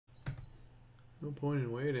No point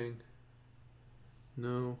in waiting.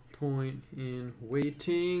 No point in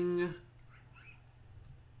waiting.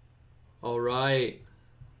 All right.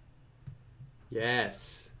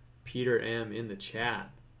 Yes. Peter M. in the chat.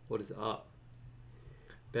 What is up?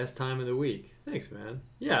 Best time of the week. Thanks, man.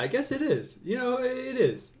 Yeah, I guess it is. You know, it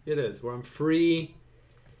is. It is. Where I'm free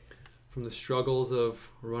from the struggles of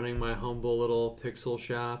running my humble little pixel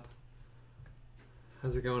shop.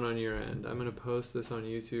 How's it going on your end? I'm going to post this on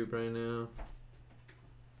YouTube right now.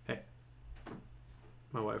 Hey.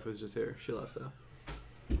 My wife was just here. She left, though.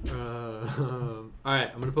 All right,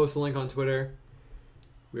 I'm going to post a link on Twitter.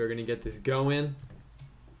 We are going to get this going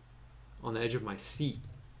on the edge of my seat.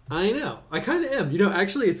 I know. I kind of am. You know,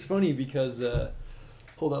 actually, it's funny because...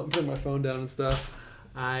 hold up, I'm putting my phone down and stuff.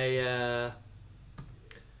 I've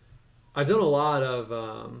done a lot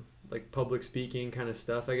of like public speaking kind of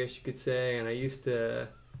stuff, I guess you could say, and I used to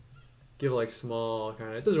give like small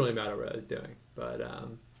kind of, it doesn't really matter what I was doing, but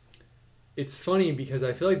it's funny because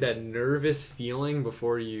I feel like that nervous feeling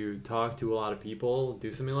before you talk to a lot of people,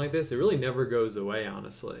 do something like this, it really never goes away,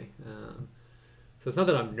 honestly. So it's not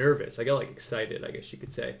that I'm nervous. I get like excited, I guess you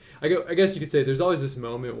could say. I guess you could say there's always this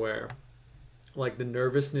moment where like the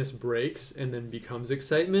nervousness breaks and then becomes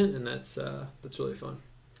excitement, and that's really fun.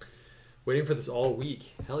 Waiting for this all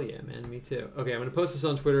week. Hell yeah, man. Me too. Okay, I'm going to post this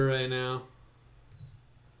on Twitter right now.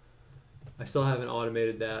 I still haven't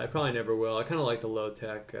automated that. I probably never will. I kind of like the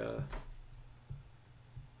low-tech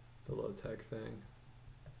thing.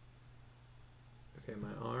 Okay,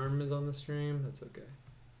 my arm is on the stream. That's okay.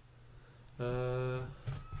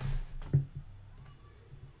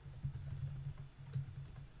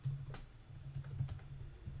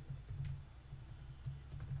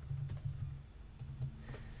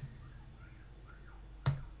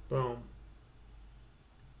 Boom.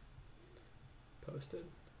 Posted.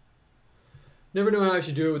 Never know how I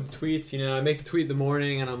should do it with the tweets. You know, I make the tweet in the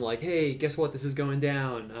morning and I'm like, hey, guess what? This is going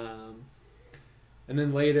down. And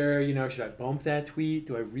then later, you know, should I bump that tweet?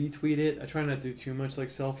 Do I retweet it? I try not to do too much like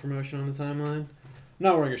self-promotion on the timeline. I'm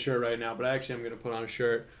not wearing a shirt right now, but actually I'm going to put on a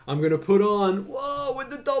shirt. I'm going to put on, whoa, with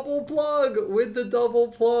the double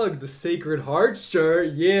plug, the Sacred Heart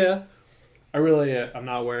shirt. Yeah. I'm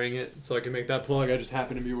not wearing it, so I can make that plug. I just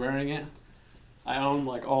happen to be wearing it. I own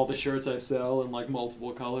like all the shirts I sell in like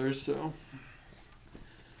multiple colors, so.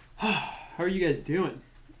 How are you guys doing?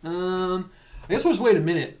 I guess we'll just wait a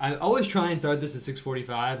minute. I always try and start this at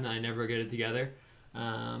 6:45, and I never get it together.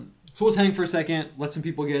 So we'll just hang for a second, let some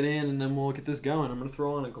people get in, and then we'll get this going. I'm going to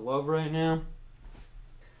throw on a glove right now.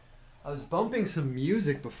 I was bumping some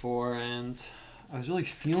music before, and I was really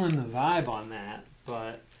feeling the vibe on that,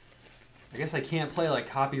 but I guess I can't play like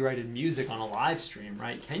copyrighted music on a live stream,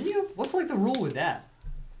 right? Can you? What's like the rule with that?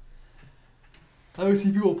 I always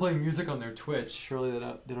see people playing music on their Twitch. Surely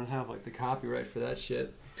they don't have like the copyright for that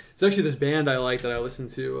shit. It's actually this band I like that I listen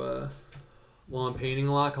to while I'm painting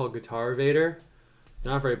a lot called Guitar Vader.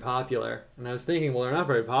 They're not very popular. And I was thinking, well, they're not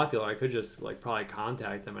very popular. I could just like probably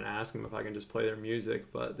contact them and ask them if I can just play their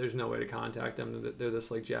music, but there's no way to contact them. They're this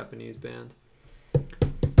like Japanese band.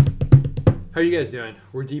 How are you guys doing?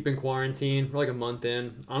 We're deep in quarantine. We're like a month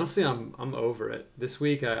in. Honestly, I'm over it. This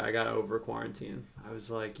week I got over quarantine. I was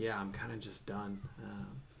like, yeah, I'm kind of just done.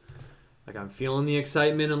 Like I'm feeling the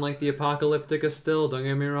excitement and like the apocalyptica still, don't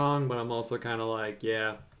get me wrong, but I'm also kind of like,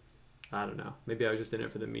 yeah, I don't know. Maybe I was just in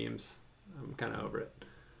it for the memes. I'm kind of over it.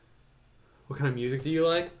 What kind of music do you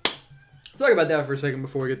like? Let's talk about that for a second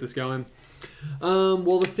before we get this going.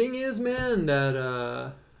 Well, the thing is, man, that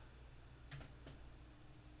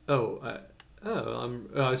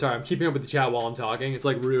sorry, I'm keeping up with the chat while I'm talking. It's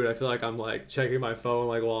like rude. I feel like I'm like checking my phone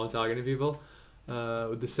like while I'm talking to people.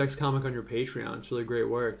 With the sex comic on your Patreon, it's really great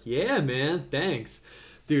work. Yeah, man, thanks.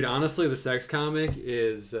 Dude, honestly, the sex comic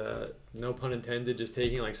is, no pun intended, just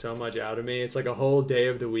taking like so much out of me. It's like a whole day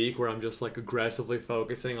of the week where I'm just like aggressively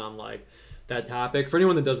focusing on like that topic. For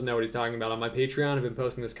anyone that doesn't know what he's talking about, on my Patreon, I've been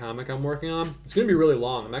posting this comic I'm working on. It's going to be really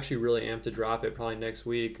long. I'm actually really amped to drop it probably next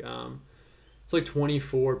week. It's like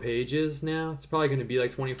 24 pages now. It's probably going to be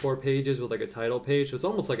like 24 pages with like a title page. So it's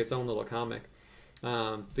almost like its own little comic.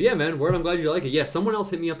 But yeah, man, Word, I'm glad you like it. Yeah, someone else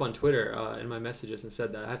hit me up on Twitter in my messages and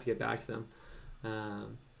said that. I have to get back to them.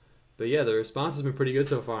 But yeah, the response has been pretty good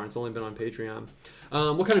so far, and it's only been on Patreon.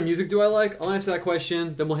 What kind of music do I like? I'll answer that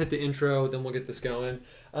question, then we'll hit the intro, then we'll get this going.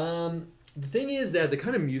 The thing is that the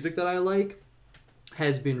kind of music that I like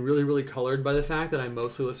has been really, really colored by the fact that I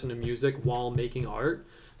mostly listen to music while making art.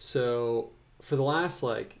 So for the last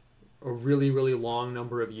like a really, really long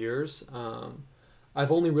number of years, I've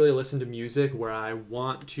only really listened to music where I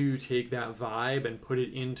want to take that vibe and put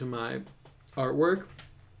it into my artwork.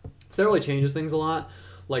 So that really changes things a lot.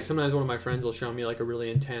 Like sometimes one of my friends will show me like a really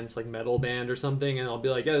intense like metal band or something, and I'll be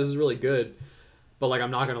like, yeah, this is really good. But like I'm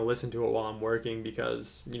not gonna listen to it while I'm working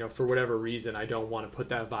because, you know, for whatever reason I don't want to put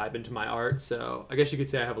that vibe into my art. So I guess you could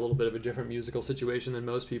say I have a little bit of a different musical situation than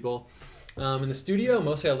most people. In the studio,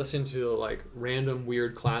 mostly I listen to like random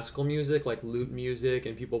weird classical music, like lute music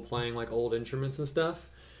and people playing like old instruments and stuff.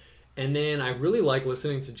 And then I really like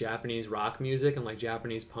listening to Japanese rock music and like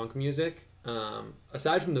Japanese punk music.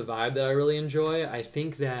 Aside from the vibe that I really enjoy, I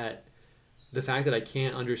think that the fact that I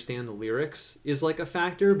can't understand the lyrics is like a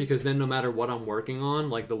factor, because then no matter what I'm working on,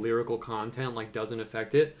 like the lyrical content like doesn't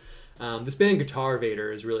affect it. This band Guitar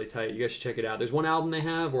Vader is really tight. You guys should check it out. There's one album they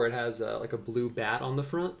have where it has like a blue bat on the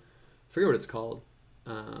front. I forget what it's called,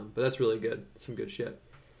 but that's really good. Some good shit.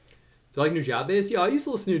 Do you like Nujabes? Yeah, I used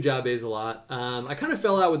to listen to Nujabes a lot. I kind of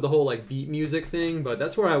fell out with the whole like beat music thing, but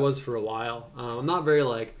that's where I was for a while. I'm not very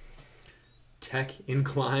like tech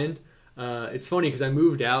inclined. It's funny because I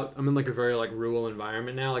moved out. I'm in like a very like rural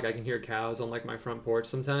environment now. Like I can hear cows on like my front porch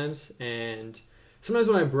sometimes, and sometimes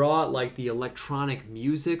when I brought like the electronic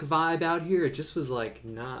music vibe out here, it just was like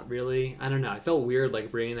not really. I don't know. I felt weird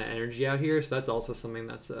like bringing that energy out here. So that's also something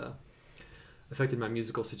that's affected my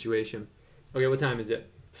musical situation. Okay, what time is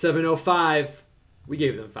it? 7:05. We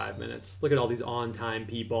gave them 5 minutes. Look at all these on-time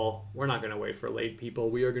people. We're not going to wait for late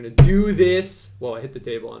people. We are going to do this. Well, I hit the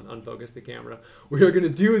table and unfocused the camera. We are going to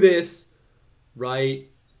do this right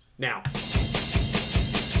now.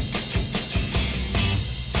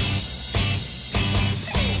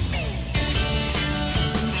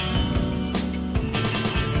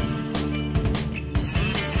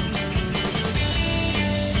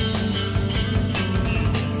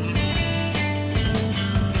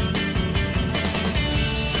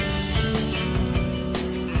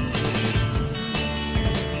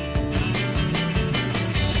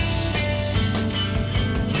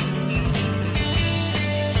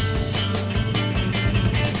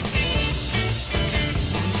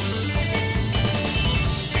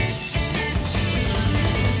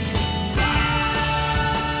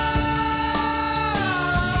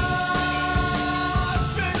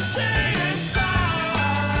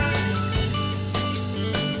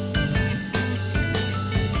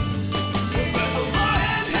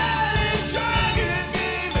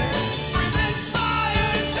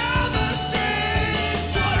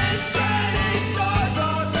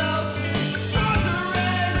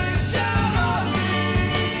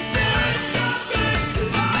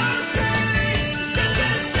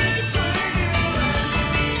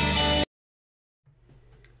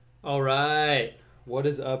 All right, what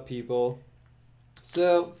is up, people?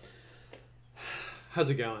 So, how's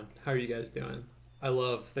it going? How are you guys doing? I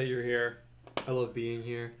love that you're here. I love being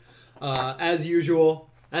here. As usual,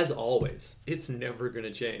 as always, it's never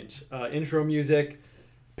gonna change. Intro music,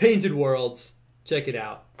 Painted Worlds. Check it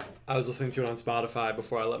out. I was listening to it on Spotify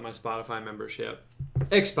before I let my Spotify membership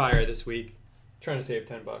expire this week. Trying to save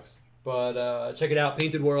 $10, but check it out.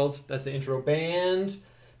 Painted Worlds. That's the intro band.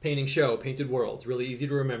 Painting show, Painted Worlds. Really easy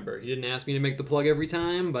to remember. He didn't ask me to make the plug every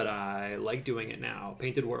time, but I like doing it now.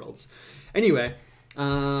 Painted Worlds. Anyway,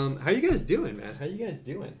 how you guys doing, man? How you guys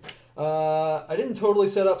doing? I didn't totally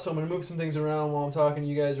set up, so I'm going to move some things around while I'm talking to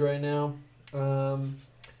you guys right now.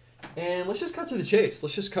 And let's just cut to the chase.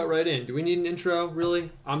 Let's just cut right in. Do we need an intro, really?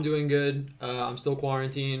 I'm doing good. I'm still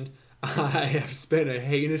quarantined. I have spent a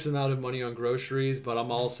heinous amount of money on groceries, but I'm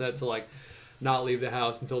all set to like not leave the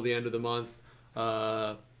house until the end of the month.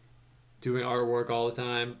 Doing artwork all the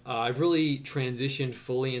time. I've really transitioned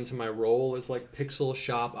fully into my role as like pixel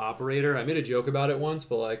shop operator. I made a joke about it once,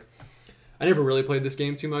 but like I never really played this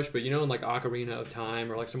game too much, but you know, in like Ocarina of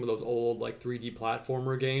Time or like some of those old like 3D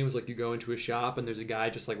platformer games, like you go into a shop and there's a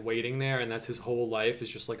guy just like waiting there, and that's his whole life is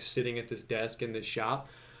just like sitting at this desk in this shop.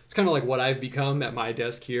 It's kind of like what I've become at my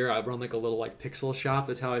desk here. I run like a little like pixel shop.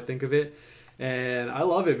 That's how I think of it. And I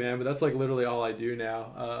love it, man, but that's like literally all I do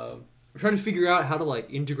now. I'm trying to figure out how to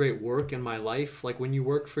like integrate work in my life. Like when you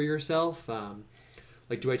work for yourself,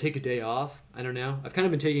 like do I take a day off? I don't know. I've kind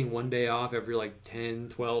of been taking one day off every like 10,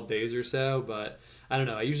 12 days or so, but I don't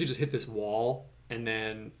know. I usually just hit this wall and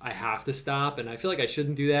then I have to stop, and I feel like I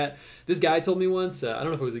shouldn't do that. This guy told me once, I don't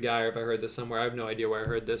know if it was a guy or if I heard this somewhere. I have no idea where I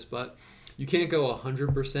heard this, but you can't go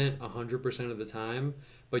 100% of the time,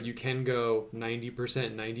 but you can go 90%,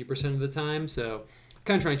 90% of the time. So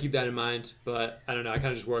kind of trying to keep that in mind, but I don't know. I kind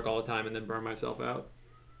of just work all the time and then burn myself out.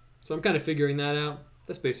 So I'm kind of figuring that out.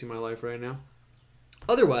 That's basically my life right now.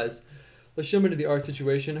 Otherwise, let's jump into the art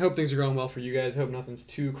situation. I hope things are going well for you guys. I hope nothing's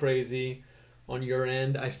too crazy on your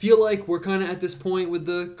end. I feel like we're kind of at this point with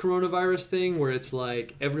the coronavirus thing where it's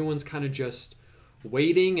like everyone's kind of just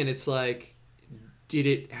waiting, and it's like, did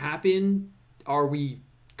it happen? Are we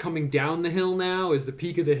coming down the hill now? Is the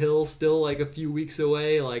peak of the hill still like a few weeks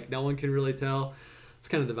away? Like no one can really tell. It's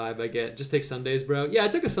kind of the vibe I get. Just take Sundays, bro. Yeah, I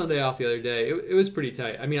took a Sunday off the other day. It was pretty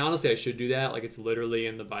tight. I mean, honestly, I should do that. Like, it's literally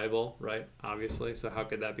in the Bible, right? Obviously. So how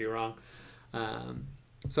could that be wrong?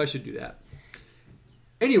 So I should do that.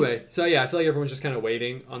 Anyway, so yeah, I feel like everyone's just kind of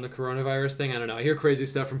waiting on the coronavirus thing. I don't know. I hear crazy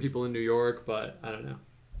stuff from people in New York, but I don't know.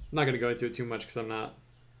 I'm not going to go into it too much because I'm not...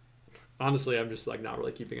 Honestly, I'm just like not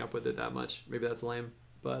really keeping up with it that much. Maybe that's lame.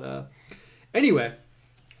 But anyway...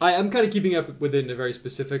 I'm kind of keeping up with it in a very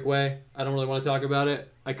specific way. I don't really want to talk about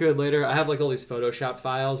it. I could later. I have like all these Photoshop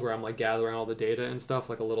files where I'm like gathering all the data and stuff,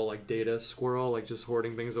 like a little like data squirrel, like just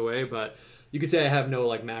hoarding things away. But you could say I have no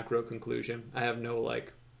like macro conclusion. I have no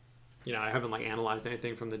like, I haven't like analyzed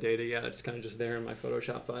anything from the data yet. It's kind of just there in my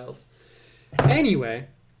Photoshop files. Anyway,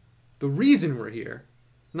 the reason we're here,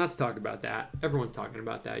 not to talk about that. Everyone's talking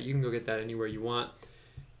about that. You can go get that anywhere you want.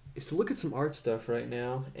 Is to look at some art stuff right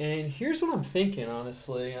now. And here's what I'm thinking,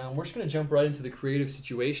 honestly. We're just going to jump right into the creative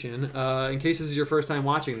situation. In case this is your first time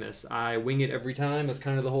watching this, I wing it every time. That's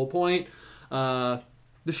kind of the whole point. The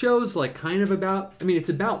show's like kind of about, it's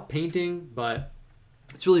about painting, but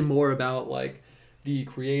it's really more about like the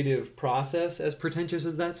creative process, as pretentious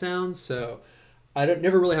as that sounds. So I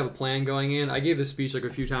never really have a plan going in. I gave this speech like a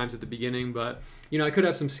few times at the beginning, but I could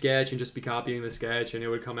have some sketch and just be copying the sketch and it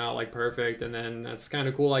would come out like perfect, and then that's kind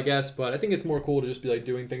of cool, I guess, but I think it's more cool to just be like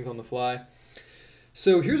doing things on the fly.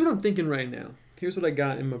 So here's what I'm thinking right now. Here's what I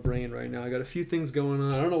got in my brain right now. I got a few things going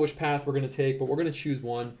on. I don't know which path we're going to take, but we're going to choose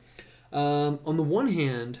one. On the one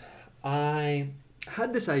hand, I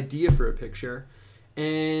had this idea for a picture,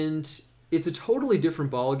 and it's a totally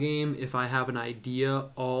different ballgame if I have an idea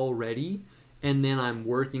already and then I'm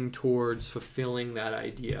working towards fulfilling that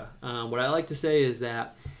idea. What I like to say is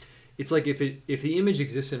that it's like if the image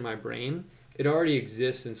exists in my brain, it already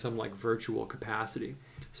exists in some like virtual capacity.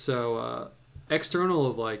 So external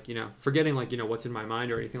of like, forgetting like, what's in my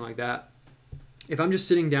mind or anything like that. If I'm just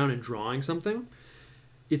sitting down and drawing something,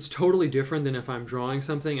 it's totally different than if I'm drawing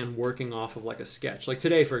something and working off of like a sketch. Like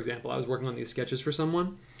today, for example, I was working on these sketches for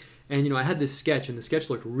someone. And, I had this sketch, and the sketch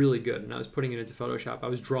looked really good, and I was putting it into Photoshop. I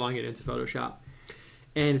was drawing it into Photoshop.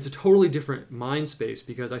 And it's a totally different mind space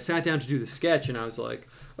because I sat down to do the sketch, and I was like,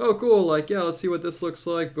 oh, cool, like, yeah, let's see what this looks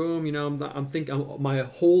like. Boom, I'm thinking, my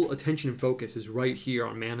whole attention and focus is right here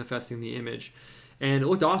on manifesting the image. And it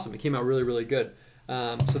looked awesome. It came out really, really good.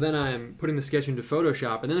 So then I'm putting the sketch into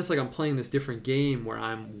Photoshop, and then it's like I'm playing this different game where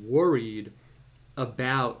I'm worried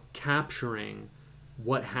about capturing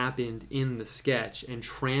what happened in the sketch and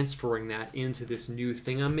transferring that into this new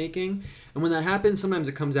thing I'm making. And when that happens, sometimes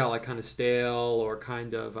it comes out like kind of stale or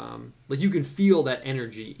kind of like you can feel that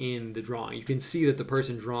energy in the drawing. You can see that the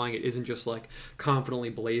person drawing it isn't just like confidently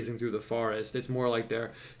blazing through the forest. It's more like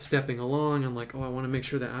they're stepping along and like, oh, I want to make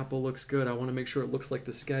sure the apple looks good. I want to make sure it looks like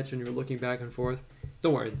the sketch, and you're looking back and forth.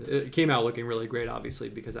 Don't worry, it came out looking really great, obviously,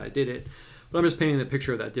 because I did it. But I'm just painting the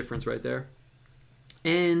picture of that difference right there.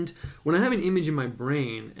 And when I have an image in my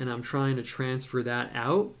brain and I'm trying to transfer that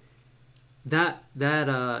out,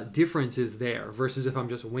 that difference is there versus if I'm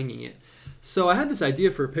just winging it. So I had this idea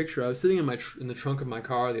for a picture. I was sitting in the trunk of my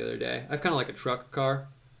car the other day. I have kind of like a truck car.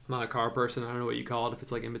 I'm not a car person. I don't know what you call it if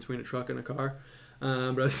it's like in between a truck and a car. But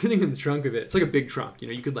I was sitting in the trunk of it. It's like a big trunk.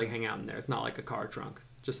 You could like hang out in there. It's not like a car trunk.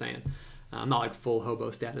 Just saying. I'm not like full hobo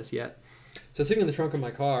status yet. So I was sitting in the trunk of my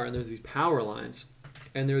car, and there's these power lines.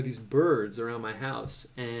 And there were these birds around my house,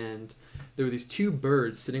 and there were these two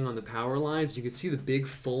birds sitting on the power lines. You could see the big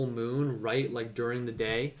full moon right like during the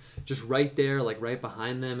day, just right there, like right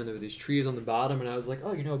behind them. And there were these trees on the bottom, and I was like,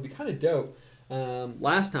 oh, it'd be kind of dope.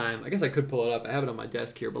 Last time, I guess I could pull it up. I have it on my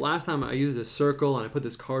desk here. But last time I used this circle, and I put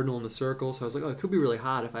this cardinal in the circle. So I was like, oh, it could be really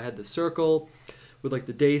hot if I had the circle with like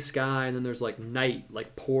the day sky, and then there's like night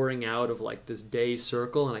like pouring out of like this day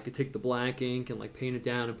circle, and I could take the black ink and like paint it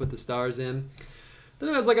down and put the stars in. Then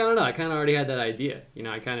I was like, I don't know, I kind of already had that idea.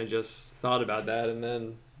 I kind of just thought about that, and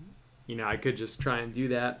then, I could just try and do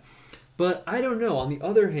that. But I don't know. On the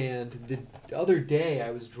other hand, the other day I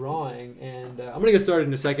was drawing, and I'm going to get started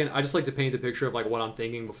in a second. I just like to paint the picture of like what I'm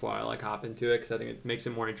thinking before I like hop into it, because I think it makes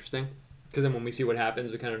it more interesting. Because then when we see what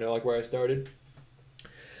happens, we kind of know like where I started.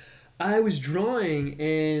 I was drawing,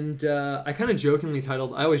 and I kind of jokingly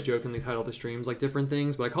titled, I always jokingly title the streams like different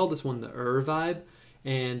things, but I called this one the vibe.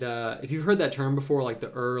 And if you've heard that term before, like the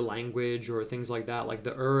language or things like that, like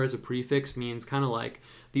the as a prefix means kind of like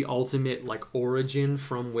the ultimate like origin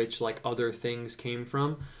from which like other things came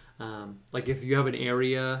from. Like if you have an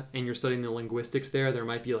area and you're studying the linguistics there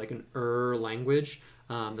might be like an language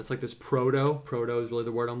that's like this proto is really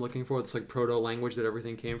the word I'm looking for. It's like proto language that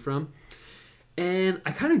everything came from. And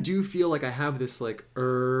I kind of do feel like I have this like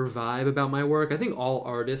vibe about my work. I think all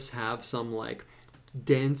artists have some like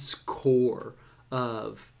dense core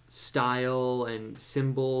of style and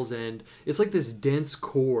symbols, and it's like this dense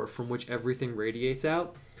core from which everything radiates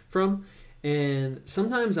out from. And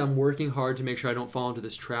sometimes I'm working hard to make sure I don't fall into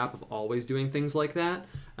this trap of always doing things like that.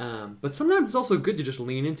 But sometimes it's also good to just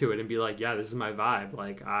lean into it and be like, yeah, this is my vibe.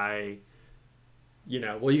 Like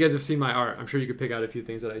well, you guys have seen my art. I'm sure you could pick out a few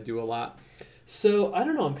things that I do a lot. So I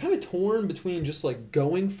don't know. I'm kind of torn between just like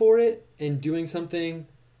going for it and doing something.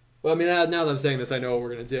 Well, I mean, now that I'm saying this, I know what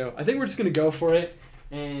we're going to do. I think we're just going to go for it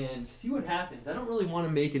and see what happens. I don't really want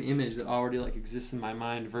to make an image that already like exists in my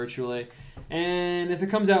mind virtually. And if it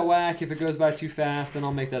comes out whack, if it goes by too fast, then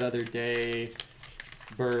I'll make that other day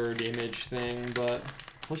bird image thing. But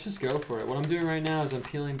let's just go for it. What I'm doing right now is I'm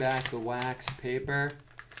peeling back the wax paper.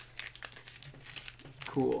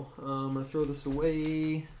 Cool. I'm going to throw this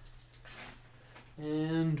away.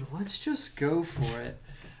 And let's just go for it.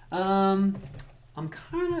 I'm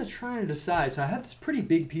kind of trying to decide. So I have this pretty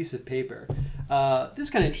big piece of paper. This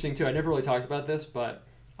is kind of interesting too. I never really talked about this, but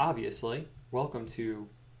obviously, welcome to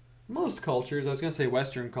most cultures. I was going to say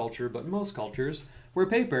Western culture, but most cultures where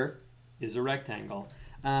paper is a rectangle.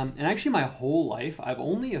 And actually my whole life, I've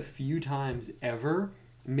only a few times ever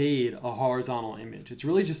made a horizontal image. It's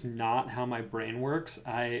really just not how my brain works.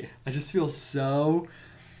 I just feel so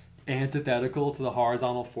antithetical to the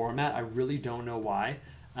horizontal format. I really don't know why.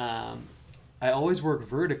 I always work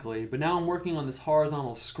vertically, but now I'm working on this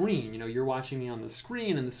horizontal screen. You know, you're watching me on the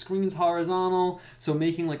screen, and the screen's horizontal, so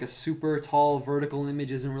making like a super tall vertical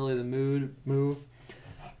image isn't really the move.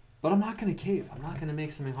 But I'm not going to cave. I'm not going to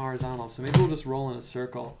make something horizontal, so maybe we'll just roll in a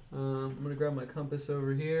circle. I'm going to grab my compass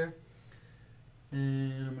over here,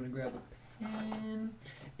 and I'm going to grab a pen.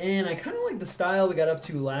 And I kind of like the style we got up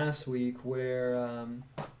to last week where...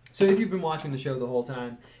 So if you've been watching the show the whole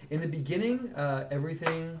time, in the beginning,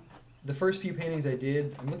 the first few paintings I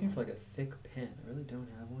did, I'm looking for like a thick pen. I really don't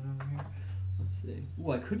have one over here. Let's see.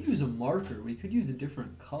 Oh, I could use a marker. We could use a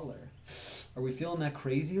different color. Are we feeling that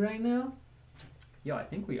crazy right now? Yeah, I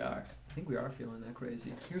think we are. I think we are feeling that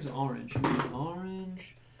crazy. Here's orange.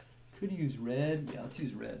 Orange. Could use red. Yeah, let's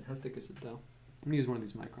use red. How thick is it though? I'm gonna use one of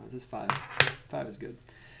these microns. It's 5. 5 is good.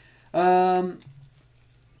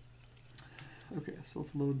 Okay, so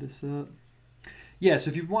let's load this up. Yeah, so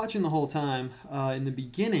if you've been watching the whole time, in the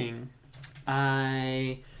beginning,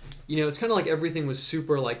 it's kind of like everything was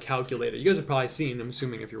super like calculated. You guys have probably seen, I'm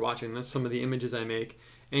assuming if you're watching this, some of the images I make.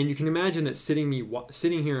 And you can imagine that sitting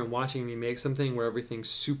here and watching me make something where everything's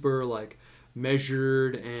super like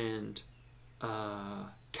measured and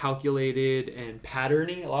calculated and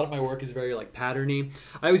patterny. A lot of my work is very like patterny.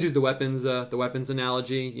 I always use the weapons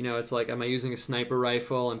analogy. You know, it's like, am I using a sniper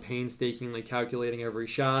rifle and painstakingly calculating every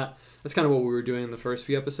shot? That's kind of what we were doing in the first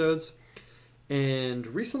few episodes. And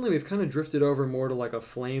recently we've kind of drifted over more to like a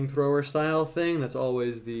flamethrower style thing. That's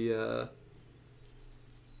always the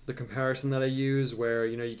comparison that I use, where,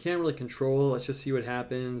 you know, you can't really control. Let's just see what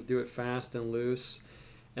happens. Do it fast and loose.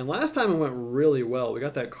 And last time it went really well. We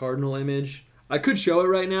got that cardinal image. I could show it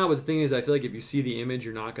right now, but the thing is, I feel like if you see the image,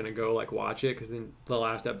 you're not going to go like watch it because then the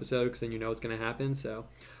last episode, because then you know what's going to happen. So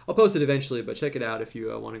I'll post it eventually, but check it out if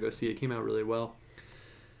you want to go see it. It came out really well.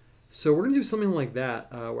 So we're going to do something like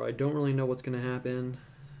that, where I don't really know what's going to happen,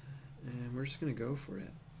 and we're just going to go for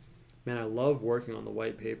it. Man, I love working on the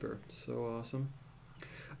white paper. So awesome.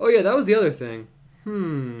 Oh yeah, that was the other thing.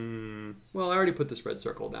 Well, I already put this red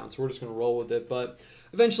circle down, so we're just going to roll with it. But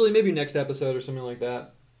eventually, maybe next episode or something like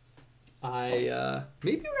that,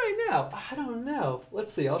 maybe right now, I don't know.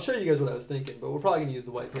 Let's see. I'll show you guys what I was thinking, but we're probably going to use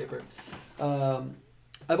the white paper.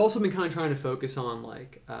 I've also been kind of trying to focus on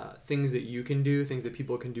like things that you can do, things that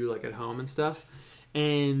people can do like at home and stuff.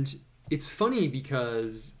 And it's funny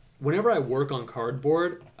because whenever I work on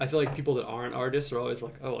cardboard, I feel like people that aren't artists are always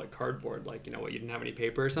like, oh, like cardboard, like, you know what, you didn't have any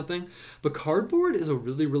paper or something. But cardboard is a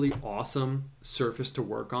really, really awesome surface to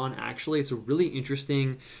work on. Actually, it's a really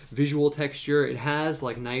interesting visual texture. It has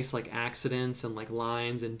like nice like accidents and like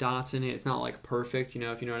lines and dots in it. It's not like perfect, you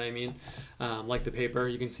know, if you know what I mean. Like the paper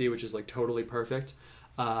you can see, which is like totally perfect.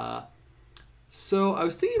 So I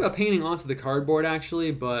was thinking about painting onto the cardboard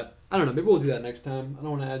actually, but I don't know, maybe we'll do that next time. I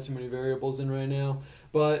don't want to add too many variables in right now.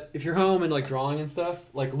 But if you're home and like drawing and stuff,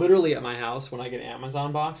 like literally at my house when I get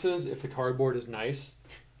Amazon boxes, if the cardboard is nice,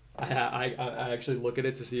 I actually look at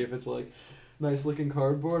it to see if it's like nice looking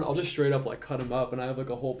cardboard. I'll just straight up like cut them up, and I have like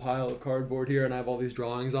a whole pile of cardboard here, and I have all these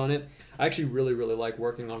drawings on it. I actually really, really like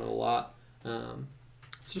working on it a lot.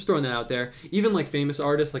 So just throwing that out there. Even like famous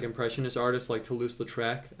artists, like impressionist artists like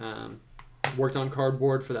Toulouse-Lautrec, worked on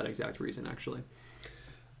cardboard for that exact reason actually.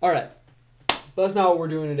 All right. But that's not what we're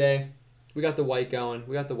doing today. We got the white going.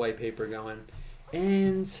 We got the white paper going.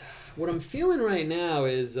 And what I'm feeling right now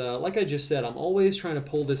is, like I just said, I'm always trying to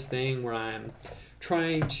pull this thing where I'm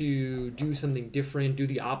trying to do something different, do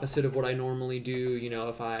the opposite of what I normally do. You know,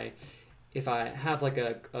 if I have like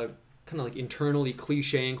a kind of like internally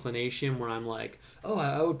cliche inclination where I'm like, oh,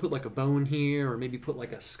 I would put like a bone here, or maybe put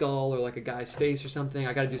like a skull or like a guy's face or something.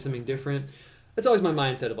 I got to do something different. That's always my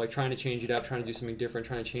mindset of like trying to change it up, trying to do something different,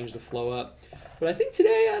 trying to change the flow up. But I think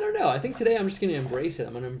today, I don't know. I think today I'm just going to embrace it.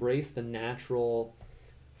 I'm going to embrace the natural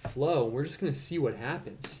flow. And we're just going to see what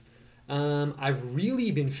happens. I've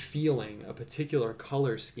really been feeling a particular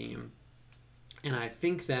color scheme. And I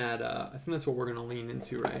think that's what we're going to lean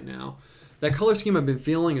into right now. That color scheme I've been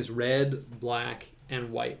feeling is red, black,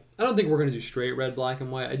 and white. I don't think we're going to do straight red, black,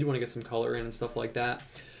 and white. I do want to get some color in and stuff like that.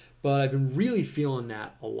 But I've been really feeling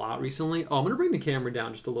that a lot recently. Oh, I'm going to bring the camera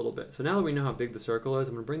down just a little bit. So now that we know how big the circle is,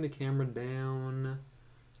 I'm going to bring the camera down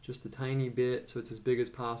just a tiny bit so it's as big as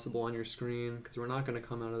possible on your screen, because we're not going to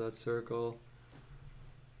come out of that circle.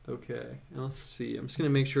 Okay, now let's see. I'm just going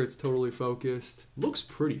to make sure it's totally focused. Looks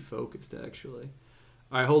pretty focused, actually.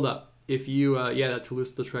 All right, hold up. If you, yeah, that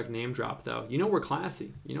Toulouse-Lautrec name drop, though. You know we're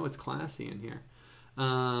classy. You know it's classy in here.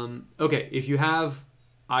 Okay, if you have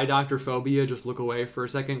eye doctor phobia, just look away for a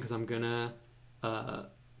second, because I'm going to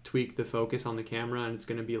tweak the focus on the camera, and it's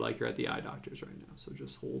going to be like you're at the eye doctor's right now. So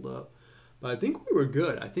just hold up. But I think we were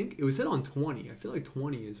good. I think it was set on 20. I feel like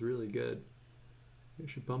 20 is really good. I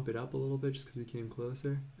should bump it up a little bit just because we came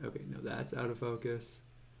closer. Okay, no, that's out of focus.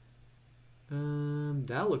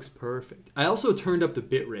 That looks perfect. I also turned up the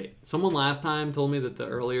bit rate. Someone last time told me that the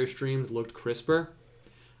earlier streams looked crisper.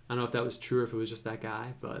 I don't know if that was true or if it was just that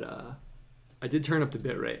guy, but I did turn up the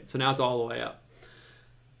bit rate. So now it's all the way up.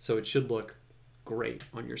 So it should look great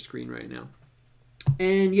on your screen right now.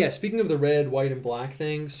 And yeah, speaking of the red, white, and black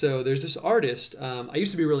thing, so there's this artist. I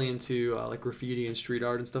used to be really into like graffiti and street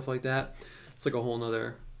art and stuff like that. It's like a whole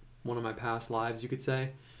nother one of my past lives, you could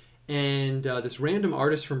say. And this random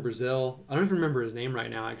artist from Brazil, I don't even remember his name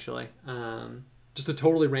right now, actually. Just a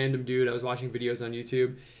totally random dude. I was watching videos on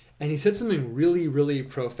YouTube, and he said something really, really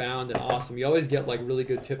profound and awesome. You always get like really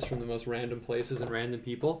good tips from the most random places and random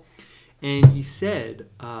people. And he said,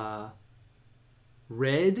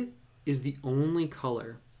 red is the only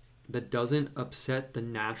color that doesn't upset the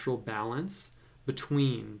natural balance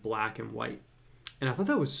between black and white. And I thought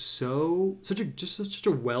that was such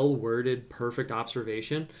a well-worded, perfect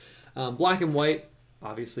observation. Black and white,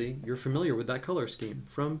 obviously, you're familiar with that color scheme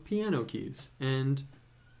from piano keys and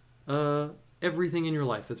everything in your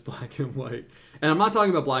life that's black and white. And I'm not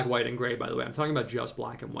talking about black, white, and gray, by the way. I'm talking about just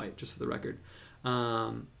black and white, just for the record.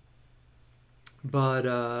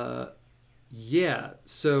 Yeah,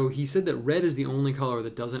 so he said that red is the only color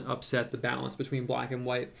that doesn't upset the balance between black and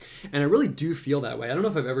white. And I really do feel that way. I don't know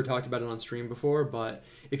if I've ever talked about it on stream before, but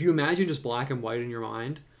if you imagine just black and white in your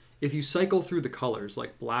mind, if you cycle through the colors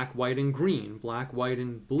like black, white, and green, black, white,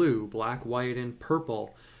 and blue, black, white, and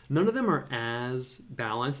purple, none of them are as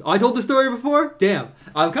balanced. Oh, I told the story before? Damn.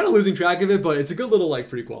 I'm kind of losing track of it, but it's a good little like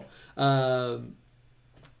prequel.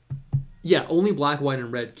 Yeah, only black, white,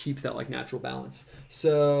 and red keeps that like natural balance.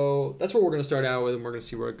 So that's what we're going to start out with, and we're going to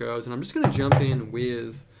see where it goes. And I'm just going to jump in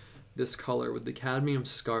with this color, with the cadmium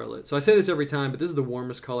scarlet. So I say this every time, but this is the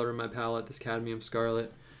warmest color in my palette, this cadmium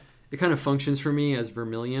scarlet. It kind of functions for me as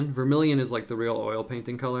vermilion. Vermilion is like the real oil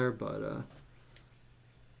painting color, but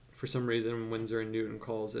for some reason Winsor & Newton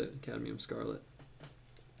calls it cadmium scarlet.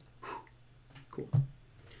 Cool.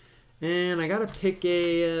 And I gotta pick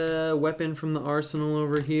a weapon from the arsenal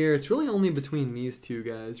over here. It's really only between these two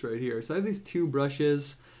guys right here. So I have these two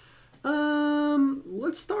brushes.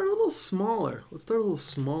 Let's start a little smaller. Let's start a little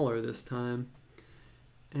smaller this time.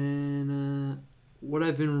 And what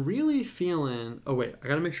I've been really feeling... Oh wait, I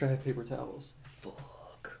gotta make sure I have paper towels.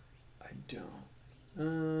 Fuck, I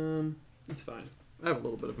don't. It's fine. I have a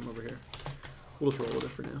little bit of them over here. We'll just roll with it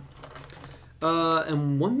for now.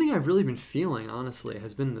 And one thing I've really been feeling, honestly,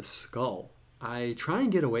 has been the skull. I try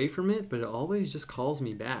and get away from it, but it always just calls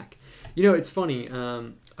me back. You know, it's funny.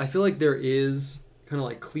 I feel like there is kind of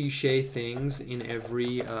like cliche things in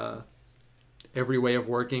every way of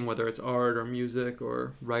working, whether it's art or music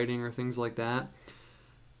or writing or things like that.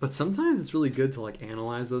 But sometimes it's really good to like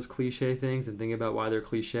analyze those cliche things and think about why they're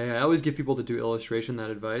cliche. I always give people to do illustration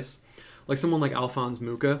that advice. Like someone like Alphonse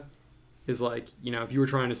Mucha. is like, you know, if you were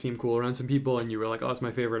trying to seem cool around some people and you were like, oh, it's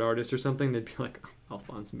my favorite artist or something, they'd be like, oh,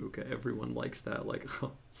 Alphonse Mucha, everyone likes that. Like,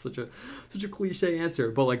 oh, such a cliche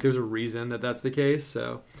answer, but like there's a reason that that's the case.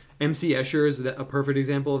 So MC Escher is a perfect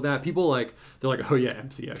example of that. People like, they're like, oh yeah,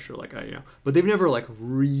 MC Escher, like I, you know, but they've never like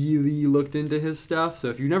really looked into his stuff. So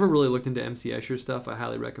if you've never really looked into MC Escher stuff, I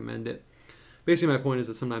highly recommend it. Basically, my point is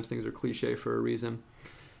that sometimes things are cliche for a reason.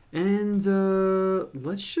 And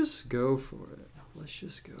let's just go for it. Let's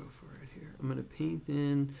just go for it here. I'm going to paint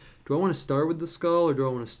in. Do I want to start with the skull or do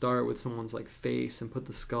I want to start with someone's like face and put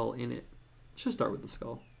the skull in it? Let's just start with the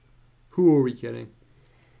skull. Who are we kidding?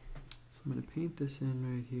 So I'm going to paint this in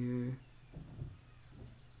right here.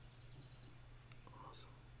 Awesome.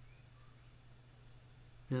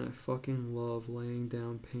 And I fucking love laying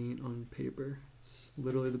down paint on paper. It's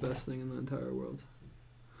literally the best thing in the entire world.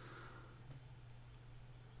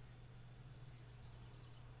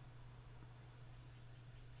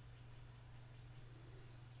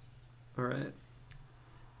 All right.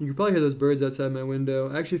 You can probably hear those birds outside my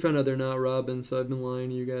window. I actually found out they're not robins, so I've been lying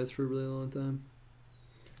to you guys for a really long time.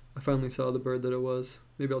 I finally saw the bird that it was.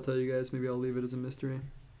 Maybe I'll tell you guys. Maybe I'll leave it as a mystery.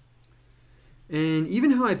 And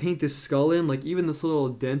even how I paint this skull in, like even this little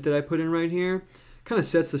dent that I put in right here, kind of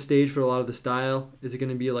sets the stage for a lot of the style. Is it going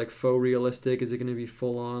to be like faux realistic? Is it going to be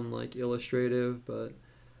full on like illustrative? But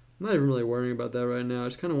I'm not even really worrying about that right now. I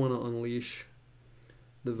just kind of want to unleash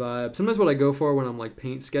the vibe. Sometimes what I go for when I'm like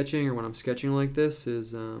paint sketching or when I'm sketching like this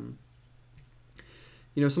is, you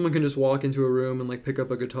know, someone can just walk into a room and like pick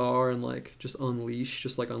up a guitar and like just unleash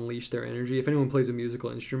their energy. If anyone plays a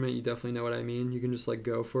musical instrument, you definitely know what I mean. You can just like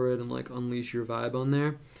go for it and like unleash your vibe on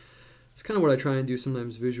there. It's kind of what I try and do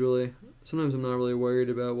sometimes visually. Sometimes I'm not really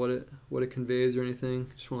worried about what it conveys or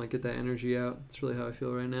anything. Just want to like get that energy out. That's really how I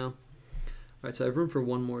feel right now. All right, so I have room for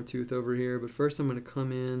one more tooth over here, but first I'm going to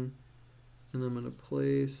come in and I'm going to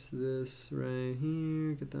place this right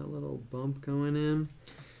here, get that little bump going in.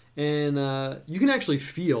 And you can actually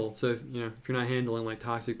feel, so if, you know, if you're not handling like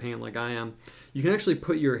toxic paint like I am, you can actually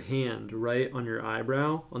put your hand right on your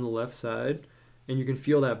eyebrow on the left side, and you can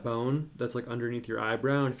feel that bone that's like underneath your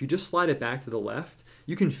eyebrow. And if you just slide it back to the left,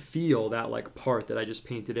 you can feel that like part that I just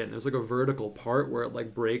painted in. There's like a vertical part where it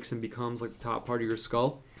like breaks and becomes like the top part of your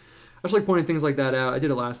skull. I just like pointing things like that out. I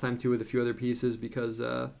did it last time too with a few other pieces because,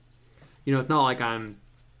 you know, it's not like I'm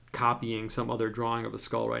copying some other drawing of a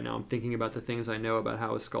skull right now. I'm thinking about the things I know about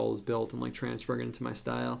how a skull is built and like transferring it into my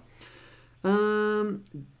style. I don't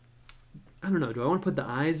know. Do I want to put the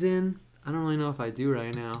eyes in? I don't really know if I do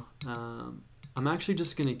right now. I'm actually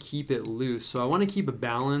just going to keep it loose. So I want to keep a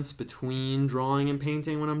balance between drawing and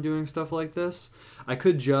painting when I'm doing stuff like this. I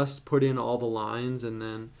could just put in all the lines and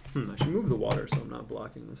then, I should move the water so I'm not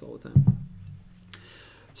blocking this all the time.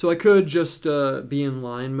 So I could just be in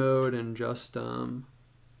line mode and just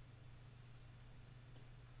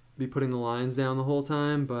be putting the lines down the whole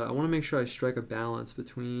time, but I want to make sure I strike a balance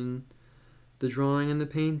between the drawing and the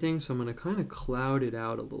painting, so I'm going to kind of cloud it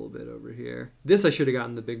out a little bit over here. This I should have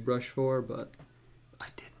gotten the big brush for, but I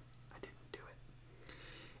didn't do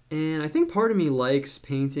it. And I think part of me likes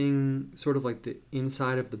painting sort of like the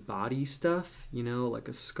inside of the body stuff, you know, like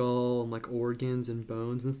a skull and like organs and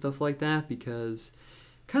bones and stuff like that, because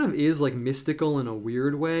kind of is like mystical in a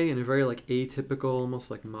weird way, in a very like atypical,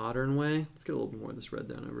 almost like modern way. Let's get a little bit more of this red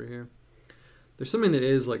down over here. There's something that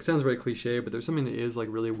is like, sounds very cliche, but there's something that is like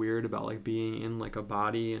really weird about like being in like a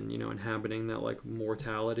body and, you know, inhabiting that like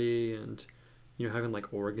mortality and, you know, having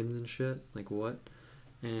like organs and shit. Like what?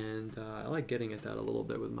 And I like getting at that a little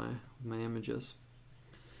bit with my images.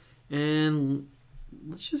 And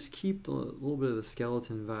let's just keep a little bit of the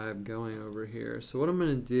skeleton vibe going over here. So what I'm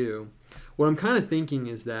going to do, what I'm kind of thinking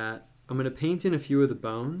is that I'm going to paint in a few of the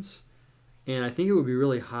bones, and I think it would be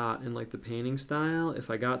really hot in like the painting style if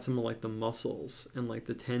I got some of like the muscles and like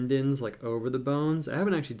the tendons like over the bones. I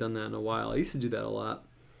haven't actually done that in a while. I used to do that a lot,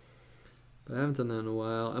 but I haven't done that in a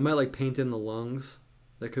while. I might like paint in the lungs.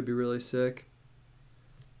 That could be really sick.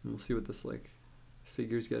 And we'll see what this like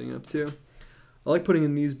figure's getting up to. I like putting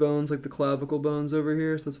in these bones, like the clavicle bones over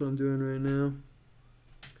here, so that's what I'm doing right now.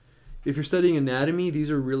 If you're studying anatomy, these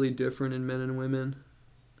are really different in men and women.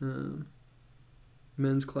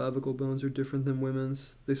 Men's clavicle bones are different than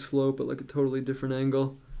women's. They slope at like a totally different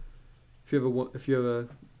angle. If you have a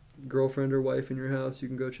girlfriend or wife in your house, you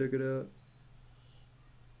can go check it out.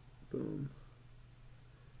 Boom.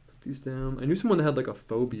 Put these down. I knew someone that had like a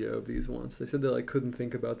phobia of these once. They said they like couldn't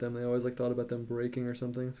think about them. They always like thought about them breaking or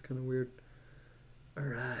something. It's kind of weird. All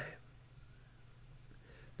right.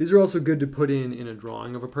 These are also good to put in a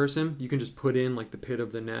drawing of a person. You can just put in like the pit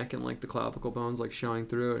of the neck and like the clavicle bones like showing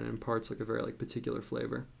through, and it imparts like a very like particular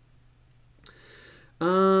flavor.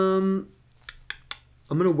 I'm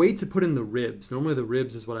going to wait to put in the ribs. Normally the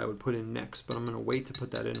ribs is what I would put in next, but I'm going to wait to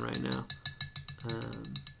put that in right now.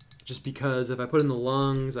 Just because if I put in the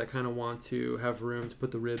lungs, I kind of want to have room to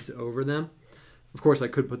put the ribs over them. Of course, I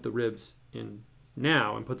could put the ribs in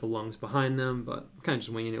now and put the lungs behind them, but I'm kind of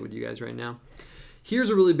just winging it with you guys right now. Here's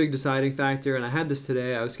a really big deciding factor, and I had this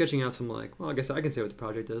today. I was sketching out some, like, well, I guess I can say what the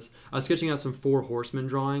project is. I was sketching out some 4 horsemen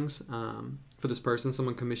drawings for this person.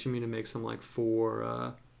 Someone commissioned me to make some, like,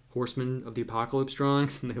 4 horsemen of the apocalypse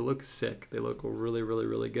drawings, and they look sick. They look really, really,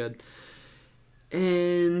 really good.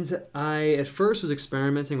 And I, at first, was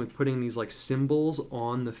experimenting with putting these, like, symbols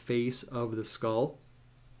on the face of the skull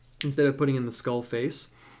instead of putting in the skull face.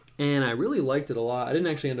 And I really liked it a lot. I didn't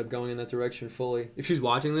actually end up going in that direction fully. If she's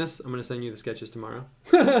watching this, I'm going to send you the sketches tomorrow.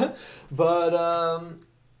 But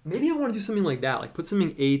maybe I want to do something like that, like put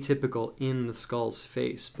something atypical in the skull's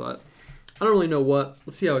face. But I don't really know what.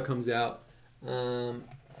 Let's see how it comes out.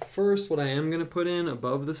 First, what I am going to put in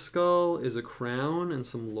above the skull is a crown and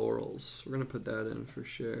some laurels. We're going to put that in for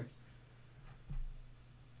sure.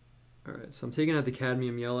 All right, so I'm taking out the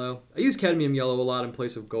cadmium yellow. I use cadmium yellow a lot in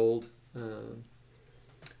place of gold.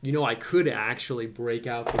 You know, I could actually break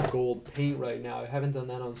out the gold paint right now. I haven't done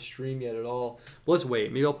that on stream yet at all. But let's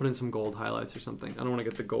wait. Maybe I'll put in some gold highlights or something. I don't want to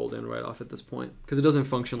get the gold in right off at this point because it doesn't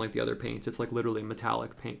function like the other paints. It's like literally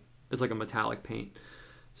metallic paint. It's like a metallic paint.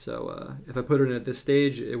 So if I put it in at this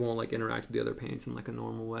stage, it won't like interact with the other paints in like a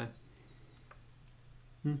normal way.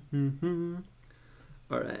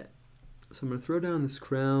 All right. So I'm going to throw down this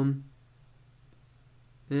crown.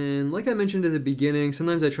 And like I mentioned at the beginning,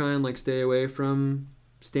 sometimes I try and like stay away from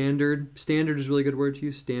standard is a really good word to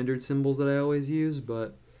use, standard symbols that I always use,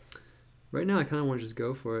 but right now I kind of want to just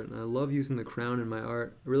go for it. And I love using the crown in my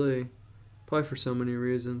art, really, probably for so many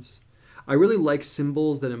reasons. I really like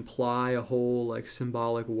symbols that imply a whole like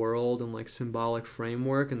symbolic world and like symbolic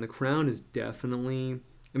framework, and the crown is definitely,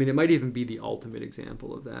 I mean, it might even be the ultimate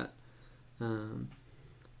example of that.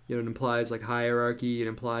 You know, it implies like hierarchy. It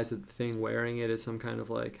implies that the thing wearing it is some kind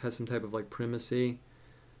of like, has some type of like primacy.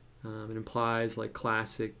 It implies like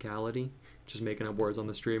classicality, just making up words on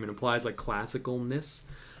the stream. It implies like classicalness.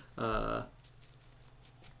 It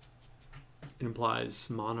implies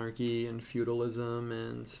monarchy and feudalism,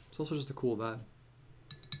 and it's also just a cool vibe.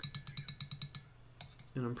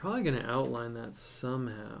 And I'm probably going to outline that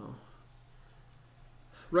somehow.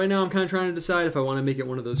 Right now I'm kind of trying to decide if I want to make it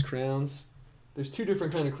one of those crowns. There's 2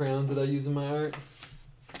 different kind of crowns that I use in my art.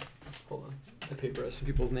 Hold on. The paper has some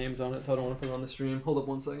people's names on it, so I don't want to put it on the stream. Hold up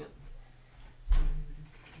one second.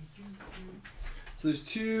 So there's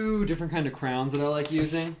 2 different kind of crowns that I like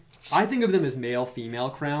using. I think of them as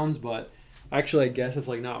male-female crowns, but actually I guess it's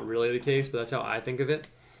like not really the case, but that's how I think of it.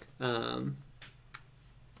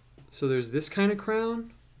 So there's this kind of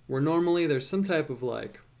crown, where normally there's some type of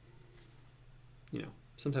like, you know,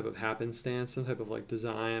 some type of happenstance, some type of like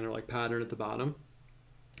design or like pattern at the bottom.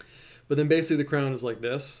 But then basically the crown is like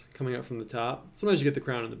this, coming up from the top. Sometimes you get the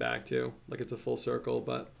crown in the back too, like it's a full circle,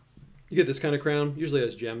 but you get this kind of crown, usually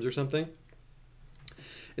has gems or something.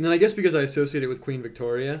 And then I guess because I associate it with Queen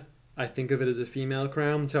Victoria, I think of it as a female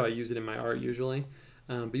crown. That's how I use it in my art usually.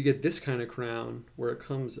 But you get this kind of crown where it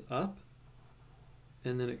comes up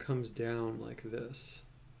and then it comes down like this.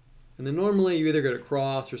 And then normally you either get a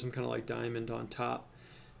cross or some kind of like diamond on top.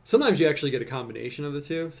 Sometimes you actually get a combination of the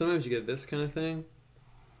 2. Sometimes you get this kind of thing,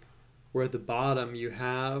 where at the bottom you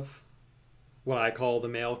have what I call the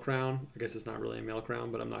male crown. I guess it's not really a male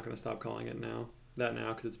crown, but I'm not going to stop calling it now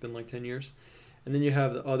because it's been like 10 years. And then you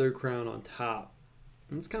have the other crown on top.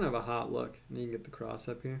 And it's kind of a hot look. And you can get the cross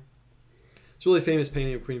up here. It's a really famous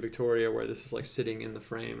painting of Queen Victoria where this is like sitting in the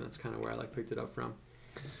frame. And that's kind of where I like picked it up from.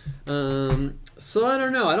 So I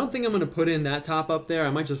don't know. I don't think I'm going to put in that top up there. I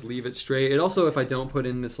might just leave it straight. It also, if I don't put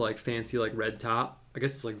in this like fancy like red top, I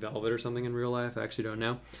guess it's like velvet or something in real life. I actually don't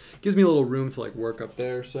know. Gives me a little room to like work up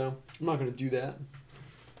there. So I'm not going to do that.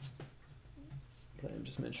 But I'm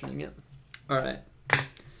just mentioning it. All right.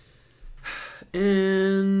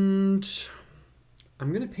 And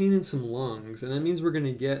I'm going to paint in some lungs. And that means we're going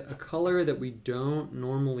to get a color that we don't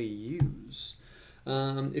normally use.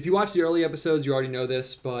 If you watch the early episodes, you already know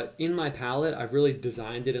this, but in my palette, I've really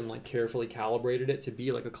designed it and like carefully calibrated it to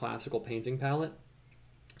be like a classical painting palette.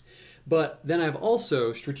 But then I've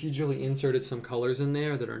also strategically inserted some colors in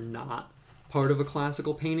there that are not part of a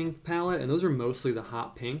classical painting palette, and those are mostly the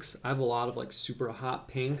hot pinks. I have a lot of like super hot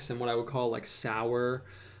pinks and what I would call like sour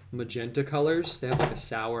magenta colors. They have like a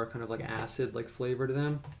sour kind of like acid like flavor to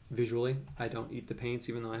them visually. I don't eat the paints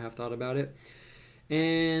even though I have thought about it.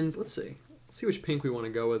 And let's see which pink we want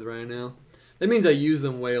to go with right now. That means I use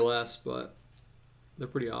them way less, but they're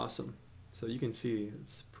pretty awesome. So you can see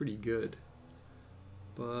it's pretty good.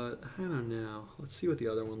 But I don't know. Let's see what the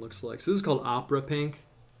other one looks like. So this is called Opera Pink.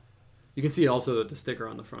 You can see also that the sticker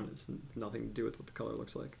on the front has nothing to do with what the color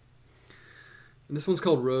looks like. And this one's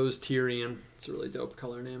called Rose Tyrian. It's a really dope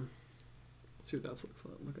color name. Let's see what that's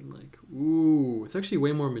looking like. Ooh, it's actually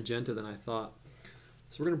way more magenta than I thought.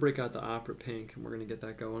 So we're going to break out the Opera Pink, and we're going to get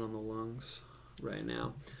that going on the lungs right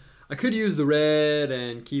now. I could use the red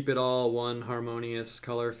and keep it all one harmonious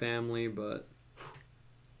color family, but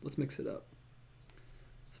let's mix it up.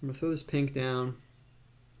 So I'm going to throw this pink down,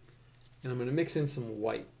 and I'm going to mix in some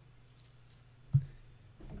white.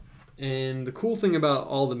 And the cool thing about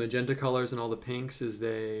all the magenta colors and all the pinks is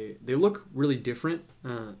they look really different.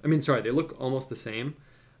 They look almost the same.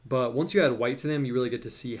 But once you add white to them, you really get to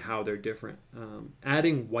see how they're different.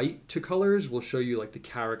 Adding white to colors will show you like the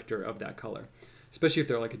character of that color, especially if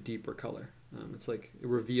they're like a deeper color. It's like it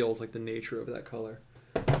reveals like the nature of that color.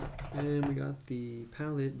 And we got the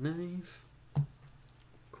palette knife.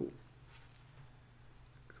 Cool.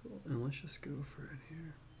 And let's just go for it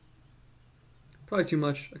here. Probably too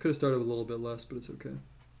much. I could have started with a little bit less, but it's okay.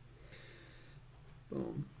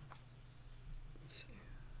 Boom. Let's see.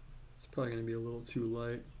 It's probably going to be a little too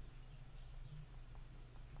light.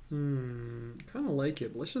 Kind of like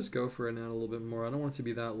it, but let's just go for it and add a little bit more. I don't want it to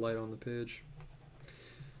be that light on the page.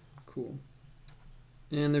 Cool.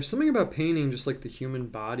 And there's something about painting just like the human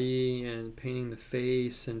body and painting the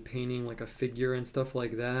face and painting like a figure and stuff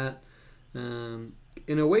like that.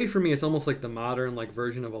 In a way, for me, it's almost like the modern like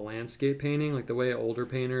version of a landscape painting, like the way older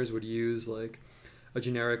painters would use like a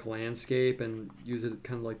generic landscape and use it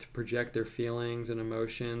kind of like to project their feelings and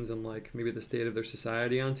emotions and like maybe the state of their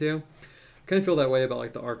society onto. I kind of feel that way about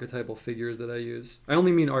like the archetypal figures that I use. I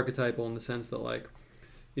only mean archetypal in the sense that like,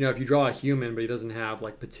 you know, if you draw a human but he doesn't have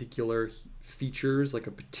like particular features, like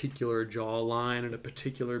a particular jawline and a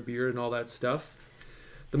particular beard and all that stuff,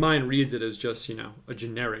 the mind reads it as just, you know, a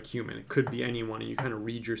generic human. It could be anyone, and you kind of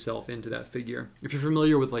read yourself into that figure. If you're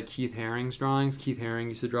familiar with like Keith Haring's drawings, Keith Haring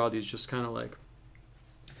used to draw these just kind of like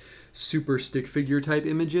super stick figure type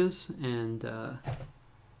images, and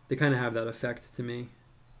they kind of have that effect to me,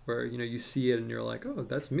 where, you know, you see it and you're like, oh,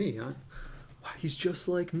 that's me, huh? Wow, he's just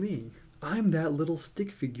like me. I'm that little stick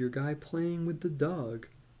figure guy playing with the dog.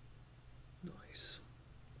 Nice.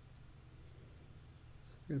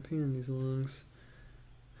 So I'm gonna paint in these lungs.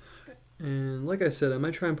 And like I said, I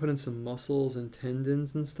might try and put in some muscles and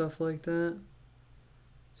tendons and stuff like that.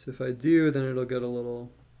 So if I do, then it'll get a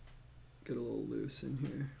little loose in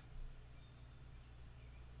here.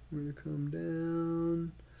 I'm gonna come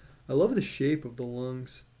down. I love the shape of the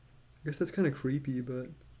lungs. I guess that's kind of creepy, but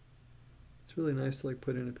it's really nice to like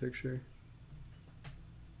put in a picture.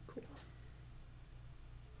 Cool.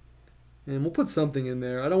 And we'll put something in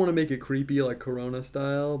there. I don't want to make it creepy like Corona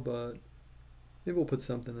style, but maybe we'll put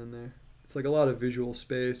something in there. It's like a lot of visual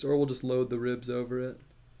space, or we'll just load the ribs over it.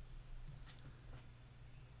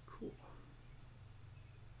 Cool.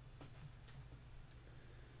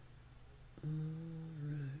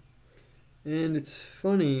 Alright. And it's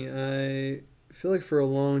funny, I feel like for a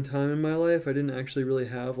long time in my life, I didn't actually really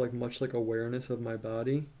have like much like awareness of my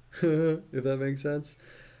body, if that makes sense.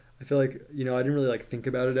 I feel like, you know, I didn't really like think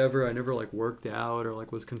about it ever. I never like worked out or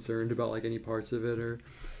like was concerned about like any parts of it or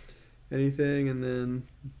anything. And then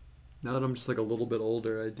now that I'm just like a little bit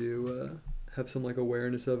older, I do have some like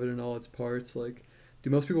awareness of it in all its parts. Like, do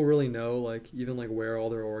most people really know like even like where all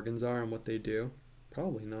their organs are and what they do?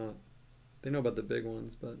 Probably not. They know about the big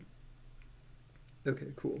ones, but okay,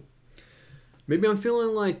 cool. Maybe I'm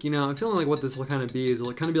feeling like, you know, I'm feeling like what this will kind of be is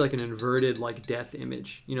it'll kind of be like an inverted like death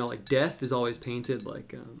image. You know, like death is always painted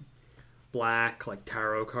like black, like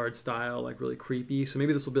tarot card style, like really creepy. So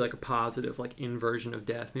maybe this will be like a positive like inversion of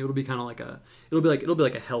death. Maybe it'll be kind of like it'll be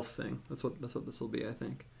like a health thing. That's what this will be, I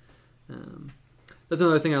think. That's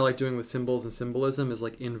another thing I like doing with symbols and symbolism is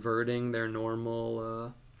like inverting their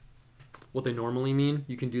normal what they normally mean.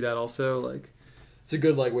 You can do that also. Like, it's a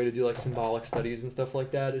good like way to do like symbolic studies and stuff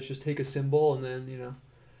like that. It's just take a symbol and then, you know,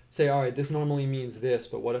 say, all right, this normally means this,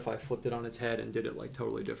 but what if I flipped it on its head and did it like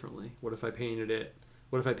totally differently? What if I painted it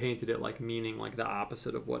like meaning like the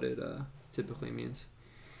opposite of what it typically means?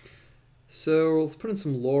 So let's put in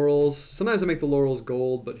some laurels. Sometimes I make the laurels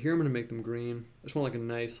gold, but here I'm going to make them green. I just want like a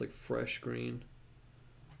nice like fresh green.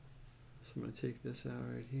 So I'm going to take this out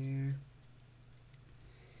right here.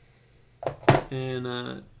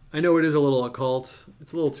 And I know it is a little occult.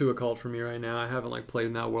 It's a little too occult for me right now. I haven't like played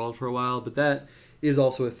in that world for a while, but that is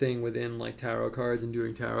also a thing within like tarot cards and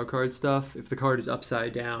doing tarot card stuff. If the card is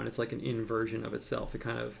upside down, it's like an inversion of itself. It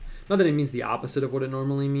kind of, not that it means the opposite of what it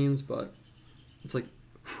normally means, but it's like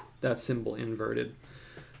that symbol inverted.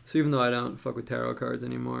 So even though I don't fuck with tarot cards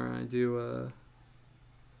anymore, I do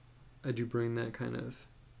bring that kind of,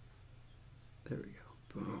 there we go.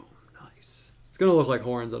 Boom. Nice. It's going to look like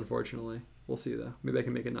horns, unfortunately. We'll see, though. Maybe I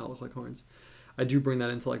can make it not look like horns. I do bring that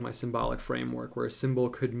into like my symbolic framework, where a symbol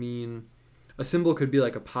could be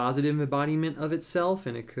like a positive embodiment of itself,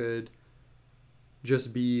 and it could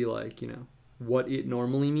just be like, you know, what it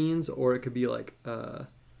normally means, or it could be like, I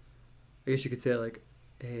guess you could say like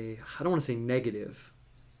I don't want to say negative.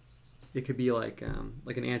 It could be like an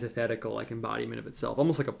antithetical like embodiment of itself,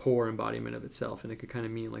 almost like a poor embodiment of itself, and it could kind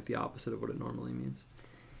of mean like the opposite of what it normally means.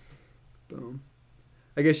 Boom.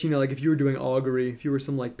 I guess, you know, like if you were doing augury, if you were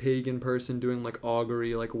some like pagan person doing like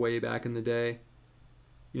augury like way back in the day,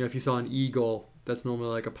 you know, if you saw an eagle, that's normally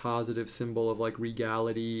like a positive symbol of like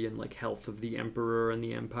regality and like health of the emperor and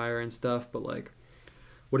the empire and stuff. But like,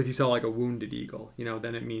 what if you saw like a wounded eagle? You know,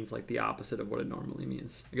 then it means like the opposite of what it normally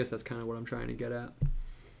means. I guess that's kind of what I'm trying to get at.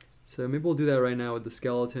 So maybe we'll do that right now with the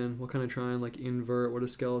skeleton. We'll kind of try and like invert what a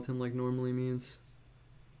skeleton like normally means.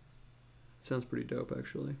 Sounds pretty dope,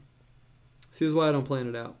 actually. See, this is why I don't plan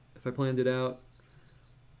it out. If I planned it out,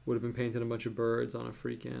 would have been painting a bunch of birds on a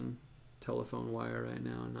freaking telephone wire right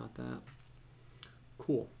now, and not that.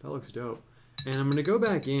 Cool, that looks dope. And I'm gonna go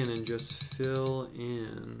back in and just fill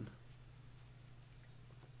in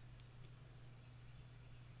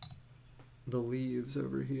the leaves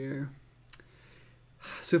over here.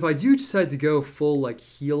 So if I do decide to go full like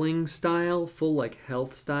healing style, full like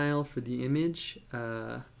health style for the image,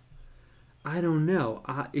 I don't know.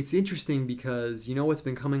 It's interesting because, you know, what's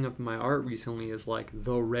been coming up in my art recently is like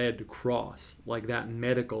the red cross, like that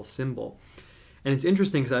medical symbol. And it's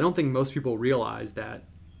interesting because I don't think most people realize that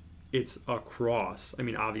it's a cross. I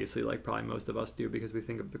mean, obviously, like probably most of us do because we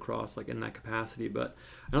think of the cross like in that capacity, but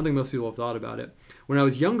I don't think most people have thought about it. When I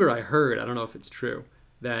was younger, I heard, I don't know if it's true,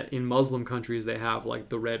 that in Muslim countries they have like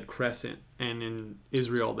the red crescent, and in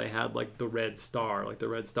Israel they had like the red star, like the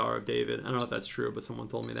red star of David. I don't know if that's true, but someone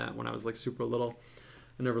told me that when I was like super little.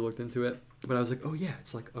 I never looked into it, but I was like, oh yeah,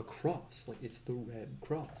 it's like a cross, like it's the red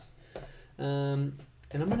cross. And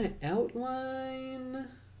I'm gonna outline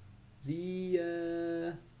the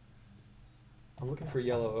I'm looking for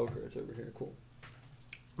yellow ochre. It's over here. Cool.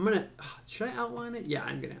 I'm gonna should I outline it? Yeah,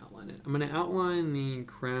 I'm gonna outline it. I'm gonna outline the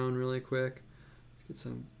crown really quick. Get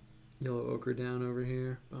some yellow ochre down over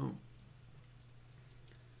here. Boom.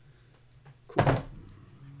 Cool.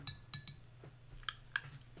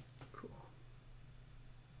 Cool.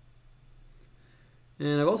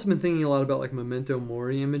 And I've also been thinking a lot about like memento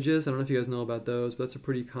mori images. I don't know if you guys know about those, but that's a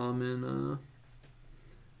pretty common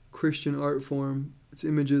Christian art form. It's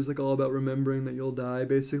images like all about remembering that you'll die,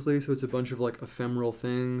 basically. So it's a bunch of like ephemeral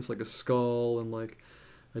things, like a skull and like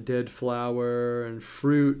a dead flower and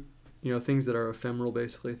fruit. You know, things that are ephemeral,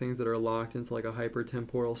 basically, things that are locked into like a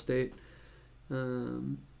hyper-temporal state.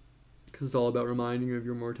 Because it's all about reminding you of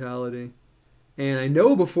your mortality. And I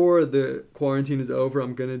know before the quarantine is over,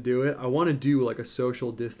 I'm going to do it. I want to do like a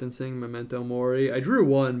social distancing memento mori. I drew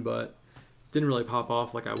one, but it didn't really pop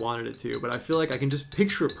off like I wanted it to. But I feel like I can just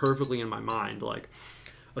picture it perfectly in my mind. Like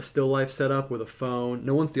a still life setup with a phone.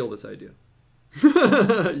 No one steal this idea.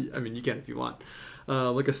 I mean, you can if you want.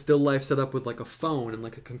 Like a still life set up with like a phone and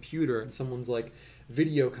like a computer, and someone's like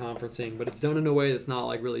video conferencing, but it's done in a way that's not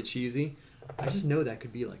like really cheesy. I just know that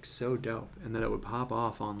could be like so dope, and that it would pop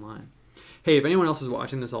off online. Hey, if anyone else is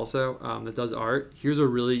watching this also that does art, here's a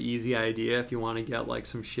really easy idea if you want to get like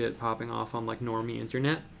some shit popping off on like normie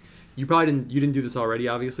internet. You didn't do this already,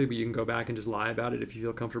 obviously, but you can go back and just lie about it if you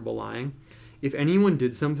feel comfortable lying. If anyone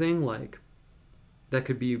did something like that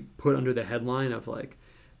could be put under the headline of like,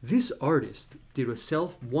 this artist did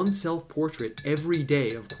one self-portrait every day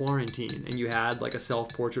of quarantine, and you had like a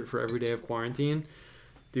self-portrait for every day of quarantine.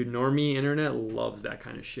 Dude, normie internet loves that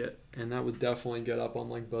kind of shit, and that would definitely get up on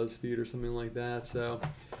like BuzzFeed or something like that. So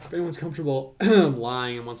if anyone's comfortable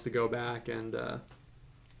lying and wants to go back and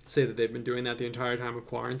say that they've been doing that the entire time of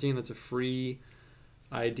quarantine, that's a free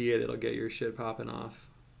idea that'll get your shit popping off.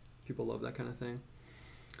 People love that kind of thing.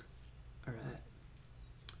 All right.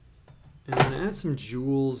 And I'm going to add some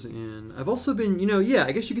jewels in. I've also been, you know, yeah,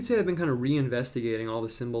 I guess you could say I've been kind of reinvestigating all the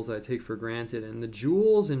symbols that I take for granted. And the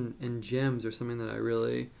jewels and gems are something that I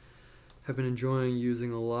really have been enjoying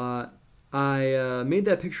using a lot. I made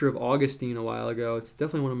that picture of Augustine a while ago. It's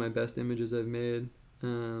definitely one of my best images I've made.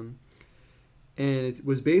 And it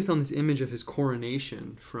was based on this image of his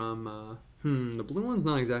coronation from, the blue one's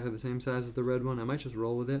not exactly the same size as the red one. I might just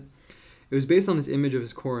roll with it. It was based on this image of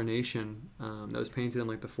his coronation that was painted in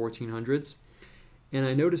like the 1400s. And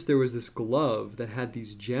I noticed there was this glove that had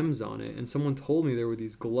these gems on it. And someone told me there were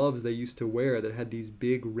these gloves they used to wear that had these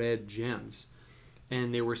big red gems.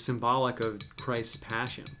 and they were symbolic of Christ's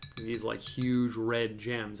passion. These like huge red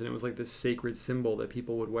gems, and it was like this sacred symbol that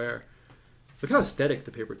people would wear. Look how aesthetic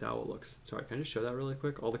the paper towel looks. Sorry, can I just show that really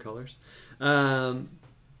quick? All the colors. And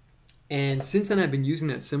since then, I've been using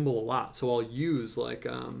that symbol a lot. So I'll use like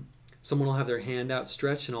someone will have their hand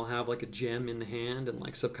outstretched, and I'll have like a gem in the hand, and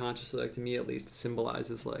like subconsciously, like to me at least, it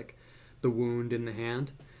symbolizes like the wound in the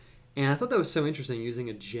hand. And I thought that was so interesting using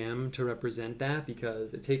a gem to represent that,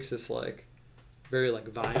 because it takes this like very like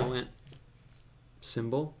violent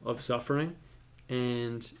symbol of suffering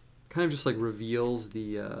and kind of just like reveals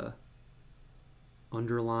the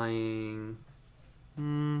underlying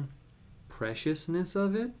preciousness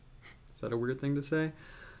of it. Is that a weird thing to say?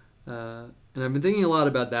 And I've been thinking a lot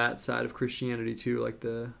about that side of Christianity too, like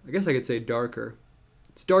I guess I could say darker.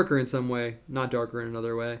 It's darker in some way, not darker in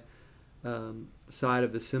another way. Side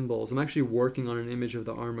of the symbols. I'm actually working on an image of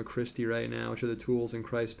the Arma Christi right now, which are the tools in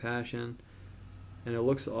Christ's Passion, and it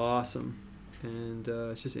looks awesome. And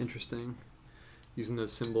it's just interesting using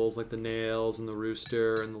those symbols like the nails and the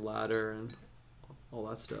rooster and the ladder and all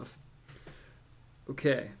that stuff.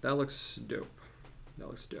 Okay, that looks dope. That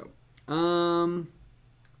looks dope. I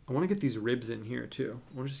want to get these ribs in here too.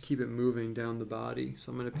 I want to just keep it moving down the body.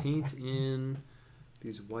 So I'm going to paint in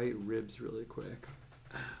these white ribs really quick.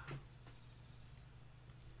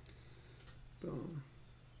 Boom.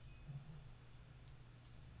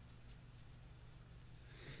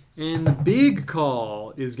 And the big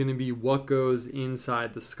call is going to be what goes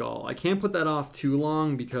inside the skull. I can't put that off too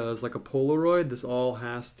long because like a Polaroid, this all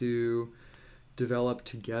has to develop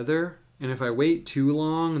together. And if I wait too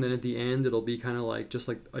long, then at the end it'll be kind of like just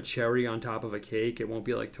like a cherry on top of a cake. It won't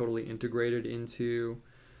be like totally integrated into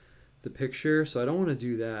the picture. So I don't want to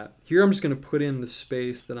do that. Here I'm just going to put in the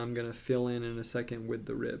space that I'm going to fill in a second with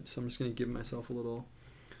the ribs. So I'm just going to give myself a little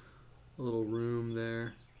room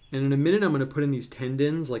there. And in a minute, I'm going to put in these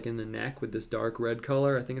tendons, like in the neck with this dark red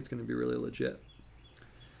color. I think it's going to be really legit.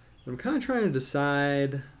 I'm kind of trying to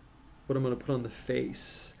decide what I'm going to put on the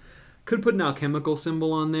face. Could put an alchemical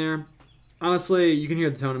symbol on there. Honestly, you can hear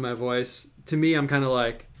the tone of my voice. To me, I'm kind of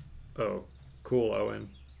like, oh, cool, Owen.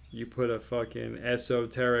 You put a fucking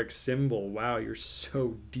esoteric symbol. Wow, you're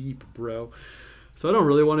so deep, bro. So I don't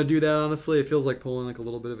really want to do that, honestly. It feels like pulling like a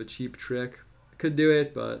little bit of a cheap trick. I could do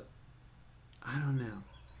it, but I don't know.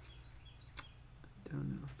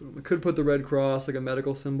 Boom. I could put the red cross, like a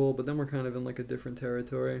medical symbol, but then we're kind of in like a different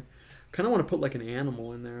territory. Kind of want to put like an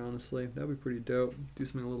animal in there, honestly. That would be pretty dope. Do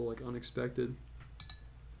something a little like unexpected.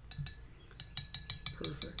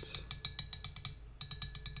 Perfect.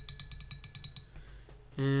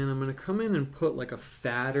 And I'm going to come in and put like a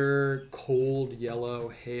fatter, cold yellow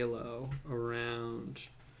halo around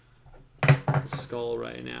the skull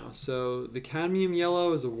right now. So the cadmium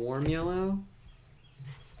yellow is a warm yellow.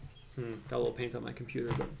 Got a little paint on my computer,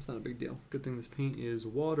 but it's not a big deal. Good thing this paint is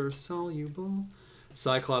water soluble.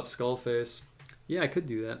 Cyclops skull face. Yeah, I could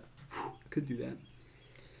do that.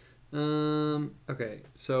 Okay,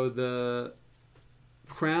 so the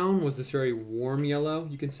crown was this very warm yellow.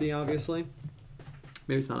 You can see, obviously.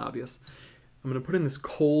 Maybe it's not obvious. I'm going to put in this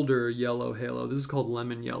colder yellow halo. This is called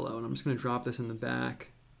lemon yellow, and I'm just going to drop this in the back.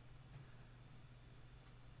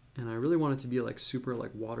 And I really want it to be like super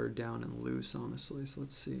like watered down and loose, honestly. So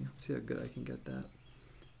let's see how good I can get that.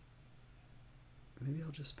 Maybe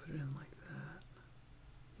I'll just put it in like that.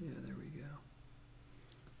 Yeah, there we go.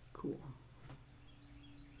 Cool.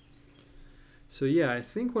 So yeah, I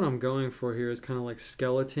think what I'm going for here is kind of like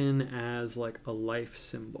skeleton as like a life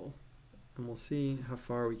symbol. And we'll see how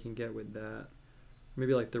far we can get with that.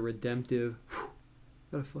 Maybe like the redemptive.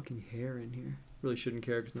 Got a fucking hair in here. Really shouldn't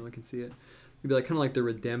care because no one can see it. Maybe like kind of like the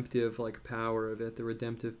redemptive like power of it. The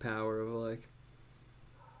redemptive power of like,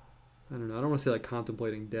 I don't know. I don't want to say like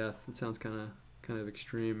contemplating death. It sounds kind of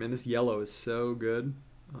extreme. And this yellow is so good.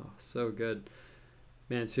 Oh, so good.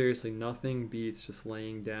 Man, seriously, nothing beats just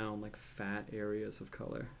laying down like fat areas of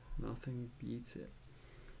color. Nothing beats it.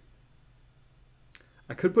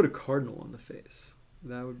 I could put a cardinal on the face.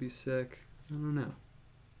 That would be sick. I don't know.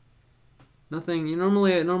 Nothing. You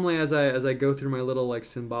normally as I go through my little like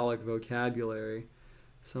symbolic vocabulary,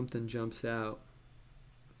 something jumps out.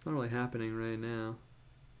 It's not really happening right now.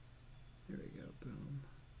 There we go. Boom.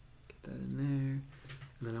 Get that in there.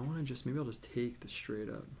 And then I want to just maybe I'll just take the straight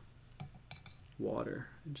up water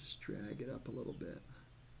and just drag it up a little bit.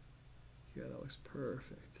 Yeah, that looks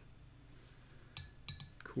perfect.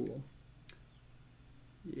 Cool.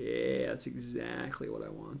 Yeah, that's exactly what I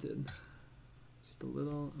wanted. Just a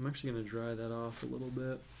little. I'm actually going to dry that off a little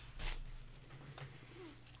bit.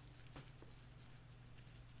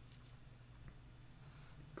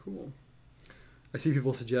 Cool. I see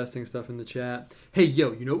people suggesting stuff in the chat. Hey,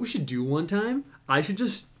 yo, you know what we should do one time? I should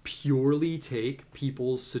just purely take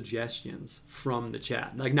people's suggestions from the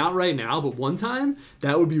chat. Like, not right now, but one time,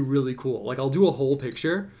 that would be really cool. Like, I'll do a whole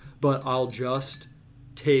picture, but I'll just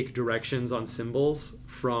take directions on symbols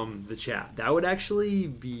from the chat. That would actually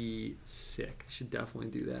be sick. I should definitely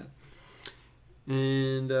do that.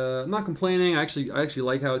 And I'm not complaining. I actually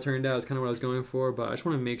like how it turned out. It's kind of what I was going for, but I just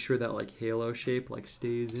want to make sure that like halo shape like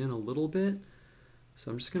stays in a little bit. So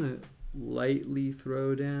I'm just gonna lightly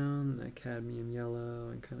throw down that cadmium yellow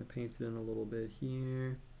and kind of paint it in a little bit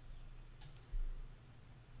here.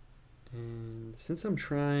 And since I'm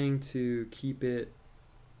trying to keep it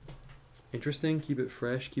interesting, keep it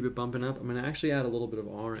fresh, keep it bumping up, I'm gonna actually add a little bit of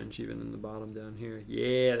orange even in the bottom down here.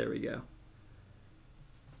 Yeah, there we go.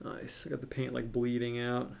 Nice. I got the paint like bleeding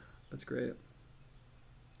out. That's great.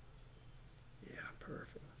 Yeah,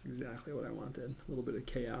 perfect. That's exactly what I wanted. A little bit of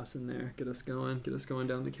chaos in there. Get us going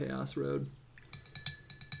down the chaos road.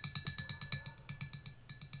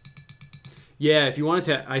 Yeah, if you wanted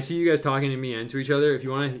to, I see you guys talking to me and to each other. If you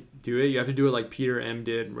want to do it, you have to do it like Peter M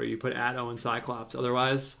did, where you put Atto and Cyclops.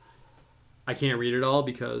 Otherwise, I can't read it all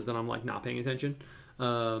because then I'm like not paying attention.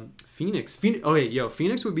 Phoenix. Oh, hey, yo,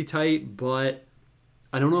 Phoenix would be tight, but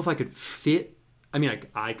I don't know if I could fit. I mean,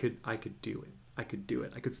 I could do it. I could do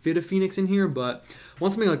it. I could fit a Phoenix in here, but I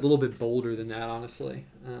want something like a little bit bolder than that, honestly.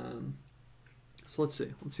 So let's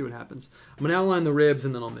see. Let's see what happens. I'm going to outline the ribs,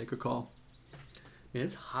 and then I'll make a call. Man,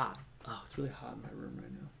 it's hot. Oh, it's really hot in my room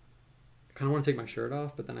right now. I kind of want to take my shirt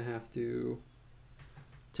off, but then I have to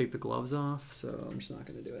take the gloves off, so I'm just not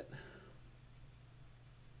going to do it.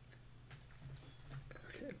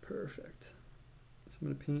 Okay, perfect. So I'm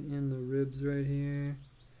going to paint in the ribs right here.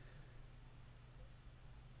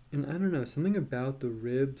 And I don't know, something about the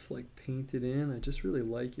ribs like painted in, I just really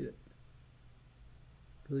like it.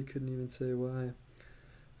 Really couldn't even say why.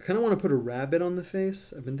 I kind of want to put a rabbit on the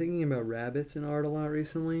face. I've been thinking about rabbits in art a lot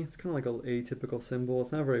recently. It's kind of like an atypical symbol.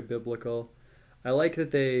 It's not very biblical. I like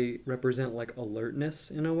that they represent like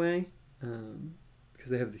alertness in a way, because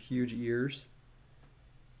they have the huge ears.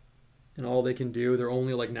 And all they can do, their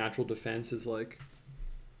only like natural defense is like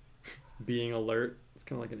being alert. It's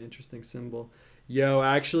kind of like an interesting symbol. Yo,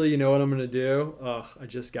 actually, you know what I'm going to do? Ugh, I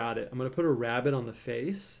just got it. I'm going to put a rabbit on the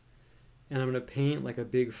face, and I'm going to paint like a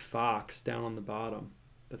big fox down on the bottom.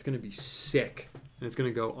 That's going to be sick, and it's going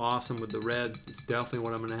to go awesome with the red. It's definitely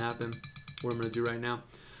what I'm going to happen, what I'm going to do right now.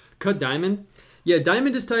 Cut diamond. Yeah,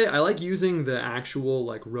 diamond is tight. I like using the actual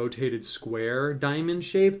like rotated square diamond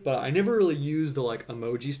shape, but I never really use the like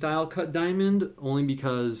emoji style cut diamond, only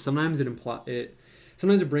because sometimes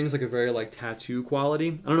sometimes it brings like a very like tattoo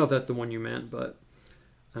quality. I don't know if that's the one you meant, but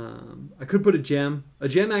I could put a gem. A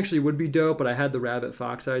gem actually would be dope, but I had the rabbit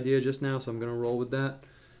fox idea just now, so I'm going to roll with that.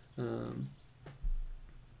 Boom,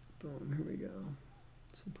 here we go.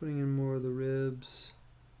 So putting in more of the ribs.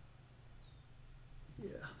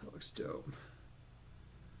 Yeah, that looks dope.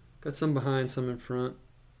 Got some behind, some in front.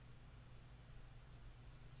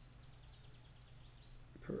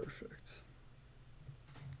 Perfect.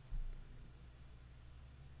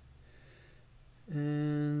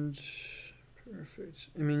 And perfect.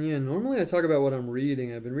 I mean, yeah, normally I talk about what I'm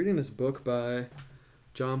reading. I've been reading this book by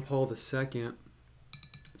John Paul II.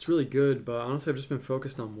 It's really good, but honestly, I've just been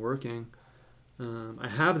focused on working. I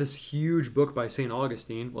have this huge book by St.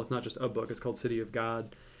 Augustine. Well, it's not just a book. It's called City of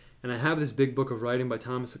God. And I have this big book of writing by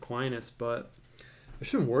Thomas Aquinas, but I've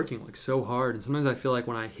just been working like so hard. And sometimes I feel like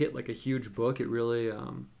when I hit like a huge book, it really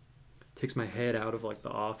takes my head out of like the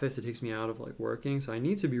office. It takes me out of like working. So I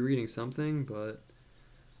need to be reading something, but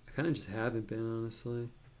I kind of just haven't been, honestly.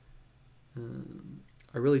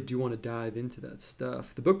 I really do want to dive into that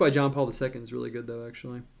stuff. The book by John Paul II is really good, though,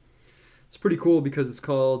 actually. It's pretty cool because it's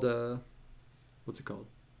called, what's it called?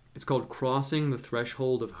 It's called Crossing the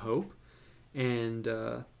Threshold of Hope. And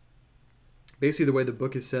basically the way the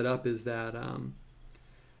book is set up is that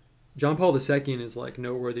John Paul II is like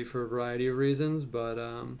noteworthy for a variety of reasons, but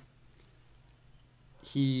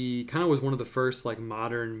he kind of was one of the first like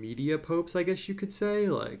modern media popes, I guess you could say,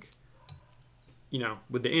 like, you know,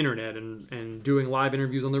 with the internet and doing live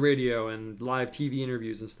interviews on the radio and live TV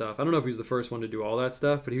interviews and stuff. I don't know if he was the first one to do all that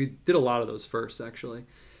stuff, but he did a lot of those first, actually.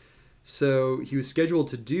 So he was scheduled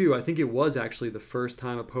to do, I think it was actually the first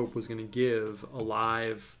time a pope was going to give a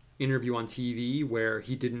live interview on TV where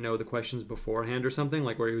he didn't know the questions beforehand or something,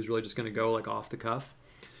 like where he was really just going to go like off the cuff.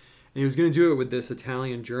 And he was going to do it with this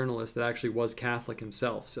Italian journalist that actually was Catholic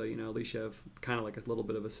himself. So, you know, at least you have kind of like a little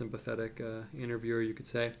bit of a sympathetic interviewer, you could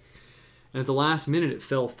say. And at the last minute, it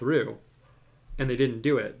fell through, and they didn't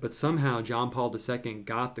do it. But somehow John Paul II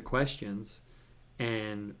got the questions,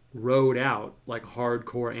 and wrote out like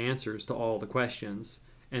hardcore answers to all the questions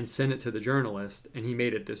and sent it to the journalist, and he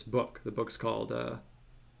made it this book. The book's called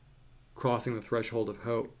Crossing the Threshold of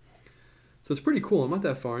Hope. So it's pretty cool. I'm not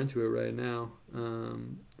that far into it right now.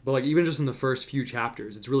 But like even just in the first few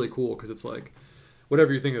chapters, it's really cool because it's like,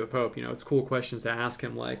 whatever you think of the Pope, you know, it's cool questions to ask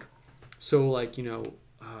him. Like, so like, you know,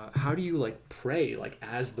 how do you like pray like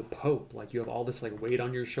as the Pope? Like you have all this like weight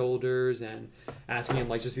on your shoulders, and asking him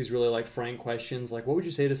like just these really like frank questions. Like what would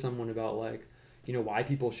you say to someone about like, you know, why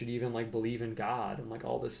people should even like believe in God and like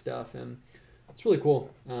all this stuff. And it's really cool.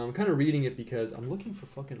 I'm kind of reading it because I'm looking for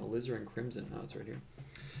fucking alizarin crimson. No, it's right here.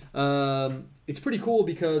 It's pretty cool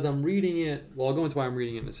because I'm reading it. Well, I'll go into why I'm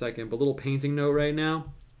reading it in a second, but little painting note right now.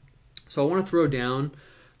 So I want to throw down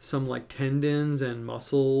some like tendons and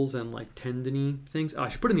muscles and like tendony things. Oh, I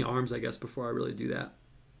should put in the arms, I guess, before I really do that.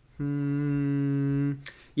 Yeah,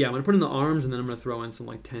 I'm going to put in the arms, and then I'm going to throw in some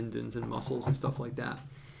like tendons and muscles and stuff like that.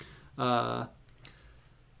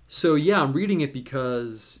 So yeah, I'm reading it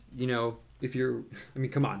because, you know, if you're, I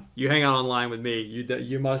mean, come on, you hang out online with me,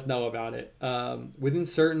 you must know about it. Within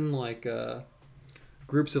certain like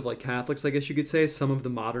groups of like Catholics, I guess you could say, some of the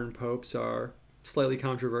modern popes are slightly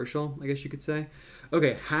controversial, I guess you could say.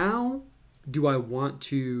 Okay, how do I want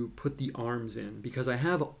to put the arms in? Because I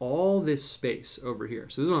have all this space over here.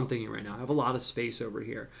 So this is what I'm thinking right now. I have a lot of space over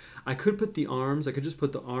here. I could put the arms, I could just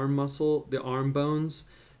put the arm muscle, the arm bones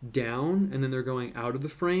down, and then they're going out of the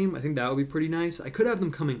frame. I think that would be pretty nice. I could have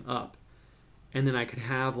them coming up, and then I could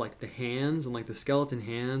have like the hands and like the skeleton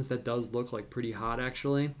hands. That does look like pretty hot,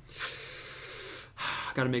 actually.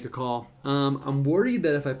 Got to make a call. I'm worried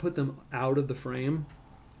that if I put them out of the frame,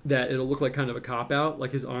 that it'll look like kind of a cop-out.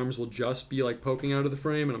 Like his arms will just be like poking out of the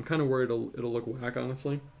frame, and I'm kind of worried it'll look whack,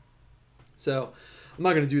 honestly. So I'm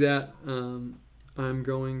not going to do that. I'm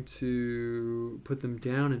going to put them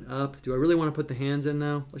down and up. Do I really want to put the hands in,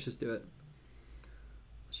 though? Let's just do it.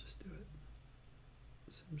 Let's just do it.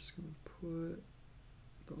 So I'm just going to put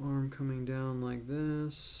the arm coming down like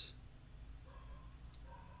this.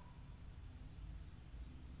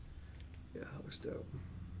 Yeah, that looks dope.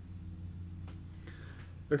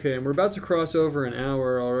 Okay, and we're about to cross over an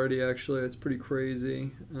hour already, actually. It's pretty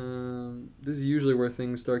crazy. This is usually where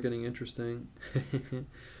things start getting interesting.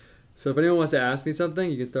 So if anyone wants to ask me something,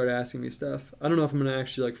 you can start asking me stuff. I don't know if I'm going to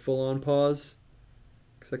actually like full-on pause,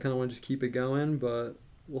 because I kind of want to just keep it going, but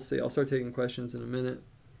we'll see. I'll start taking questions in a minute.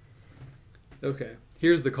 Okay,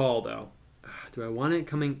 here's the call, though. Do I want it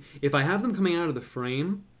coming... If I have them coming out of the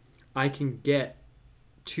frame, I can get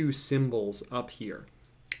two symbols up here.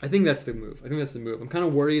 I think that's the move. I'm kind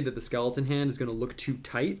of worried that the skeleton hand is going to look too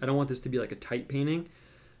tight. I don't want this to be like a tight painting.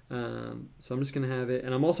 So I'm just going to have it.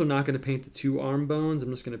 And I'm also not going to paint the two arm bones. I'm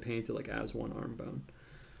just going to paint it like as one arm bone.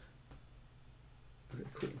 Okay,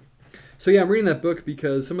 cool. So yeah, I'm reading that book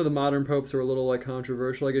because some of the modern popes are a little like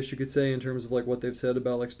controversial, I guess you could say, in terms of like what they've said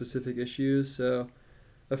about like specific issues. So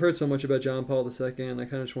I've heard so much about John Paul II. I kind of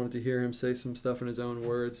just wanted to hear him say some stuff in his own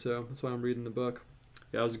words. So that's why I'm reading the book.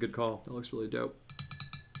 Yeah, that was a good call. That looks really dope.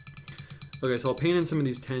 Okay, so I'll paint in some of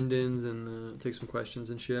these tendons and take some questions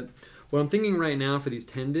and shit. What I'm thinking right now for these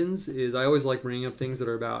tendons is I always like bringing up things that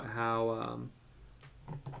are about how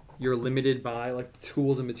you're limited by like the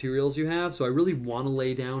tools and materials you have. So I really want to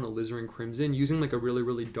lay down alizarin crimson. Using like a really,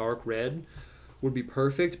 really dark red would be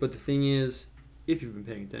perfect. But the thing is, if you've been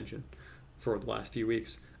paying attention for the last few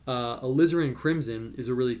weeks, alizarin crimson is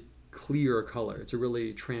a really clear color. It's a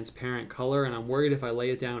really transparent color, and I'm worried if I lay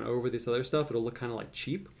it down over this other stuff, it'll look kind of like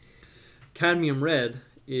cheap. Cadmium red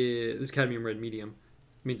is cadmium red medium.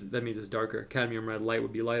 That means it's darker. Cadmium red light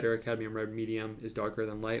would be lighter. Cadmium red medium is darker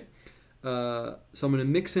than light. So I'm going to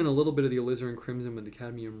mix in a little bit of the alizarin crimson with the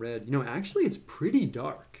cadmium red. You know, actually, it's pretty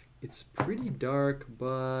dark. It's pretty dark,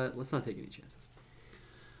 but let's not take any chances.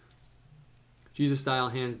 Jesus style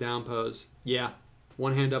hands down pose. Yeah,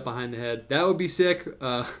 one hand up behind the head. That would be sick.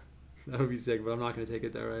 That would be sick, but I'm not going to take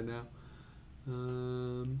it there right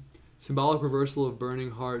now. Symbolic reversal of burning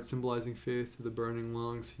heart, symbolizing faith to the burning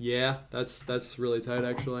lungs. Yeah, that's really tight,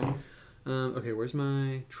 actually. Okay, where's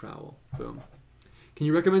my trowel? Boom. Can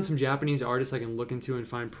you recommend some Japanese artists I can look into and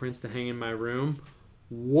find prints to hang in my room?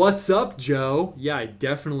 What's up, Joe? Yeah, I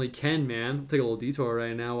definitely can, man. I'll take a little detour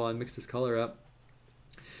right now while I mix this color up.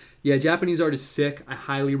 Yeah, Japanese art is sick. I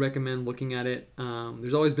highly recommend looking at it.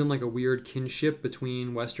 There's always been like a weird kinship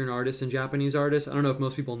between Western artists and Japanese artists. I don't know if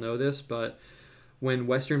most people know this, but when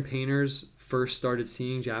Western painters first started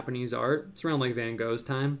seeing Japanese art, it's around like Van Gogh's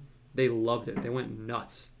time, they loved it. They went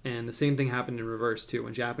nuts. And the same thing happened in reverse too.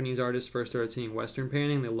 When Japanese artists first started seeing Western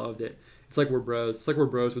painting, they loved it. It's like we're bros. It's like we're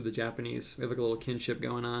bros with the Japanese. We have like a little kinship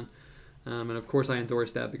going on. And of course I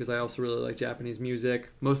endorse that because I also really like Japanese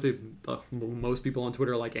music. Mostly, most people on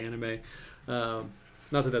Twitter like anime. Not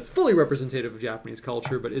that that's fully representative of Japanese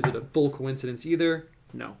culture, but is it a full coincidence either?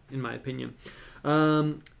 No, in my opinion.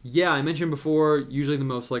 Yeah, I mentioned before, usually the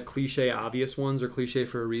most like cliche obvious ones are cliche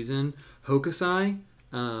for a reason. Hokusai.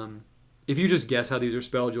 If you just guess how these are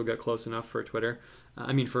spelled, you'll get close enough for Twitter.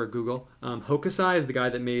 For Google. Hokusai is the guy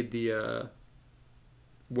that made the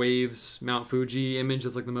Waves Mount Fuji image.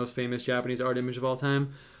 That's like the most famous Japanese art image of all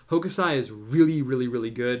time. Hokusai is really, really, really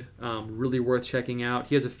good. Really worth checking out.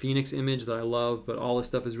 He has a phoenix image that I love, but all his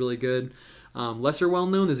stuff is really good. Lesser well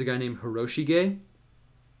known, there's a guy named Hiroshige.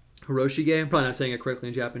 I'm probably not saying it correctly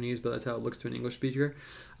in Japanese, but that's how it looks to an English speaker.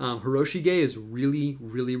 Hiroshige is really,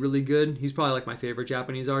 really, really good. He's probably like my favorite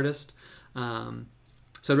Japanese artist.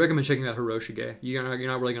 So I'd recommend checking out Hiroshige. You're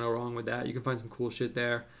not really going to go wrong with that. You can find some cool shit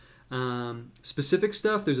there. Specific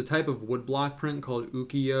stuff, there's a type of woodblock print called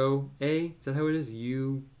ukiyo-e. Is that how it is?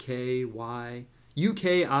 UKIYO-E.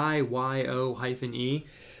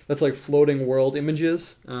 That's like floating world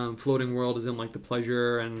images. Floating world is in like the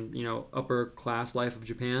pleasure and, upper class life of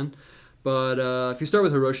Japan. But if you start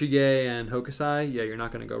with Hiroshige and Hokusai, yeah, you're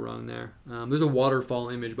not going to go wrong there. There's a waterfall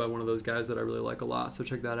image by one of those guys that I really like a lot, so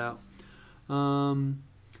check that out.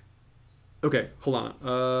 Okay, hold on.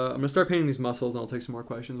 I'm going to start painting these muscles and I'll take some more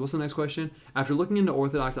questions. What's the next question? After looking into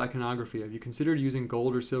Orthodox iconography, have you considered using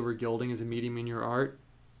gold or silver gilding as a medium in your art?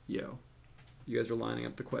 Yo, you guys are lining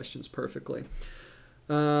up the questions perfectly.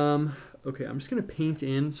 Okay, I'm just going to paint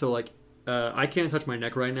in. So like, I can't touch my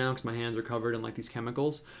neck right now because my hands are covered in like these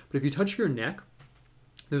chemicals. But if you touch your neck,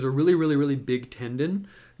 there's a really, really, really big tendon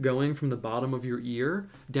going from the bottom of your ear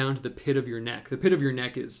down to the pit of your neck. The pit of your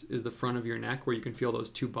neck is the front of your neck where you can feel those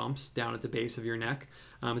two bumps down at the base of your neck.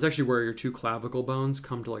 It's actually where your two clavicle bones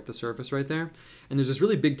come to like the surface right there. And there's this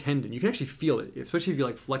really big tendon. You can actually feel it, especially if you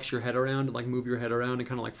like flex your head around and like move your head around and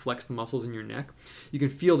kind of like flex the muscles in your neck. You can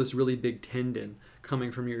feel this really big tendon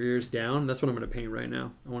coming from your ears down. That's what I'm going to paint right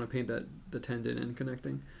now. I want to paint the tendon and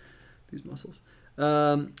connecting these muscles.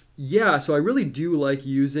 Yeah, so I really do like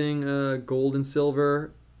using gold and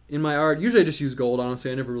silver in my art. Usually I just use gold,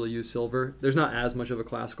 honestly. I never really use silver. There's not as much of a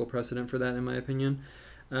classical precedent for that, in my opinion.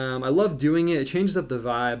 I love doing it. It changes up the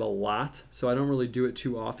vibe a lot, so I don't really do it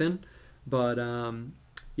too often. But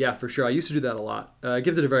yeah, for sure. I used to do that a lot. It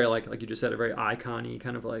gives it a very, like you just said, a very icon-y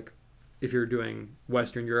kind of like if you're doing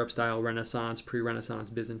Western Europe style, Renaissance, pre-Renaissance,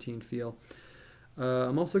 Byzantine feel.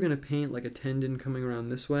 I'm also going to paint like a tendon coming around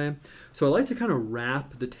this way. So I like to kind of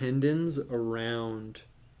wrap the tendons around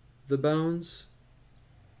the bones.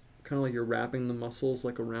 Kind of like you're wrapping the muscles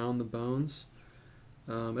like around the bones.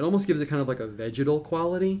 It almost gives it kind of like a vegetal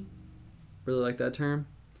quality. Really like that term.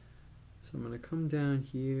 So I'm going to come down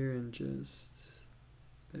here and just...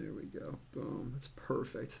 There we go. Boom. That's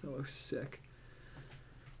perfect. That looks sick.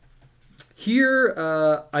 Here,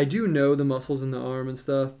 I do know the muscles in the arm and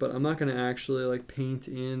stuff, but I'm not going to actually like paint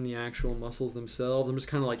in the actual muscles themselves. I'm just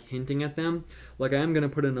kind of like hinting at them. Like I am going to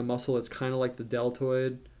put in a muscle that's kind of like the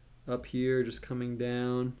deltoid up here, just coming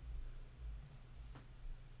down.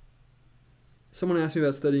 Someone asked me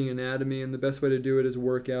about studying anatomy, and the best way to do it is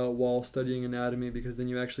work out while studying anatomy because then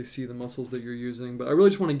you actually see the muscles that you're using. But I really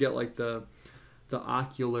just want to get like the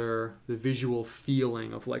visual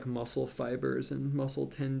feeling of like muscle fibers and muscle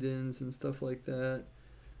tendons and stuff like that.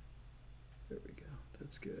 There we go.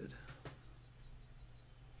 That's good.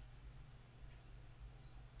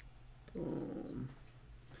 Boom.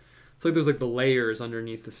 It's like there's like the layers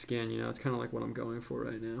underneath the skin, It's kind of like what I'm going for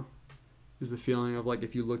right now. Is the feeling of like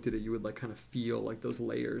if you looked at it, you would like kind of feel like those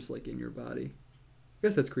layers like in your body. I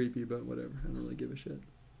guess that's creepy, but whatever. I don't really give a shit.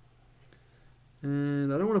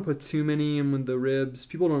 And I don't want to put too many in with the ribs.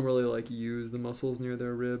 People don't really like use the muscles near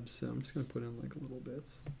their ribs, so I'm just going to put in like little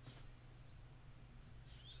bits.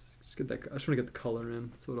 Just get that. I just want to get the color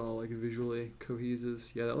in so it all like visually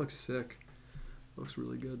coheses. Yeah, that looks sick. Looks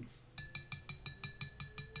really good.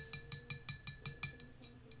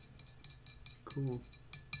 Cool.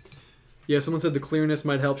 Yeah, someone said the clearness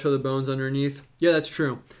might help show the bones underneath. Yeah, that's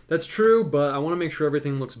true. That's true, but I want to make sure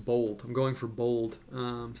everything looks bold. I'm going for bold,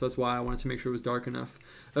 so that's why I wanted to make sure it was dark enough.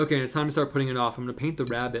 Okay, and it's time to start putting it off. I'm going to paint the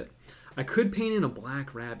rabbit. I could paint in a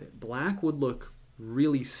black rabbit. Black would look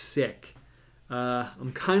really sick.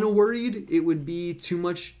 I'm kind of worried it would be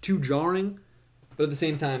too jarring, but at the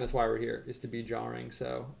same time, that's why we're here, is to be jarring,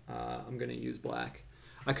 so I'm going to use black.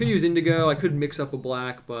 I could use indigo. I could mix up a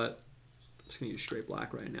black, but I'm just going to use straight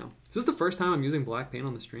black right now. Is this the first time I'm using black paint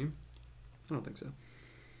on the stream? I don't think so.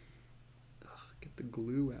 Ugh, get the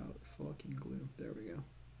glue out. Fucking glue. There we go.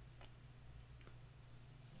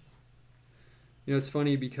 It's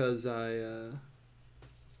funny because I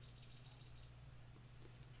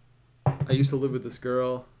I used to live with this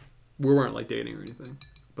girl. We weren't like dating or anything,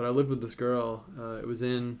 but I lived with this girl. It was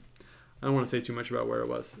in, I don't want to say too much about where it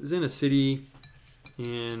was. It was in a city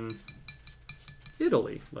in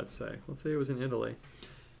Italy, let's say. Let's say it was in Italy.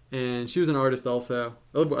 And she was an artist also.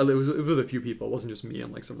 It was with a few people. It wasn't just me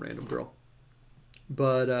and like some random girl.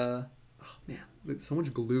 But, oh man, so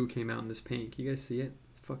much glue came out in this paint. Can you guys see it?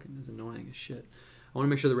 It's annoying as shit. I want to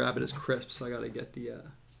make sure the rabbit is crisp, so I got to get the,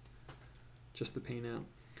 just the paint out.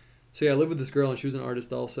 So yeah, I lived with this girl, and she was an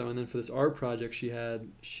artist also. And then for this art project she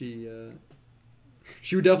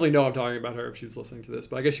would definitely know I'm talking about her if she was listening to this,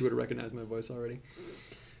 but I guess she would have recognized my voice already.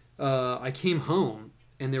 I came home,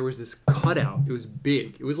 and there was this cutout. It was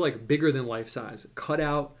big. It was like bigger than life size.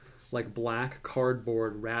 Cutout, like black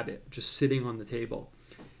cardboard rabbit just sitting on the table.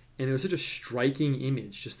 And it was such a striking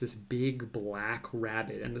image, just this big black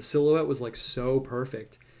rabbit. And the silhouette was like so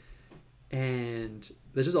perfect. And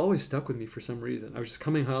that just always stuck with me for some reason. I was just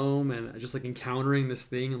coming home and just like encountering this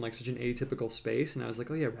thing in like such an atypical space. And I was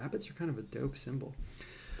like, oh yeah, rabbits are kind of a dope symbol.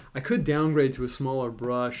 I could downgrade to a smaller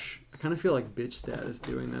brush. I kind of feel like bitch status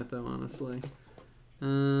doing that though, honestly.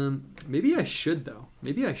 Maybe I should though.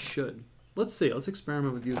 Maybe I should. Let's see. Let's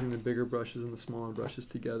experiment with using the bigger brushes and the smaller brushes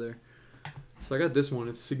together. So I got this one.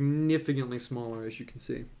 It's significantly smaller, as you can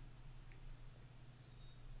see.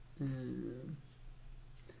 So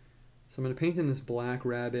I'm going to paint in this black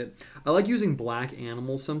rabbit. I like using black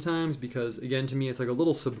animals sometimes because, again, to me, it's like a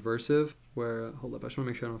little subversive. Where, hold up, I just want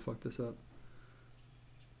to make sure I don't fuck this up.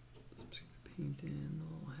 So I'm just going to paint in the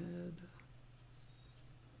little head.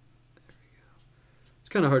 There we go. It's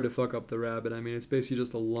kind of hard to fuck up the rabbit. I mean, it's basically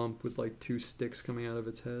just a lump with like 2 sticks coming out of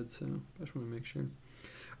its head. So I just want to make sure.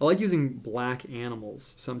 I like using black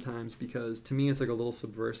animals sometimes because to me it's like a little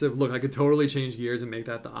subversive. Look, I could totally change gears and make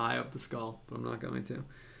that the eye of the skull, but I'm not going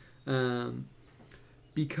to.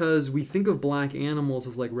 Because we think of black animals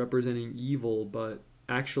as like representing evil, but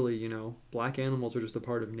actually, you know, black animals are just a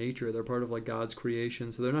part of nature. They're part of like God's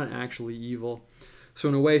creation, so they're not actually evil. So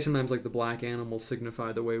in a way, sometimes like the black animals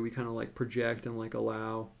signify the way we kind of like project and like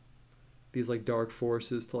allow these like dark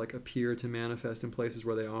forces to like appear to manifest in places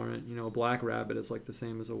where they aren't. You know, a black rabbit is like the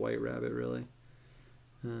same as a white rabbit, really.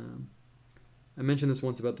 I mentioned this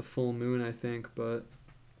once about the full moon, I think, but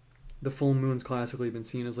the full moon's classically been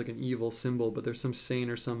seen as like an evil symbol, but there's some saint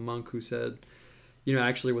or some monk who said, you know,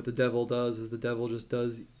 actually what the devil does is the devil just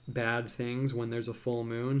does bad things when there's a full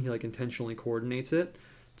moon. He like intentionally coordinates it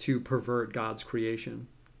to pervert God's creation.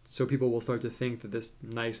 So people will start to think that this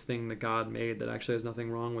nice thing that God made that actually has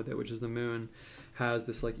nothing wrong with it, which is the moon, has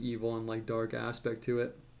this like evil and like dark aspect to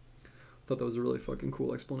it. Thought that was a really fucking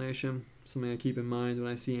cool explanation. Something I keep in mind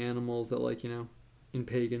when I see animals that like, you know, in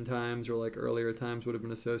pagan times or like earlier times would have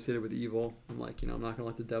been associated with evil. I'm like, you know, I'm not gonna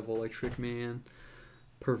let the devil like trick me and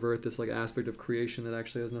pervert this like aspect of creation that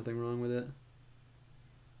actually has nothing wrong with it.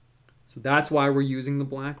 So that's why we're using the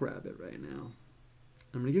black rabbit right now.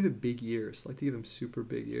 I'm going to give it big ears. I like to give him super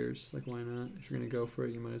big ears. Like, why not? If you're going to go for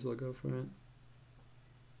it, you might as well go for it.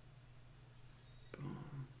 Boom.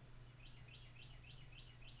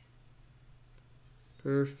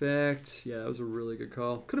 Perfect. Yeah, that was a really good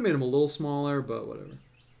call. Could have made him a little smaller, but whatever.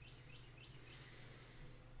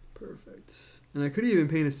 Perfect. And I could even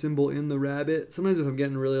paint a symbol in the rabbit. Sometimes if I'm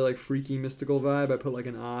getting really, like, freaky, mystical vibe, I put, like,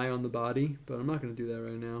 an eye on the body. But I'm not going to do that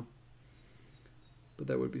right now. But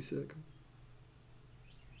that would be sick.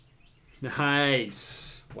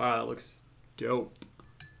 Nice. Wow, that looks dope.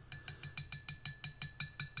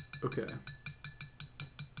 Okay.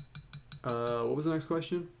 What was the next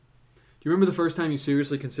question? Do you remember the first time you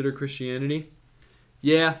seriously considered Christianity?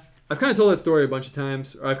 Yeah, I've kind of told that story a bunch of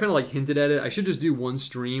times. Or I've kind of like hinted at it. I should just do one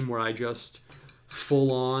stream where I just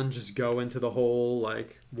full on just go into the whole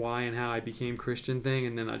like why and how I became Christian thing,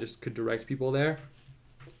 and then I just could direct people there.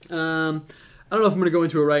 I don't know if I'm going to go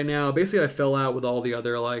into it right now. Basically, I fell out with all the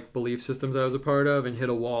other like belief systems I was a part of and hit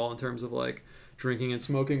a wall in terms of like drinking and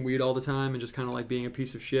smoking weed all the time and just kind of like being a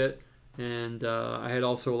piece of shit. And I had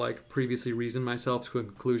also like previously reasoned myself to a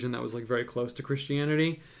conclusion that was like very close to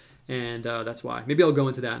Christianity. And that's why. Maybe I'll go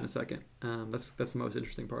into that in a second. That's the most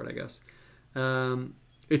interesting part, I guess.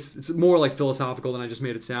 It's more like philosophical than I just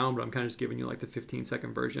made it sound, but I'm kind of just giving you like the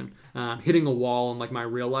 15-second version. Hitting a wall in like my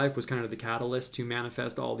real life was kind of the catalyst to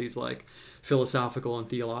manifest all these like philosophical and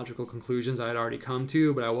theological conclusions I had already come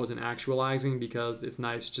to, but I wasn't actualizing because it's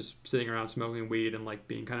nice just sitting around smoking weed and like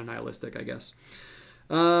being kind of nihilistic, I guess.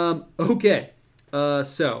 Okay.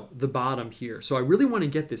 So the bottom here. So I really want to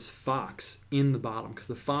get this fox in the bottom because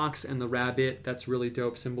the fox and the rabbit, that's really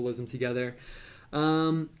dope symbolism together.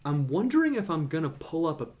 I'm wondering if I'm going to pull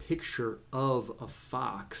up a picture of a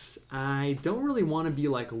fox. I don't really want to be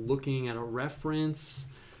like looking at a reference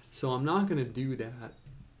So I'm not going to do that.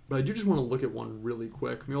 But I do just want to look at one really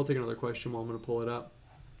quick. Maybe I'll take another question while I'm going to pull it up.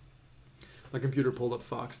 My computer pulled up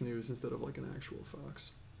Fox News instead of like an actual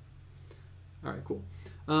Fox. All right, cool.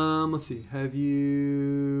 Let's see. Have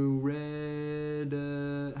you read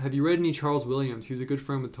any Charles Williams? He was a good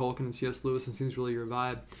friend with Tolkien and C.S. Lewis and seems really your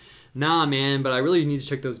vibe. Nah, man, but I really need to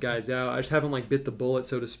check those guys out. I just haven't like bit the bullet,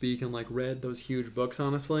 so to speak, and like read those huge books,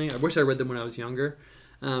 honestly. I wish I read them when I was younger.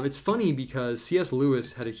 It's funny because C.S.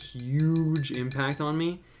 Lewis had a huge impact on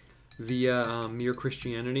me via Mere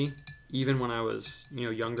Christianity. Even when I was,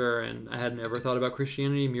 younger and I hadn't ever thought about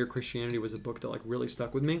Christianity, Mere Christianity was a book that like really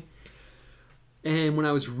stuck with me. And when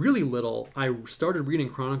I was really little, I started reading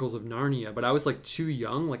Chronicles of Narnia, but I was like too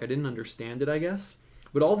young, like I didn't understand it, I guess.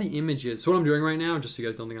 But all the images, so what I'm doing right now, just so you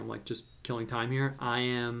guys don't think I'm like just killing time here, I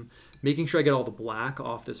am making sure I get all the black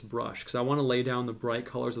off this brush because I want to lay down the bright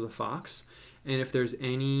colors of the fox. And if there's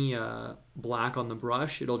any black on the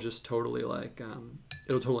brush, it'll just totally like,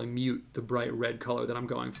 it'll totally mute the bright red color that I'm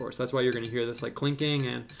going for. So that's why you're going to hear this like clinking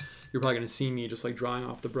and you're probably going to see me just like drawing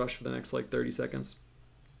off the brush for the next like 30 seconds.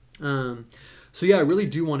 So yeah, I really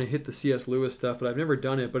do want to hit the C.S. Lewis stuff, but I've never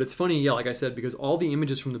done it. But it's funny, yeah, like I said, because all the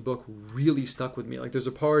images from the book really stuck with me. Like there's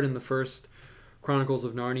a part in the first Chronicles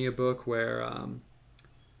of Narnia book where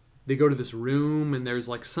they go to this room and there's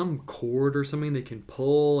like some cord or something they can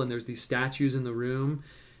pull and there's these statues in the room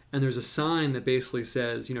and there's a sign that basically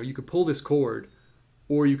says, you could pull this cord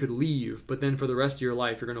or you could leave, but then for the rest of your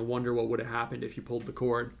life, you're going to wonder what would have happened if you pulled the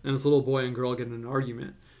cord. And this little boy and girl get in an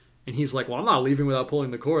argument. And he's like, well, I'm not leaving without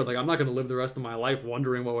pulling the cord. Like, I'm not going to live the rest of my life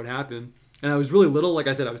wondering what would happen. And I was really little. Like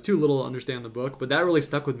I said, I was too little to understand the book. But that really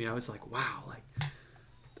stuck with me. I was like, wow, like,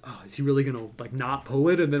 oh, is he really going to, like, not pull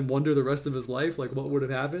it and then wonder the rest of his life? Like, what would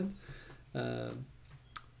have happened?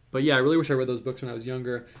 But yeah, I really wish I read those books when I was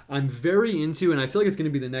younger. I'm very into, and I feel like it's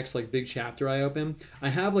going to be the next, like, big chapter I open. I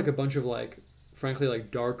have, like, a bunch of, like, frankly,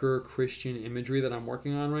 like, darker Christian imagery that I'm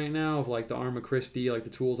working on right now of, like, the Arma Christi, like,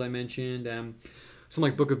 the tools I mentioned, and some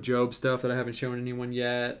like Book of Job stuff that I haven't shown anyone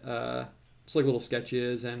yet. Just like little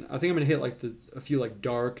sketches, and I think I'm gonna hit like a few like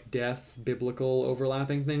dark, death, biblical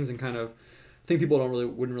overlapping things, and kind of I think people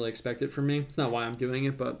wouldn't really expect it from me. It's not why I'm doing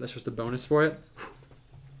it, but that's just a bonus for it.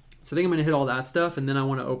 So I think I'm gonna hit all that stuff, and then I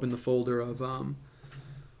want to open the folder of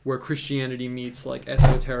where Christianity meets like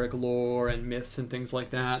esoteric lore and myths and things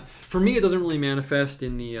like that. For me, it doesn't really manifest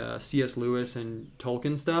in the C.S. Lewis and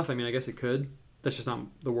Tolkien stuff. I mean, I guess it could. That's just not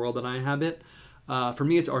the world that I inhabit. For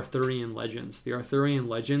me, it's Arthurian legends. The Arthurian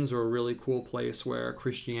legends are a really cool place where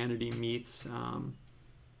Christianity meets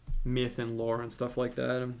myth and lore and stuff like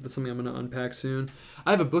that. That's something I'm going to unpack soon.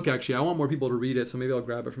 I have a book, actually. I want more people to read it, so maybe I'll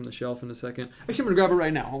grab it from the shelf in a second. Actually, I'm going to grab it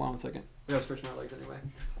right now. Hold on a second. I got to stretch my legs anyway.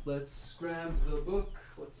 Let's grab the book.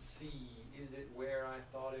 Let's see. Is it where I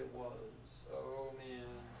thought it was? Oh, man.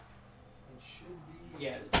 It should be.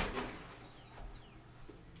 Yeah, it is.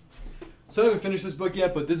 So I haven't finished this book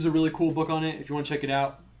yet, but this is a really cool book on it if you want to check it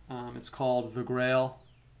out. It's called The Grail,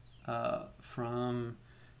 from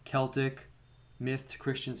Celtic myth to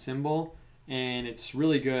Christian symbol, and it's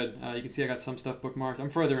really good. You can see I got some stuff bookmarked. I'm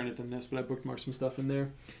further in it than this, but I bookmarked some stuff in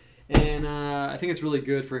there. And I think it's really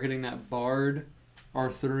good for hitting that bard,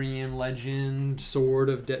 Arthurian legend, sword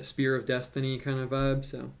of spear of destiny kind of vibe.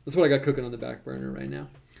 So that's what I got cooking on the back burner right now.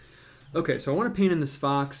 Okay, so I want to paint in this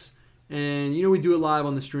fox. And, we do it live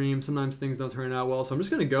on the stream. Sometimes things don't turn out well, so I'm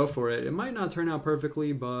just going to go for it. It might not turn out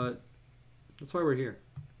perfectly, but that's why we're here.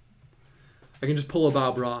 I can just pull a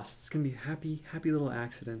Bob Ross. It's going to be happy little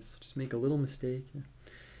accidents. Just make a little mistake.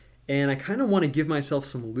 And I kind of want to give myself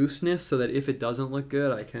some looseness so that if it doesn't look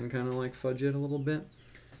good, I can kind of like fudge it a little bit.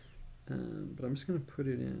 But I'm just going to put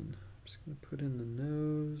it in. I'm just going to put in the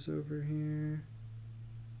nose over here.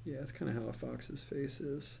 Yeah, that's kind of how a fox's face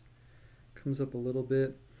is. Comes up a little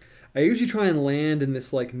bit. I usually try and land in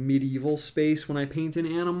this like medieval space when I paint in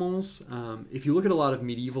animals. If you look at a lot of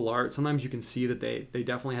medieval art, sometimes you can see that they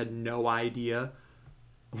definitely had no idea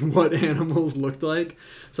what animals looked like.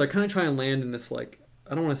 So I kind of try and land in this like,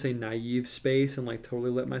 I don't want to say naive space and like totally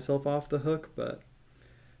let myself off the hook, but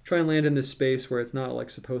try and land in this space where it's not like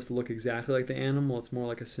supposed to look exactly like the animal. It's more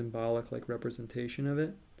like a symbolic like representation of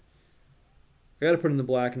it. I got to put in the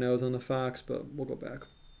black nose on the fox, but we'll go back.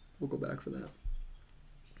 We'll go back for that.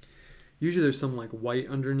 Usually there's some like white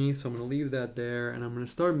underneath, so I'm going to leave that there, and I'm going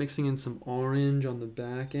to start mixing in some orange on the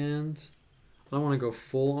back end. I don't want to go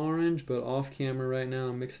full orange, but off camera right now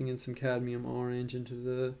I'm mixing in some cadmium orange into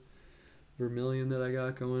the vermilion that I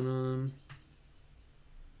got going on.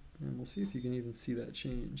 And we'll see if you can even see that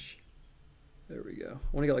change. There we go.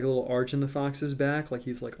 I want to get like a little arch in the fox's back, like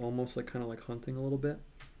he's like almost like kind of like hunting a little bit.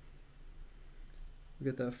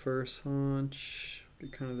 We'll get that first haunch.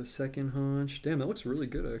 Get kind of the second haunch. Damn, that looks really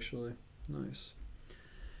good actually. Nice.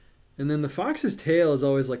 And then the fox's tail is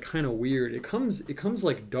always like kind of weird. It comes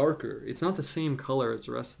like darker. It's not the same color as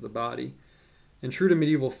the rest of the body. And true to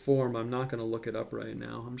medieval form, I'm not going to look it up right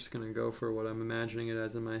now. I'm just going to go for what I'm imagining it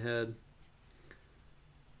as in my head.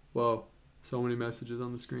 Whoa, so many messages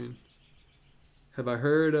on the screen. Have I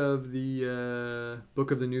heard of the Book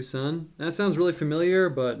of the New Sun? That sounds really familiar,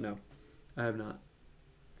 but no, I have not.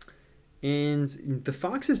 And the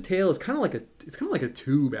fox's tail is kind of like a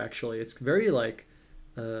tube actually. It's very like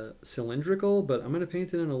cylindrical, but I'm going to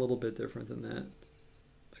paint it in a little bit different than that. I'm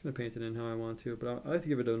just going to paint it in how I want to, but I like to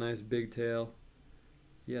give it a nice big tail.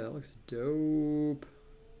 Yeah, that looks dope.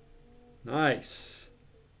 Nice.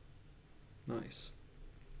 Nice.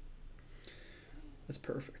 That's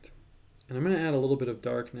perfect. And I'm going to add a little bit of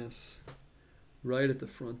darkness right at the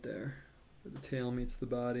front there, where the tail meets the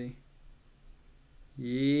body.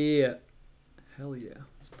 Yeah. Hell yeah.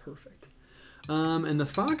 That's perfect. And the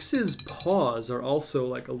fox's paws are also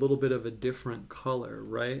like a little bit of a different color,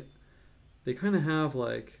 right? They kind of have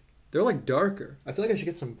like, they're like darker. I feel like I should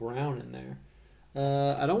get some brown in there.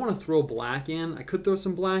 I don't want to throw black in. I could throw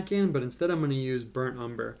some black in, but instead I'm going to use burnt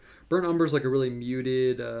umber. Burnt umber is like a really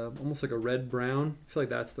muted, almost like a red-brown. I feel like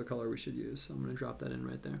that's the color we should use, so I'm going to drop that in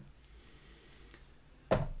right there.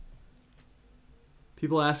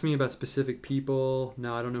 People ask me about specific people.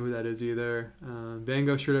 No, I don't know who that is either. Van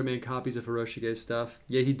Gogh sure made copies of Hiroshige's stuff.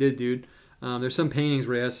 Yeah, he did, dude. There's some paintings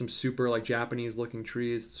where he has some super like Japanese-looking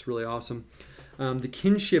trees. It's really awesome. The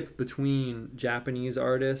kinship between Japanese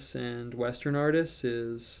artists and Western artists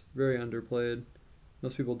is very underplayed.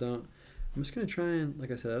 Most people don't. I'm just going to try and, like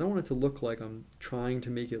I said, I don't want it to look like I'm trying to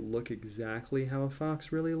make it look exactly how a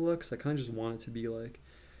fox really looks. I kind of just want it to be like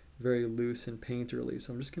very loose and painterly.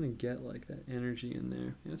 So I'm just going to get like that energy in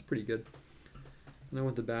there. Yeah, that's pretty good. And I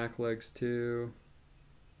want the back legs too.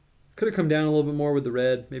 Could have come down a little bit more with the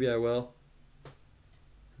red. Maybe I will.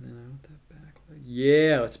 And then I want that back leg.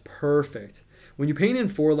 Yeah, that's perfect. When you paint in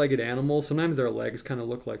four-legged animals, sometimes their legs kind of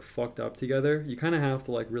look like fucked up together. You kind of have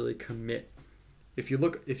to like really commit. If you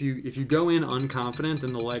go in unconfident,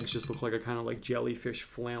 then the legs just look like a kind of like jellyfish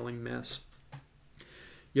flailing mess.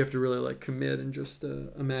 You have to really like commit and just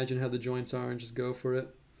imagine how the joints are and just go for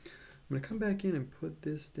it. I'm gonna come back in and put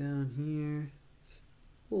this down here. It's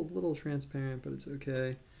a little transparent, but it's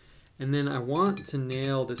okay. And then I want to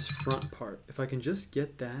nail this front part. If I can just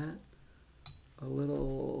get that a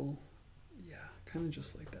little, yeah, kind of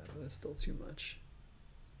just like that, but that's still too much.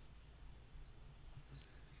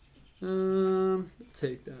 We'll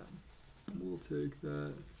take that. We'll take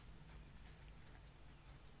that.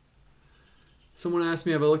 Someone asked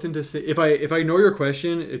me, have I looked into, if I ignore your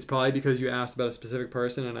question, it's probably because you asked about a specific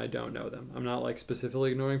person and I don't know them. I'm not like specifically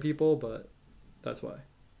ignoring people, but that's why.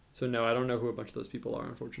 So no, I don't know who a bunch of those people are,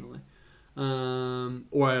 unfortunately.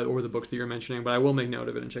 Or the books that you're mentioning, but I will make note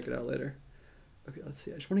of it and check it out later. Okay, let's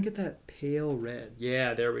see. I just want to get that pale red.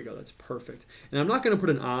 Yeah, there we go. That's perfect. And I'm not going to put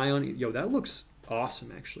an eye on it. Yo, that looks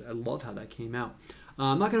awesome, actually. I love how that came out.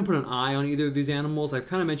 I'm not going to put an eye on either of these animals. I've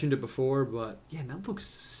kind of mentioned it before, but yeah, that looks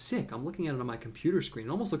sick. I'm looking at it on my computer screen. It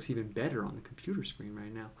almost looks even better on the computer screen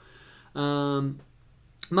right now. I'm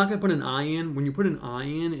not going to put an eye in. When you put an eye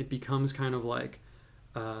in, it becomes kind of like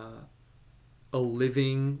a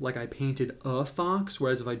living, like I painted a fox,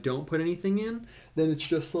 whereas if I don't put anything in, then it's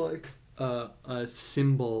just like a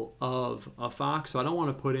symbol of a fox. So I don't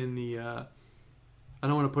want to put in the eye.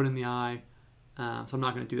 So I'm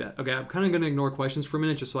not going to do that. Okay, I'm kind of going to ignore questions for a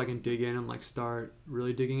minute just so I can dig in and like start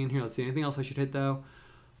really digging in here. Let's see, anything else I should hit though?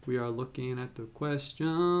 We are looking at the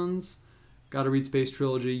questions. Got to read Space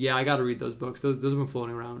Trilogy. Yeah, I got to read those books. Those have been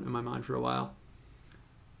floating around in my mind for a while.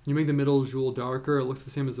 You make the middle jewel darker. It looks the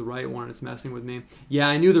same as the right one. It's messing with me. Yeah,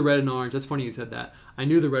 I knew the red and orange. That's funny you said that. I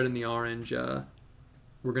knew the red and the orange were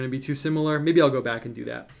going to be too similar. Maybe I'll go back and do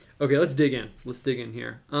that. Okay, let's dig in. Let's dig in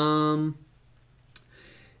here.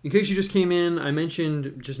 In case you just came in, I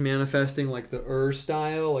mentioned just manifesting like the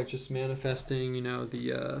style, like just manifesting, you know,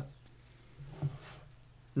 the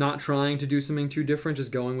not trying to do something too different,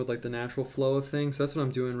 just going with like the natural flow of things. So that's what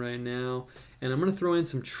I'm doing right now. And I'm going to throw in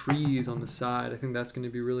some trees on the side. I think that's going to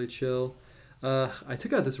be really chill. I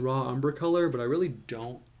took out this raw umber color, but I really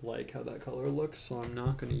don't like how that color looks, so I'm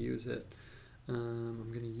not going to use it. I'm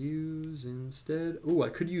going to use instead... Oh, I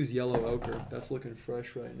could use yellow ochre. That's looking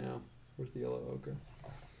fresh right now. Where's the yellow ochre?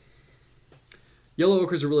 Yellow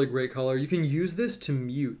ochre is a really great color. You can use this to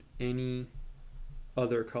mute any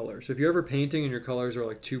other color. So if you're ever painting and your colors are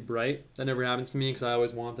like too bright, that never happens to me because I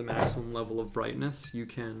always want the maximum level of brightness. You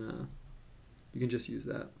can just use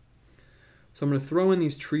that. So I'm going to throw in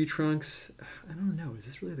these tree trunks. I don't know. Is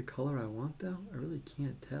this really the color I want, though? I really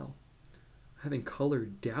can't tell. I'm having color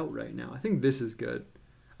doubt right now. I think this is good.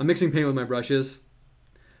 I'm mixing paint with my brushes.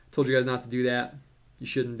 Told you guys not to do that. You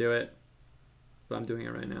shouldn't do it. But I'm doing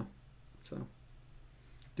it right now. So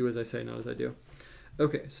do as I say, not as I do.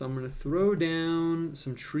 Okay, so I'm going to throw down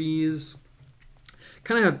some trees.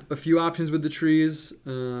 Kind of have a few options with the trees.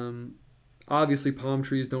 Obviously, palm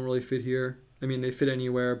trees don't really fit here. I mean, they fit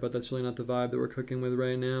anywhere, but that's really not the vibe that we're cooking with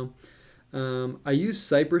right now. I use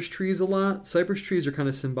cypress trees a lot. Cypress trees are kind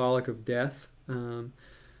of symbolic of death.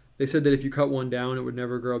 They said that if you cut one down, it would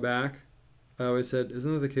never grow back. I always said,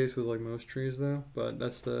 isn't that the case with like most trees though? But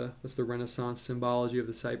that's the Renaissance symbology of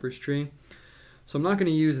the cypress tree. So I'm not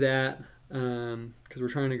going to use that because we're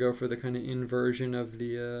trying to go for the kind of inversion of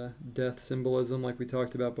the death symbolism like we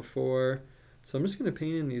talked about before. So I'm just going to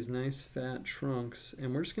paint in these nice fat trunks,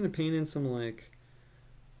 and we're just going to paint in some like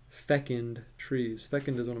fecund trees.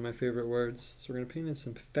 Fecund is one of my favorite words. So we're going to paint in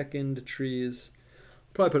some fecund trees.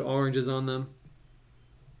 Probably put oranges on them.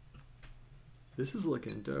 This is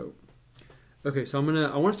looking dope. Okay, so I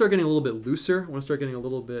want to start getting a little bit looser. I want to start getting a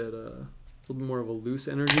little bit more of a loose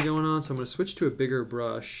energy going on. So I'm going to switch to a bigger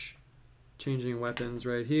brush, changing weapons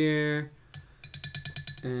right here.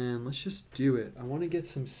 And let's just do it. I want to get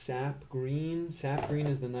some sap green. Sap green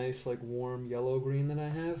is the nice like warm yellow green that I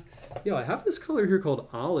have. Yo, I have this color here called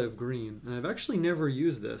olive green, and I've actually never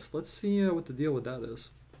used this. Let's see what the deal with that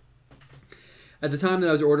is. At the time that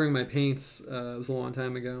I was ordering my paints, it was a long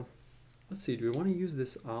time ago. Let's see, do we want to use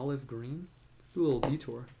this olive green? Let's do a little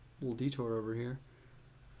detour over here.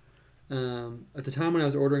 At the time when I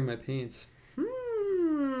was ordering my paints,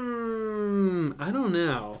 I don't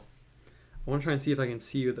know. I want to try and see if I can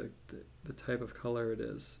see the type of color it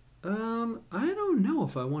is. I don't know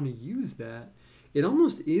if I want to use that. It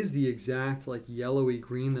almost is the exact like yellowy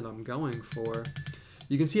green that I'm going for.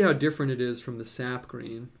 You can see how different it is from the sap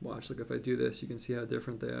green. Watch, like if I do this, you can see how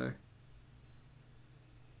different they are.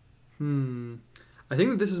 I think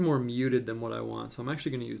that this is more muted than what I want, so I'm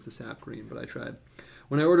actually going to use the sap green, but I tried.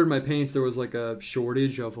 When I ordered my paints, there was like a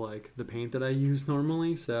shortage of like the paint that I use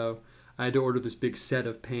normally, so I had to order this big set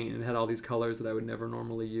of paint, and it had all these colors that I would never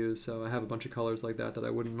normally use, so I have a bunch of colors like that I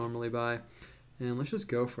wouldn't normally buy. And let's just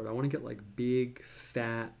go for it. I want to get like big,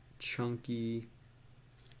 fat, chunky,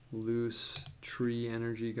 loose tree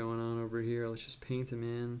energy going on over here. Let's just paint them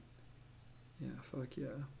in. Yeah, fuck yeah.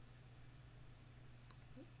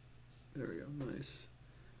 There we go, nice.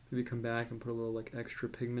 Maybe come back and put a little like extra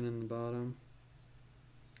pigment in the bottom.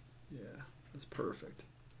 Yeah, that's perfect.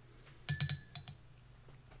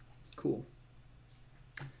 Cool.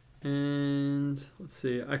 And let's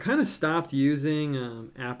see, I kind of stopped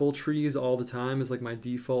using apple trees all the time as like my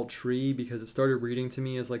default tree because it started reading to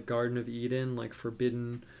me as like Garden of Eden, like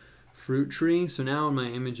forbidden fruit tree. So now in my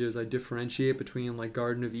images I differentiate between like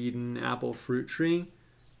Garden of Eden, apple fruit tree.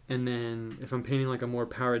 And then if I'm painting like a more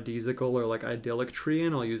paradisical or like idyllic tree,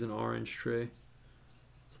 and I'll use an orange tree.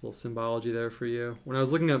 It's a little symbology there for you. When I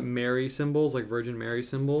was looking up Mary symbols, like Virgin Mary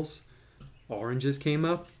symbols, oranges came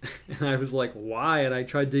up. And I was like, why? And I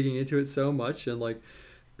tried digging into it so much. And like,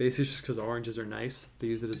 basically just because oranges are nice. They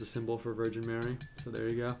use it as a symbol for Virgin Mary. So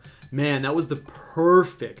there you go. Man, that was the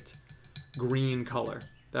perfect green color.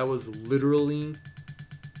 That was literally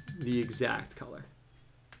the exact color.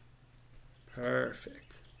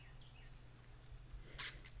 Perfect.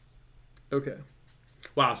 Okay.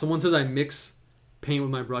 Wow, someone says I mix paint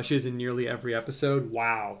with my brushes in nearly every episode.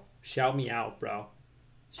 Wow. Shout me out, bro.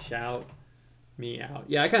 Shout me out.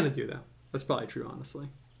 Yeah, I kind of do that. That's probably true, honestly.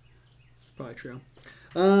 It's probably true.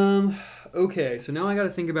 Okay, so now I got to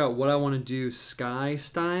think about what I want to do sky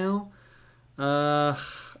style. I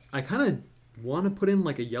kind of want to put in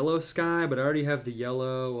like a yellow sky, but I already have the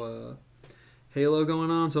yellow halo going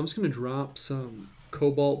on, so I'm just going to drop some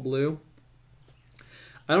cobalt blue.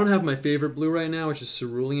 I don't have my favorite blue right now, which is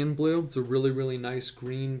cerulean blue. It's a really, really nice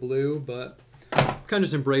green blue, but I'm kind of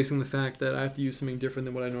just embracing the fact that I have to use something different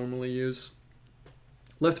than what I normally use.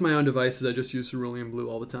 Left to my own devices, I just use cerulean blue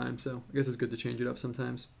all the time, so I guess it's good to change it up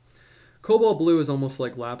sometimes. Cobalt blue is almost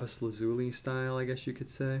like lapis lazuli style, I guess you could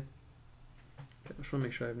say. Okay, I just want to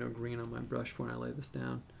make sure I have no green on my brush when I lay this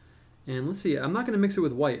down. And let's see, I'm not going to mix it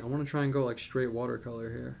with white. I want to try and go like straight watercolor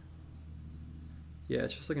here. Yeah,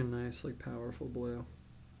 it's just like a nice, like powerful blue.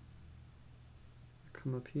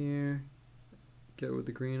 Come up here, get it with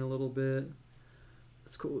the green a little bit.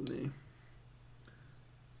 That's cool with me.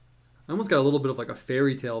 I almost got a little bit of like a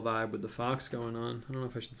fairy tale vibe with the fox going on. I don't know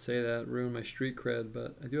if I should say that, ruin my street cred,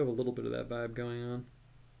 but I do have a little bit of that vibe going on.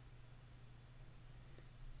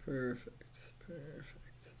 Perfect,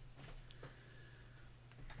 perfect.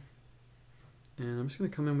 And I'm just going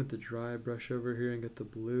to come in with the dry brush over here and get the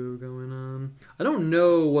blue going on. I don't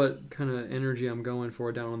know what kind of energy I'm going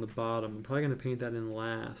for down on the bottom. I'm probably going to paint that in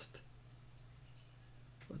last.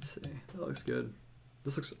 Let's see. That looks good.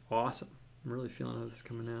 This looks awesome. I'm really feeling how this is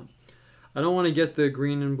coming out. I don't want to get the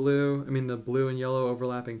green and blue, the blue and yellow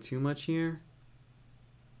overlapping too much here.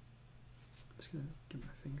 I'm just going to get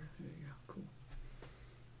my finger. There you go. Cool.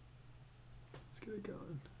 Let's get it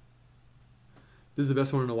going. This is the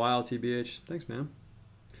best one in a while, TBH. Thanks, man.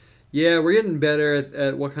 Yeah, we're getting better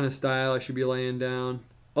at what kind of style I should be laying down.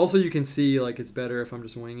 Also, you can see like it's better if I'm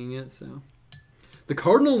just winging it. So, the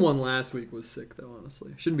Cardinal one last week was sick, though.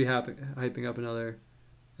 Honestly, shouldn't be hyping up another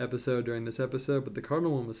episode during this episode, but the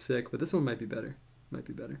Cardinal one was sick. But this one might be better. Might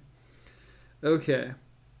be better. Okay,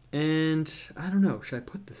 and I don't know. Should I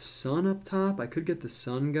put the sun up top? I could get the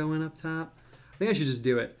sun going up top. I think I should just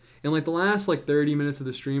do it. In like the last like 30 minutes of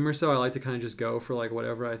the stream or so, I like to kind of just go for like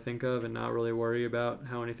whatever I think of and not really worry about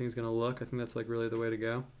how anything's going to look. I think that's like really the way to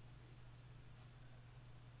go.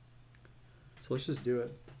 So let's just do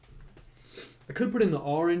it. I could put in the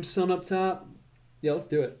orange sun up top. Yeah, let's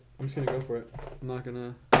do it. I'm just going to go for it. I'm not going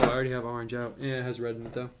to... Oh, I already have orange out. Yeah, it has red in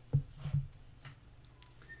it though.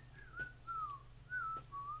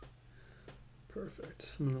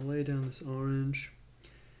 Perfect. I'm going to lay down this orange.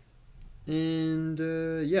 And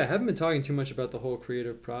yeah, I haven't been talking too much about the whole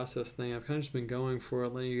creative process thing. I've kind of just been going for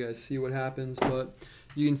it, letting you guys see what happens. But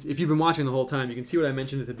you can, if you've been watching the whole time, you can see what I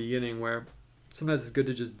mentioned at the beginning, where sometimes it's good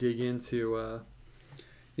to just dig into,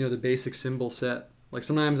 the basic symbol set. Like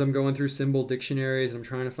sometimes I'm going through symbol dictionaries and I'm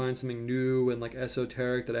trying to find something new and like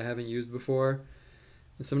esoteric that I haven't used before.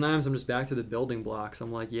 And sometimes I'm just back to the building blocks.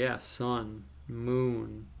 I'm like, yeah, sun,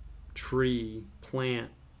 moon, tree, plant,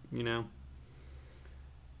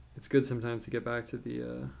 It's good sometimes to get back to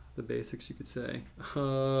the basics, you could say.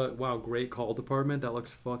 Wow, great call department. That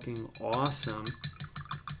looks fucking awesome.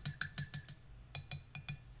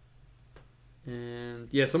 And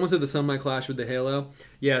yeah, someone said the sun might clash with the halo.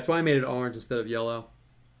 Yeah, that's why I made it orange instead of yellow.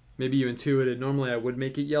 Maybe you intuited. Normally I would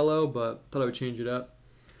make it yellow, but thought I would change it up.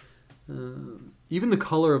 Even the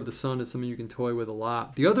color of the sun is something you can toy with a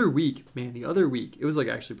lot. The other week, it was like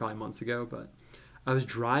actually probably months ago, but I was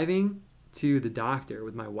driving to the doctor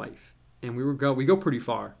with my wife, and we go pretty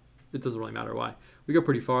far. It doesn't really matter why. We go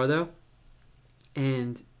pretty far though,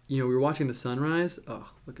 and we were watching the sunrise. Oh,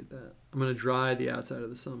 look at that! I'm gonna dry the outside of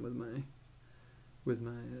the sun with my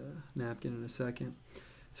napkin in a second.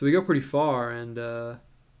 So we go pretty far, and there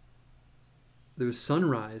was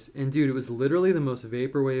sunrise, and dude, it was literally the most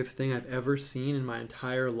vaporwave thing I've ever seen in my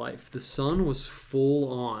entire life. The sun was full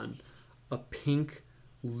on a pink,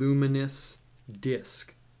 luminous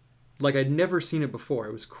disc. Like, I'd never seen it before.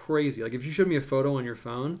 It was crazy. Like, if you showed me a photo on your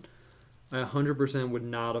phone, I 100% would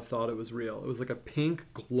not have thought it was real. It was like a pink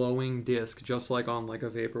glowing disc, just like on like a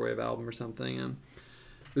vaporwave album or something. And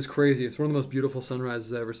it was crazy. It's one of the most beautiful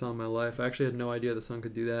sunrises I ever saw in my life. I actually had no idea the sun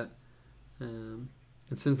could do that. And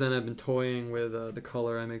since then, I've been toying with the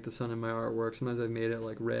color I make the sun in my artwork. Sometimes I've made it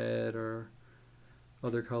like red or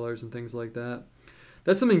other colors and things like that.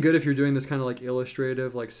 That's something good if you're doing this kind of like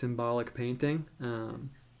illustrative, like symbolic painting.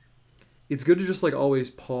 It's good to just like always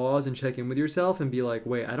pause and check in with yourself and be like,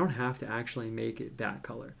 wait, I don't have to actually make it that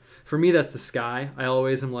color. For me, that's the sky. I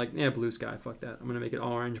always am like, blue sky, fuck that. I'm going to make it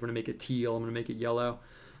orange. I'm going to make it teal. I'm going to make it yellow.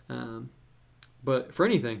 But for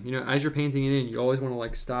anything, as you're painting it in, you always want to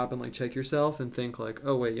like stop and like check yourself and think like,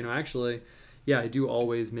 oh wait, actually, yeah, I do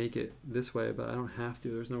always make it this way, but I don't have to.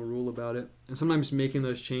 There's no rule about it. And sometimes making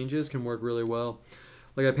those changes can work really well.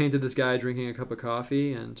 Like I painted this guy drinking a cup of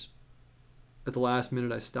coffee, and at the last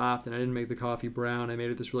minute I stopped and I didn't make the coffee brown. I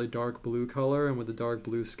made it this really dark blue color, and with the dark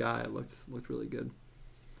blue sky it looked really good.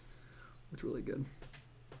 Looked really good.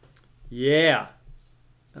 Yeah.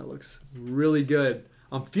 That looks really good.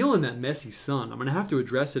 I'm feeling that messy sun. I'm going to have to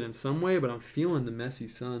address it in some way, but I'm feeling the messy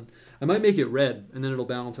sun. I might make it red, and then it'll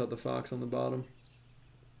balance out the fox on the bottom.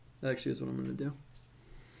 That actually is what I'm going to do.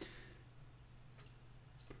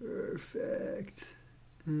 Perfect.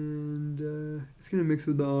 And it's going to mix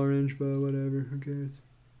with the orange, but whatever. Who cares?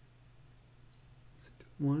 Do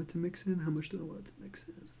I want it to mix in? How much do I want it to mix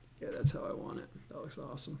in? Yeah, that's how I want it. That looks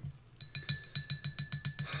awesome.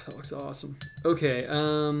 That looks awesome. Okay,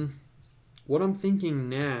 what I'm thinking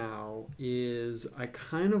now is I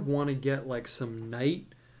kind of want to get like some night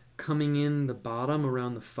coming in the bottom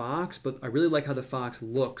around the fox, but I really like how the fox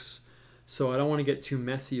looks. So I don't want to get too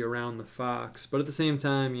messy around the fox. But at the same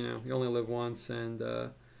time, you only live once. And I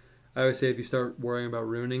always say if you start worrying about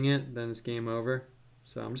ruining it, then it's game over.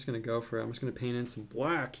 So I'm just going to go for it. I'm just going to paint in some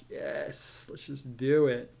black. Yes, let's just do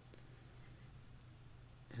it.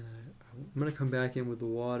 And I'm going to come back in with the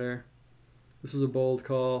water. This is a bold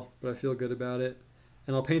call, but I feel good about it.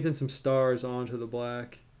 And I'll paint in some stars onto the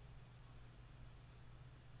black.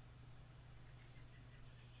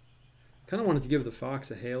 Kind of wanted to give the fox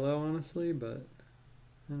a halo, honestly, but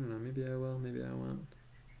I don't know. Maybe I will, maybe I won't.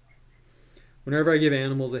 Whenever I give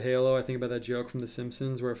animals a halo, I think about that joke from The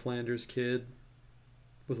Simpsons where a Flanders kid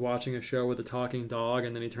was watching a show with a talking dog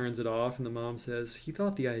and then he turns it off and the mom says he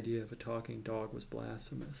thought the idea of a talking dog was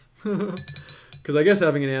blasphemous. Because I guess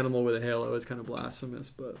having an animal with a halo is kind of blasphemous,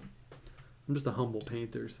 but I'm just a humble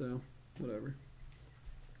painter, so whatever.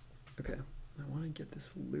 Okay, I want to get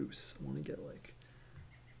this loose. I want to get like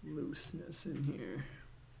looseness in here.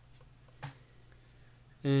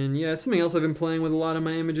 And yeah, it's something else I've been playing with a lot of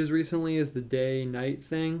my images recently is the day-night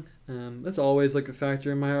thing. That's always like a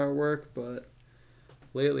factor in my artwork, but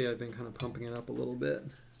lately I've been kind of pumping it up a little bit.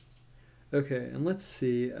 Okay, and let's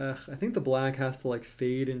see. I think the black has to like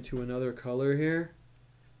fade into another color here.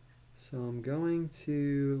 So I'm going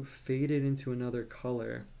to fade it into another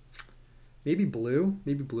color. Maybe blue?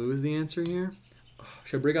 Maybe blue is the answer here. Oh,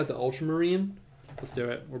 should I break out the ultramarine? Let's do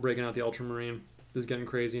it. We're breaking out the ultramarine. This is getting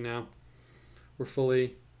crazy now. We're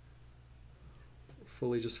fully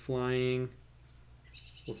just flying.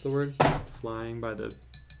 What's the word? Flying by the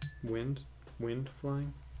wind? Wind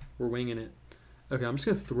flying? We're winging it. Okay, I'm just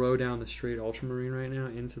going to throw down the straight ultramarine right now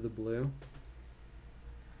into the blue.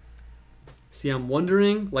 See, I'm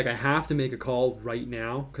wondering, like I have to make a call right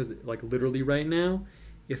now, because like literally right now,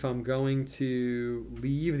 if I'm going to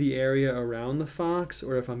leave the area around the fox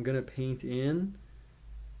or if I'm going to paint in.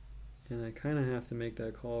 And I kind of have to make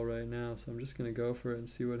that call right now, so I'm just going to go for it and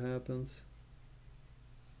see what happens.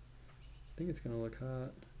 I think it's going to look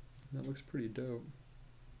hot. That looks pretty dope.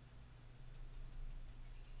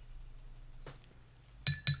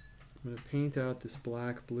 I'm going to paint out this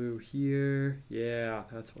black blue here. Yeah,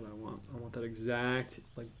 that's what I want. I want that exact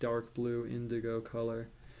like dark blue indigo color.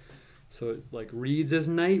 So it like reads as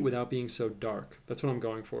night without being so dark. That's what I'm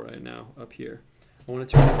going for right now up here. I want it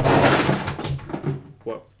to...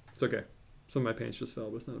 Whoa. It's okay. Some of my paints just fell,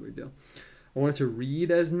 but it's not a big deal. I want it to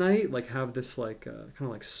read as night, like have this like kind of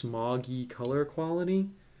like smoggy color quality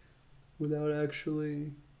without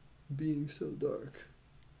actually being so dark.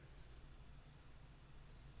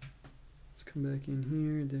 Let's come back in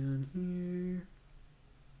here, down here.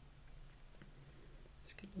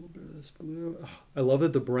 Let's get a little bit of this blue. Oh, I love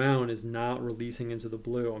that the brown is not releasing into the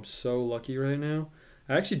blue. I'm so lucky right now.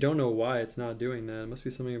 I actually don't know why it's not doing that. It must be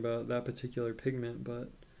something about that particular pigment,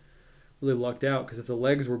 but really lucked out because if the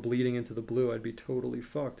legs were bleeding into the blue, I'd be totally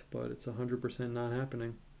fucked, but it's 100% not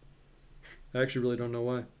happening. I actually really don't know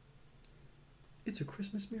why. It's a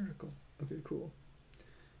Christmas miracle. Okay, cool.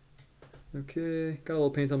 Okay, got a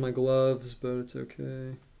little paint on my gloves, but it's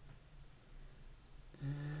okay.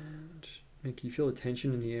 And man, can you feel the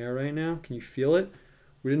tension in the air right now? Can you feel it?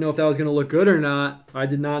 We didn't know if that was going to look good or not. I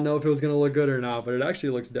did not know if it was going to look good or not, but it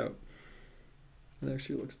actually looks dope. It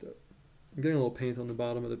actually looks dope. I'm getting a little paint on the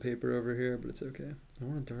bottom of the paper over here, but it's okay. I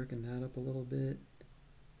want to darken that up a little bit.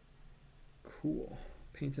 Cool.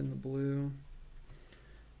 Paint in the blue.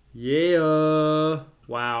 Yeah.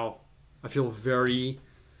 Wow. I feel very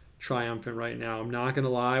triumphant right now. I'm not going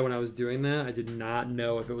to lie. When I was doing that, I did not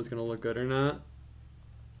know if it was going to look good or not.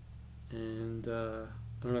 And I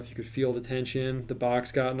don't know if you could feel the tension. The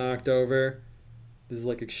box got knocked over. This is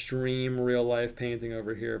like extreme real life painting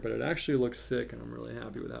over here, but it actually looks sick and I'm really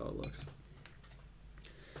happy with how it looks.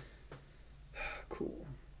 Cool.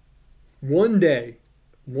 One day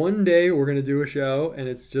we're gonna do a show and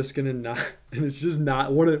it's just gonna not, and it's just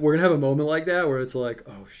not, we're gonna have a moment like that where it's like,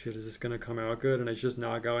 oh shit, is this gonna come out good? And it's just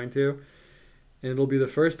not going to. And it'll be the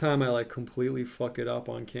first time I like completely fuck it up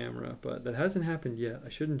on camera, but that hasn't happened yet. I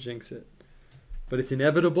shouldn't jinx it. But it's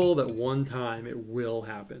inevitable that one time it will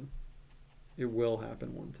happen. It will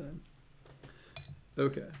happen one time.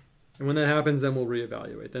 Okay. And when that happens, then we'll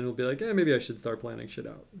reevaluate. Then we'll be like, yeah, maybe I should start planning shit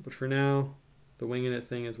out. But for now, the winging it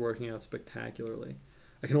thing is working out spectacularly.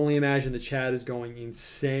 I can only imagine the chat is going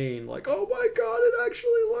insane. Like, oh my God, it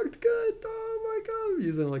actually looked good. Oh my God. I'm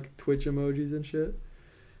using like Twitch emojis and shit.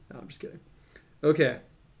 No, I'm just kidding. Okay.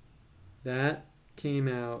 That came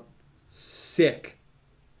out sick.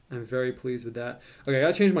 I'm very pleased with that. Okay, I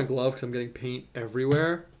gotta change my glove because I'm getting paint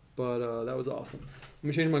everywhere. But that was awesome. Let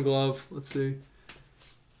me change my glove. Let's see.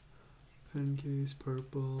 Pen case,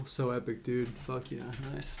 purple. So epic, dude. Fuck yeah.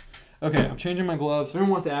 Nice. Okay, I'm changing my gloves. If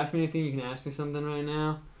anyone wants to ask me anything, you can ask me something right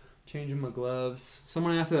now. Changing my gloves.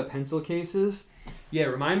 Someone asked about pencil cases. Yeah,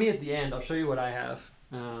 remind me at the end. I'll show you what I have.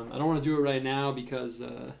 I don't want to do it right now because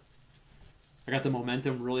I got the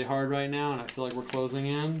momentum really hard right now, and I feel like we're closing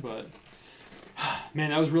in, but Man,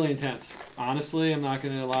 that was really intense. Honestly, I'm not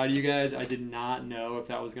going to lie to you guys. I did not know if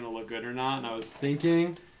that was going to look good or not. And I was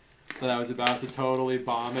thinking that I was about to totally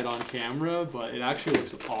bomb it on camera, but it actually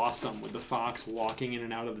looks awesome with the fox walking in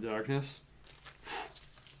and out of the darkness.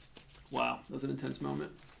 Wow, that was an intense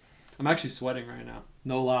moment. I'm actually sweating right now.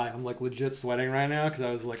 No lie. I'm like legit sweating right now because I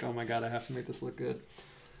was like, oh my God, I have to make this look good.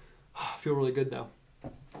 I feel really good though.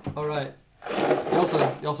 All right. You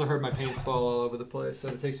also heard my paints fall all over the place, so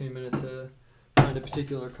it takes me a minute to find a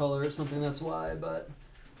particular color or something, that's why, but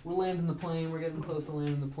we're landing the plane, we're getting close to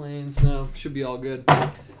landing the plane, so should be all good.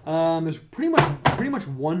 There's pretty much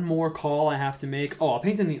one more call I have to make. Oh, I'll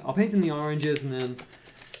paint in the oranges, and then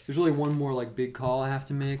there's really one more like big call I have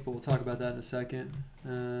to make, but we'll talk about that in a second.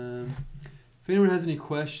 If anyone has any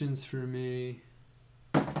questions for me,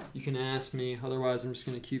 you can ask me. Otherwise, I'm just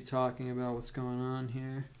going to keep talking about what's going on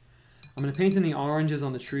here. I'm going to paint in the oranges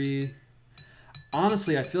on the tree.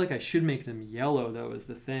 Honestly, I feel like I should make them yellow, though, is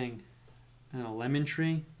the thing. And a lemon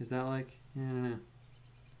tree? Is that like... I don't know.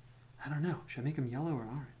 I don't know. Should I make them yellow or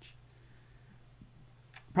orange?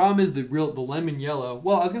 Problem is the lemon yellow...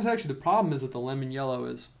 Well, I was going to say, actually, the problem is that the lemon yellow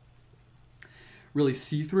is really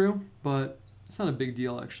see-through, but it's not a big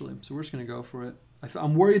deal, actually. So we're just going to go for it.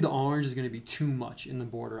 I'm worried the orange is going to be too much in the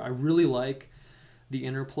border. I really like the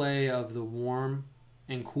interplay of the warm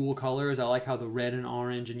and cool colors. I like how the red and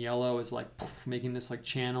orange and yellow is like poof, making this like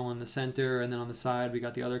channel in the center, and then on the side we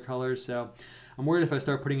got the other colors. So I'm worried if I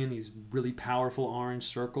start putting in these really powerful orange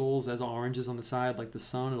circles as oranges on the side like the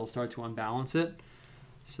sun, it'll start to unbalance it.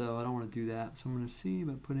 So I don't want to do that. So I'm going to see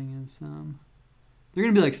by putting in some. They're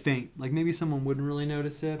going to be like faint. Like maybe someone wouldn't really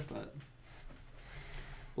notice it, but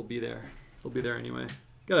they'll be there. They'll be there anyway.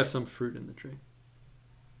 Gotta have some fruit in the tree.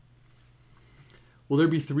 Will there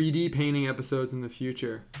be 3D painting episodes in the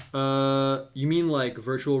future? You mean like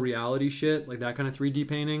virtual reality shit? Like that kind of 3D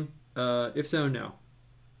painting? If so, no.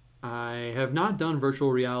 I have not done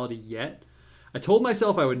virtual reality yet. I told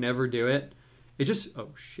myself I would never do it. It just... Oh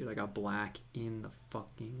shit, I got black in the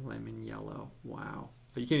fucking lemon yellow. Wow.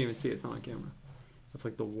 But you can't even see it. It's not on camera. That's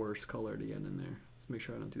like the worst color to get in there. Let's make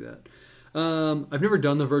sure I don't do that. I've never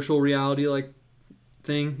done the virtual reality like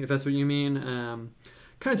thing, if that's what you mean.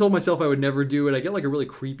 Kind of told myself I would never do it. I get like a really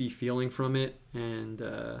creepy feeling from it, and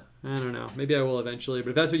I don't know. Maybe I will eventually,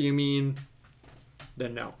 but if that's what you mean,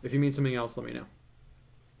 then no. If you mean something else, let me know.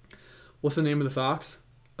 What's the name of the fox?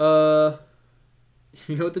 You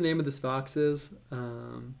know what the name of this fox is?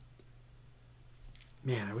 Man,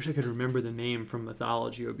 I wish I could remember the name from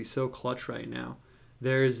mythology. It would be so clutch right now.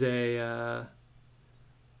 There's a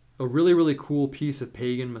really, really cool piece of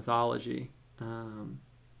pagan mythology.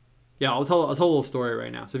 Yeah, I'll tell a little story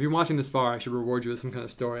right now. So if you're watching this far, I should reward you with some kind of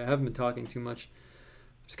story. I haven't been talking too much.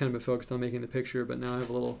 Just kind of been focused on making the picture, but now I have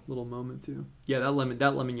a little moment too. Yeah, that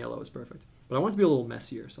lemon yellow is perfect. But I want it to be a little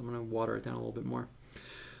messier, so I'm going to water it down a little bit more.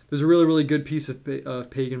 There's a really, really good piece of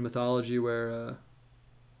pagan mythology where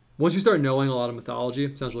once you start knowing a lot of mythology,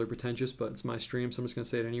 it sounds really pretentious, but it's my stream, so I'm just going to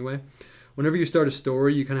say it anyway. Whenever you start a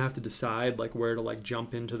story, you kind of have to decide like where to like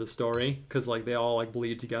jump into the story, because like they all like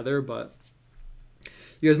bleed together. But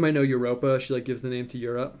you guys might know Europa. She like gives the name to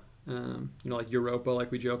Europe. You know, like Europa,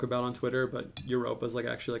 like we joke about on Twitter, but Europa is like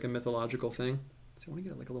actually like a mythological thing. So I want to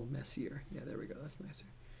get it like a little messier. Yeah, there we go. That's nicer.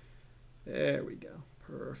 There we go.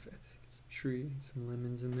 Perfect. Get some tree, some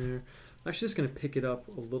lemons in there. I'm actually just gonna pick it up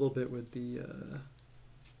a little bit with the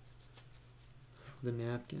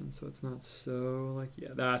napkin, so it's not so like, yeah,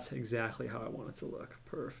 that's exactly how I want it to look.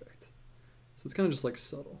 Perfect. So it's kind of just like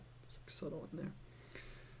subtle. It's like subtle in there.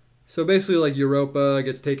 So basically, like Europa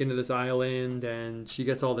gets taken to this island, and she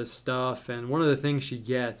gets all this stuff. And one of the things she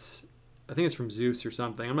gets, I think it's from Zeus or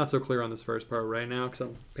something. I'm not so clear on this first part right now because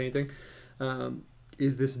I'm painting.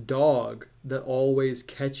 Is this dog that always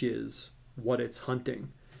catches what it's hunting.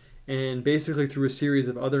 And basically, through a series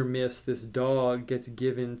of other myths, this dog gets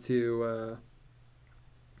given to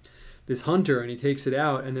this hunter, and he takes it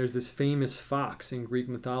out. And there's this famous fox in Greek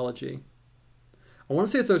mythology. I want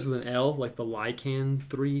to say it starts with an L, like the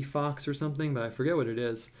lycanthropy fox or something, but I forget what it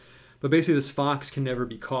is. But basically this fox can never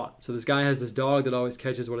be caught. So this guy has this dog that always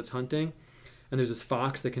catches what it's hunting, and there's this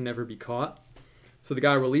fox that can never be caught. So the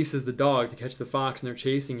guy releases the dog to catch the fox, and they're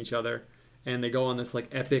chasing each other, and they go on this like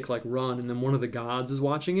epic like run, and then one of the gods is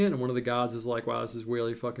watching it, and one of the gods is like, wow, this is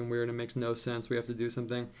really fucking weird, it makes no sense, we have to do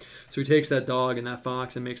something. So he takes that dog and that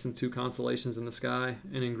fox and makes them two constellations in the sky.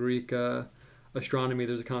 And in Greek astronomy,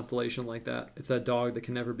 there's a constellation like that. It's that dog that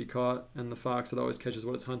can never be caught, and the fox that always catches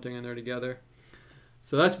what it's hunting, and they're together.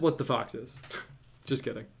 So that's what the fox is. Just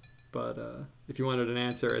kidding. But if you wanted an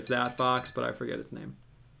answer, it's that fox, but I forget its name.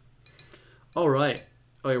 All right.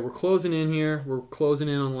 Okay, we're closing in here. We're closing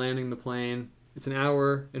in on landing the plane. It's an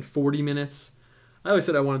hour and 40 minutes. I always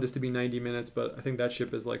said I wanted this to be 90 minutes, but I think that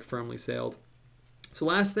ship is like firmly sailed. So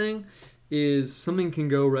last thing is something can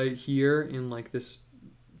go right here in like this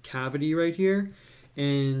cavity right here.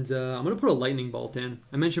 And I'm going to put a lightning bolt in.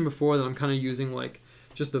 I mentioned before that I'm kind of using like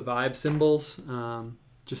just the vibe symbols,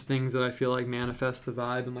 just things that I feel like manifest the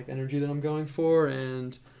vibe and like energy that I'm going for.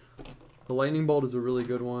 And the lightning bolt is a really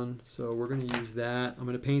good one. So we're going to use that. I'm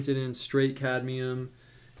going to paint it in straight cadmium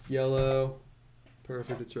yellow.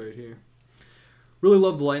 Perfect. It's right here. Really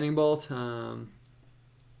love the lightning bolt.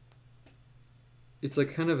 It's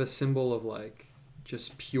like kind of a symbol of like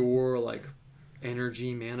just pure like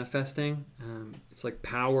energy manifesting. It's like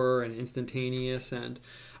power and instantaneous. And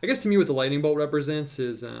I guess to me what the lightning bolt represents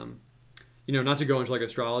is, you know, not to go into like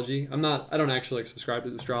astrology. I don't actually like subscribe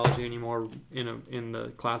to astrology anymore in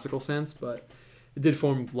the classical sense, but it did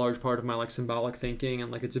form a large part of my like symbolic thinking,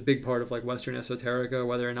 and like it's a big part of like Western esoterica,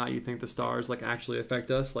 whether or not you think the stars like actually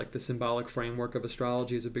affect us. Like the symbolic framework of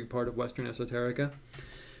astrology is a big part of Western esoterica.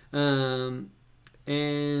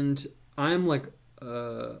 And I'm like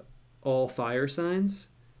all fire signs,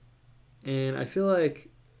 and I feel like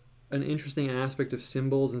an interesting aspect of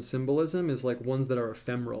symbols and symbolism is like ones that are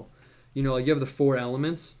ephemeral. You know, like you have the 4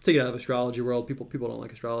 elements. Take it out of astrology world. People don't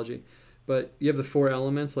like astrology, but you have the 4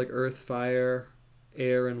 elements like earth, fire,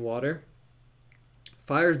 air, and water.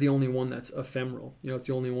 Fire is the only one that's ephemeral. You know, it's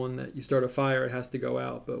the only one that you start a fire, it has to go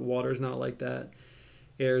out. But water is not like that.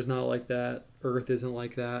 Air is not like that. Earth isn't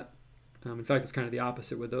like that. In fact, it's kind of the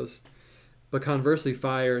opposite with those. But conversely,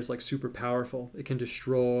 fire is like super powerful. It can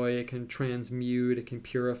destroy, it can transmute, it can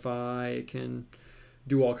purify, it can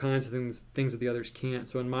do all kinds of things that the others can't.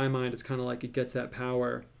 So in my mind, it's kind of like it gets that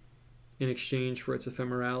power in exchange for its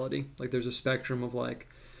ephemerality. Like there's a spectrum of like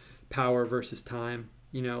power versus time.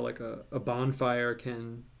 You know, like a bonfire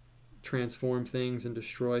can transform things and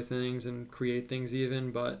destroy things and create things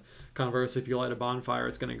even. But conversely, if you light a bonfire,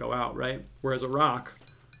 it's going to go out, right? Whereas a rock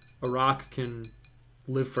can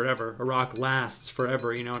live forever. A rock lasts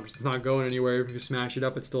forever, you know, it's not going anywhere. If you smash it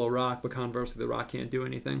up, it's still a rock, but conversely, the rock can't do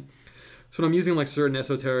anything. So when I'm using like certain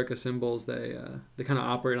esoterica symbols, they kind of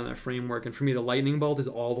operate on that framework. And for me, the lightning bolt is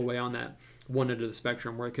all the way on that one end of the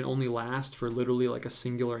spectrum where it can only last for literally like a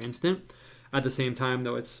singular instant. At the same time,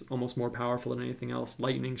 though, it's almost more powerful than anything else.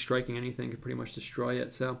 Lightning striking anything can pretty much destroy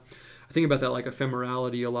it. So I think about that like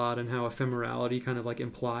ephemerality a lot, and how ephemerality kind of like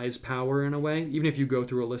implies power in a way. Even if you go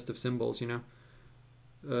through a list of symbols, you know.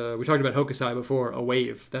 We talked about Hokusai before, a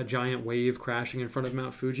wave, that giant wave crashing in front of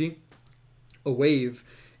Mount Fuji. A wave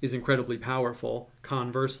is incredibly powerful.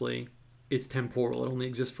 Conversely, it's temporal. It only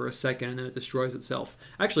exists for a second and then it destroys itself.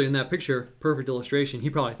 Actually, in that picture, perfect illustration,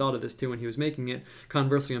 he probably thought of this too when he was making it.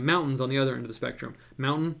 Conversely, a mountain's on the other end of the spectrum.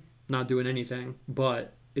 Mountain, not doing anything,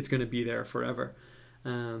 but it's going to be there forever.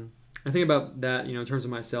 I think about that, you know, in terms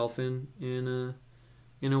of myself in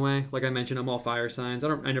a way. Like I mentioned, I'm all fire signs. I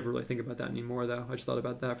never really think about that anymore, though. I just thought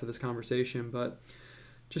about that for this conversation. But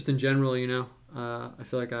just in general, you know, I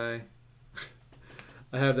feel like I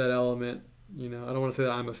have that element. You know, I don't want to say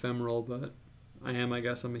that I'm ephemeral, but I am, I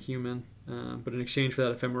guess. I'm a human. But in exchange for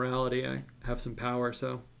that ephemerality, I have some power.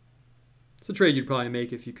 So it's a trade you'd probably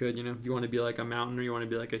make if you could, you know. You want to be like a mountain or you want to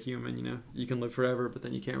be like a human, you know. You can live forever, but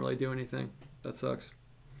then you can't really do anything. That sucks.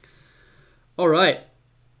 All right.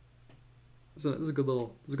 So this is a good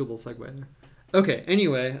little segue there. Okay,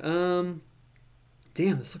 anyway,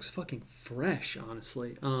 damn, this looks fucking fresh,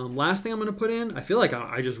 honestly. Last thing I'm gonna put in, I feel like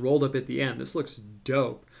I just rolled up at the end. This looks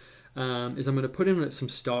dope. Is I'm gonna put in some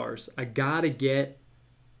stars. I gotta get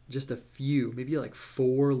just a few, maybe like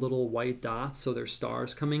 4 little white dots, so there's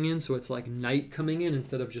stars coming in. So it's like night coming in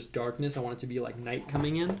instead of just darkness. I want it to be like night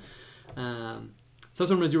coming in. So that's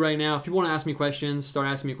what I'm gonna do right now. If people want to ask me questions, start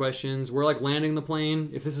asking me questions. We're like landing the plane.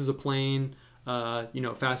 If this is a plane, you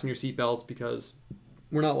know, fasten your seatbelts because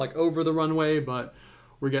we're not like over the runway, but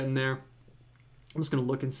we're getting there. I'm just gonna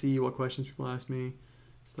look and see what questions people ask me.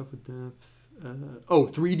 Stuff with depth.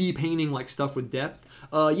 3D painting like stuff with depth.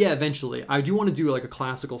 Yeah, eventually. I do want to do like a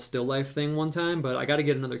classical still life thing one time, but I got to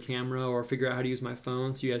get another camera or figure out how to use my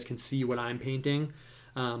phone so you guys can see what I'm painting.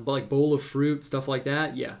 But like bowl of fruit, stuff like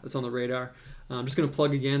that, yeah, that's on the radar. I'm just going to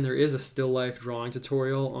plug again, there is a still life drawing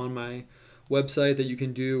tutorial on my website that you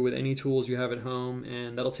can do with any tools you have at home,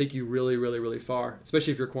 and that'll take you really, really, really far,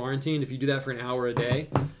 especially if you're quarantined. If you do that for an hour a day,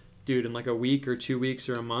 dude, in like a week or 2 weeks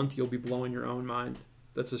or a month, you'll be blowing your own mind.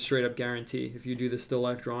 That's a straight up guarantee. If you do the still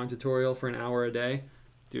life drawing tutorial for an hour a day,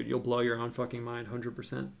 dude, you'll blow your own fucking mind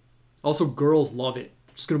 100%. Also, girls love it.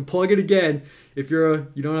 Just gonna plug it again. If you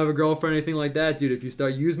don't have a girlfriend or anything like that, dude, if you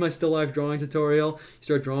use my still life drawing tutorial, you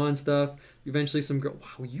start drawing stuff, eventually some girl,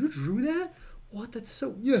 wow, you drew that? What? That's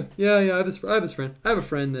so yeah. I have his friend. I have a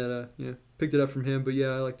friend that picked it up from him. But yeah,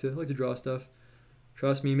 I like to draw stuff.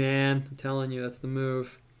 Trust me, man. I'm telling you, that's the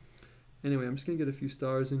move. Anyway, I'm just gonna get a few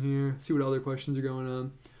stars in here. See what other questions are going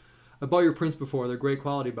on. I bought your prints before. They're great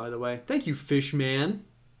quality, by the way. Thank you,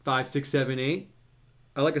 Fishman5678.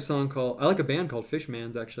 I like a band called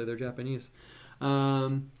Fishmans. Actually, they're Japanese.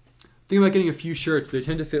 Thinking about getting a few shirts. They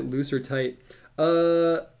tend to fit loose or tight.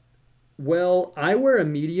 Well, I wear a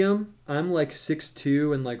medium. I'm like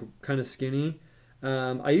 6'2" and like kind of skinny.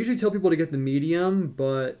 I usually tell people to get the medium,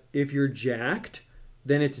 but if you're jacked,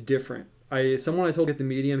 then it's different. Someone I told to get the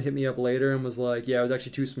medium hit me up later and was like, yeah, I was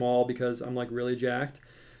actually too small because I'm like really jacked.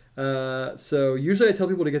 So usually I tell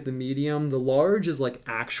people to get the medium. The large is like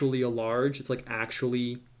actually a large. It's like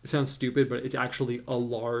actually, it sounds stupid, but it's actually a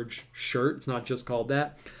large shirt. It's not just called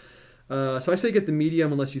that. So I say get the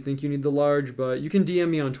medium unless you think you need the large, but you can DM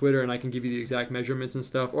me on Twitter and I can give you the exact measurements and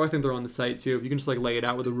stuff. Or I think they're on the site too. You can just like lay it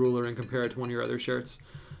out with a ruler and compare it to one of your other shirts.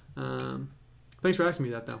 Thanks for asking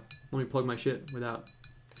me that though. Let me plug my shit without.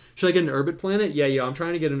 Should I get an Urbit Planet? Yeah, I'm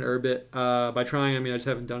trying to get an Urbit. By trying, I mean I just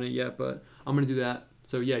haven't done it yet, but I'm going to do that.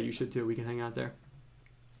 So yeah, you should too. We can hang out there.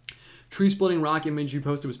 Tree splitting rock image you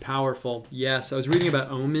posted was powerful. Yes, I was reading about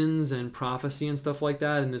omens and prophecy and stuff like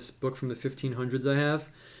that in this book from the 1500s I have.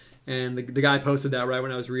 And the guy posted that right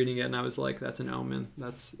when I was reading it, and I was like, that's an omen.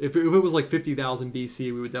 That's if it was like 50,000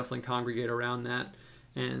 BC, we would definitely congregate around that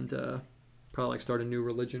and probably like start a new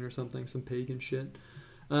religion or something, some pagan shit.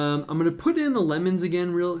 I'm going to put in the lemons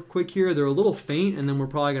again real quick here. They're a little faint, and then we're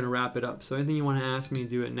probably going to wrap it up. So anything you want to ask me,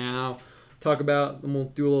 do it now. Talk about, and we'll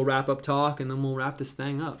do a little wrap-up talk, and then we'll wrap this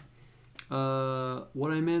thing up.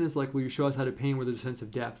 What I meant is like, will you show us how to paint with a sense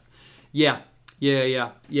of depth? Yeah.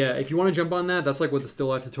 If you want to jump on that, that's like what the still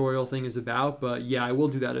life tutorial thing is about. But yeah, I will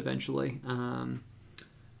do that eventually.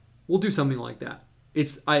 We'll do something like that.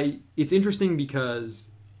 It's interesting because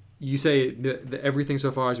you say the everything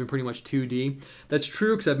so far has been pretty much 2D. That's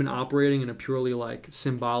true because I've been operating in a purely like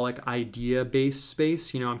symbolic idea-based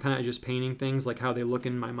space. I'm kind of just painting things like how they look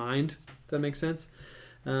in my mind. If that makes sense.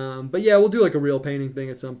 But yeah, we'll do like a real painting thing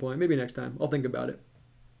at some point. Maybe next time. I'll think about it.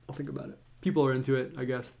 People are into it, I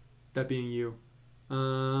guess. That being you.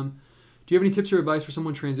 Do you have any tips or advice for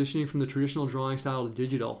someone transitioning from the traditional drawing style to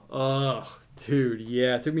digital? Ugh, dude,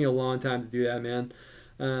 yeah. It took me a long time to do that, man.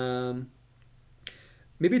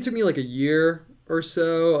 Maybe it took me like a year or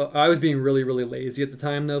so. I was being really, really lazy at the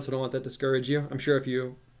time, though, so I don't want that to discourage you. I'm sure if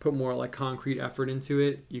you put more like concrete effort into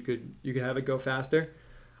it, you could have it go faster.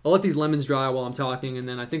 I'll let these lemons dry while I'm talking, and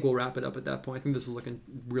then I think we'll wrap it up at that point. I think this is looking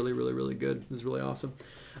really, really, really good. This is really awesome.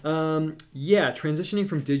 Yeah, transitioning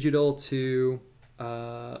from digital to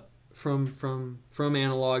from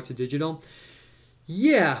analog to digital.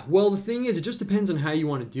 Yeah, well, the thing is, it just depends on how you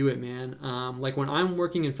want to do it, man. Like when I'm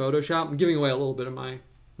working in Photoshop, I'm giving away a little bit of my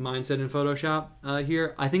mindset in Photoshop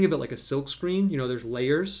here. I think of it like a silk screen. There's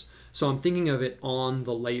layers. So I'm thinking of it on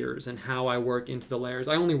the layers and how I work into the layers.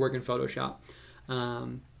 I only work in Photoshop.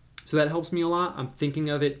 So that helps me a lot. I'm thinking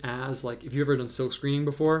of it as like, if you've ever done silk screening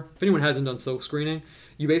before, if anyone hasn't done silk screening,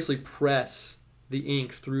 you basically press the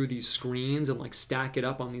ink through these screens and like stack it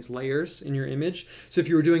up on these layers in your image. So if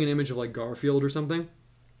you were doing an image of like Garfield or something,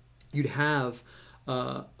 you'd have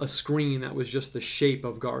a screen that was just the shape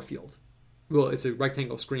of Garfield. Well, it's a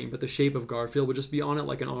rectangle screen, but the shape of Garfield would just be on it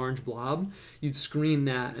like an orange blob. You'd screen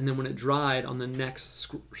that, and then when it dried on the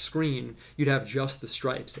next screen, you'd have just the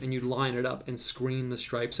stripes, and you'd line it up and screen the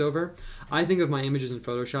stripes over. I think of my images in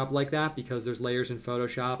Photoshop like that because there's layers in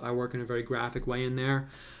Photoshop. I work in a very graphic way in there.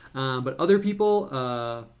 But other people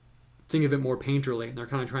think of it more painterly, and they're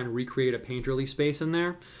kind of trying to recreate a painterly space in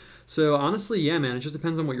there. So honestly, yeah, man, it just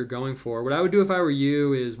depends on what you're going for. What I would do if I were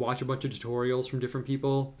you is watch a bunch of tutorials from different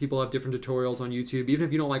people. People have different tutorials on YouTube. Even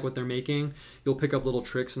if you don't like what they're making, you'll pick up little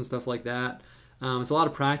tricks and stuff like that. It's a lot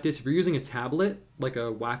of practice. If you're using a tablet, like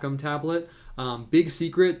a Wacom tablet, big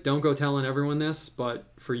secret, don't go telling everyone this,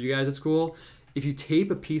 but for you guys it's cool. If you tape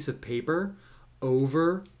a piece of paper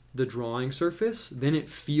over the drawing surface, then it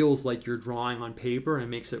feels like you're drawing on paper and it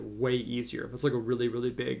makes it way easier. That's like a really,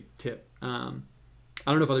 really big tip. I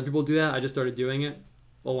don't know if other people do that. I just started doing it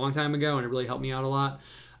a long time ago, and it really helped me out a lot.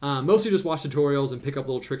 Mostly just watch tutorials and pick up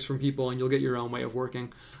little tricks from people, and you'll get your own way of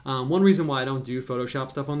working. One reason why I don't do Photoshop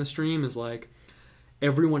stuff on the stream is like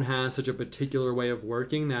everyone has such a particular way of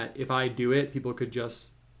working that if I do it, people could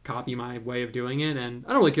just copy my way of doing it. And I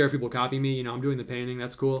don't really care if people copy me. I'm doing the painting.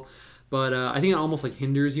 That's cool. But I think it almost like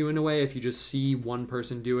hinders you in a way if you just see one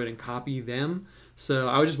person do it and copy them. So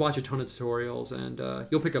I would just watch a ton of tutorials, and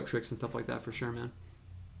you'll pick up tricks and stuff like that for sure, man.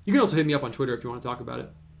 You can also hit me up on Twitter if you want to talk about it.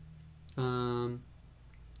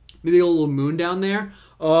 maybe a little moon down there.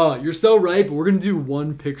 Oh, you're so right, but we're going to do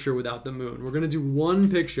one picture without the moon. We're going to do one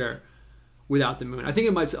picture without the moon. I think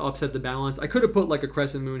it might upset the balance. I could have put like a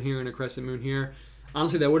crescent moon here and a crescent moon here.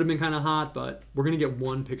 Honestly, that would have been kind of hot, but we're going to get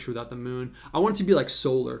one picture without the moon. I want it to be like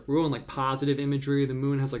solar. We're going like positive imagery. The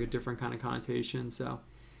moon has like a different kind of connotation. So,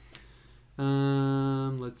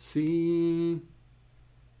 let's see.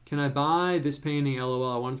 Can I buy this painting?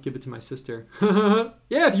 LOL. I wanted to give it to my sister.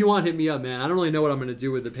 Yeah, if you want, hit me up, man. I don't really know what I'm going to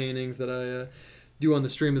do with the paintings that I do on the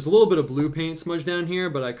stream. There's a little bit of blue paint smudged down here,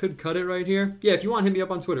 but I could cut it right here. Yeah, if you want, hit me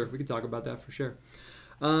up on Twitter. We can talk about that for sure.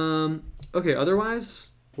 Okay,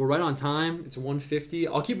 otherwise, we're right on time. It's 1:50.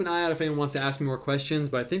 I'll keep an eye out if anyone wants to ask me more questions,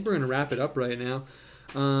 but I think we're going to wrap it up right now.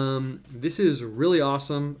 This is really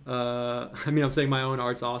awesome. I mean, I'm saying my own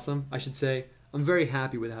art's awesome. I should say I'm very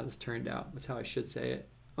happy with how this turned out. That's how I should say it.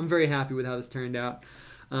 I'm very happy with how this turned out.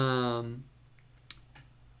 I'll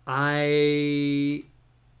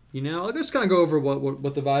just kind of go over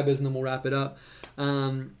what the vibe is, and then we'll wrap it up.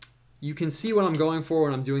 You can see what I'm going for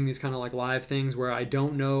when I'm doing these kind of like live things where I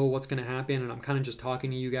don't know what's going to happen, and I'm kind of just talking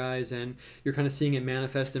to you guys, and you're kind of seeing it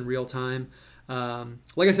manifest in real time.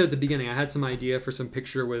 Like I said at the beginning, I had some idea for some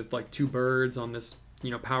picture with like 2 birds on this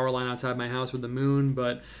power line outside my house with the moon,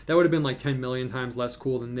 but that would have been like 10 million times less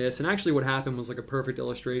cool than this. And actually what happened was like a perfect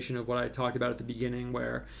illustration of what I talked about at the beginning,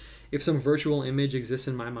 where if some virtual image exists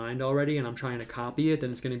in my mind already and I'm trying to copy it, then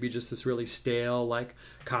it's going to be just this really stale like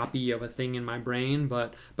copy of a thing in my brain.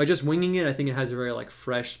 But by just winging it, I think it has a very like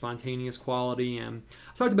fresh, spontaneous quality. And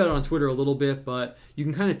I've talked about it on Twitter a little bit, but you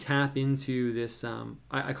can kind of tap into this,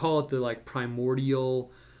 I call it the like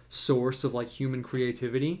primordial source of like human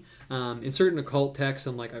creativity. In certain occult texts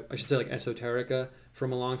and like I should say like esoterica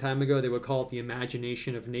from a long time ago, they would call it the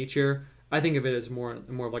imagination of nature. I think of it as more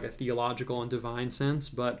of like a theological and divine sense,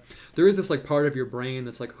 but there is this like part of your brain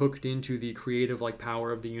that's like hooked into the creative like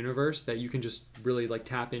power of the universe that you can just really like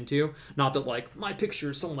tap into. Not that like my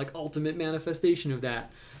picture is some like ultimate manifestation of that,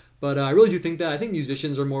 but I really do think that. I think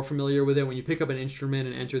musicians are more familiar with it when you pick up an instrument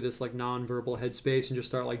and enter this like non-verbal headspace and just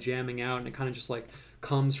start like jamming out, and it kind of just like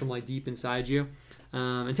comes from like deep inside you.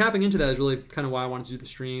 And tapping into that is really kind of why I wanted to do the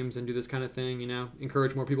streams and do this kind of thing,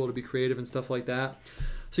 encourage more people to be creative and stuff like that.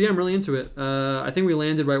 So yeah, I'm really into it. I think we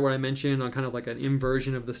landed right where I mentioned on kind of like an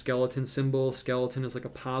inversion of the skeleton symbol. Skeleton is like a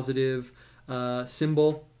positive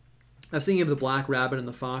symbol. I was thinking of the black rabbit and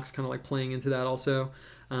the fox kind of like playing into that also.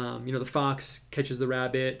 The fox catches the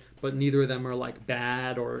rabbit, but neither of them are like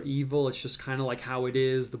bad or evil. It's just kind of like how it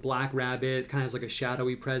is. The black rabbit kind of has like a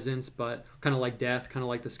shadowy presence, but kind of like death, kind of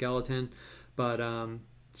like the skeleton. But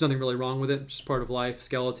there's nothing really wrong with it. Just part of life.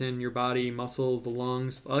 Skeleton, your body, muscles, the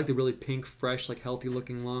lungs. I like the really pink, fresh, like healthy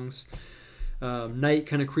looking lungs. Night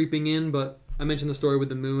kind of creeping in, but I mentioned the story with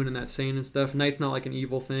the moon and that saying and stuff. Night's not like an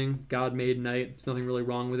evil thing. God made night. There's nothing really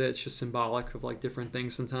wrong with it. It's just symbolic of like different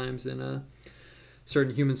things sometimes in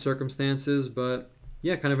certain human circumstances. But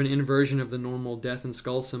yeah, kind of an inversion of the normal death and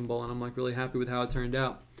skull symbol, and I'm like really happy with how it turned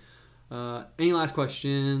out. Any last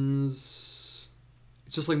questions?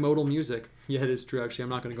 It's just like modal music. Yeah, it is true, actually. I'm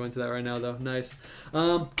not going to go into that right now, though. Nice.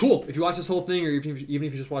 Cool. If you watch this whole thing, or even if you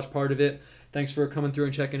just watch part of it, thanks for coming through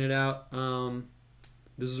and checking it out.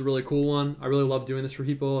 This is a really cool one. I really love doing this for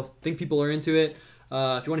people. I think people are into it.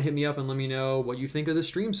 If you want to hit me up and let me know what you think of the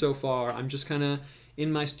stream so far. I'm just kind of in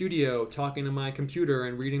my studio talking to my computer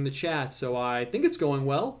and reading the chat, so I think it's going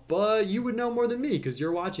well, but you would know more than me because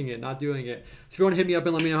you're watching it, not doing it. So if you want to hit me up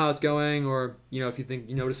and let me know how it's going, or if you think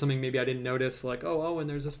you noticed something maybe I didn't notice, like oh and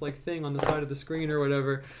there's this like thing on the side of the screen or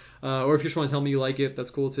whatever, or if you just want to tell me you like it, that's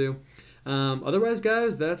cool too. Otherwise,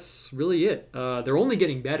 guys, that's really it. They're only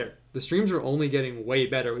getting better. The streams are only getting way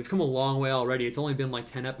better. We've come a long way already. It's only been like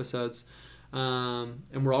 10 episodes, and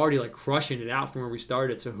we're already like crushing it out from where we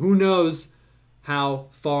started. So who knows how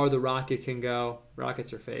far the rocket can go.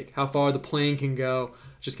 Rockets are fake. How far the plane can go.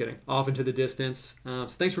 Just kidding. Off into the distance. So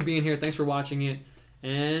thanks for being here. Thanks for watching it.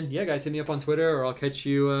 And yeah, guys, hit me up on Twitter, or I'll catch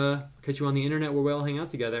you on the internet where we all hang out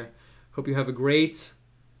together. Hope you have a great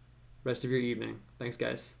rest of your evening. Thanks,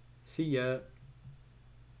 guys. See ya.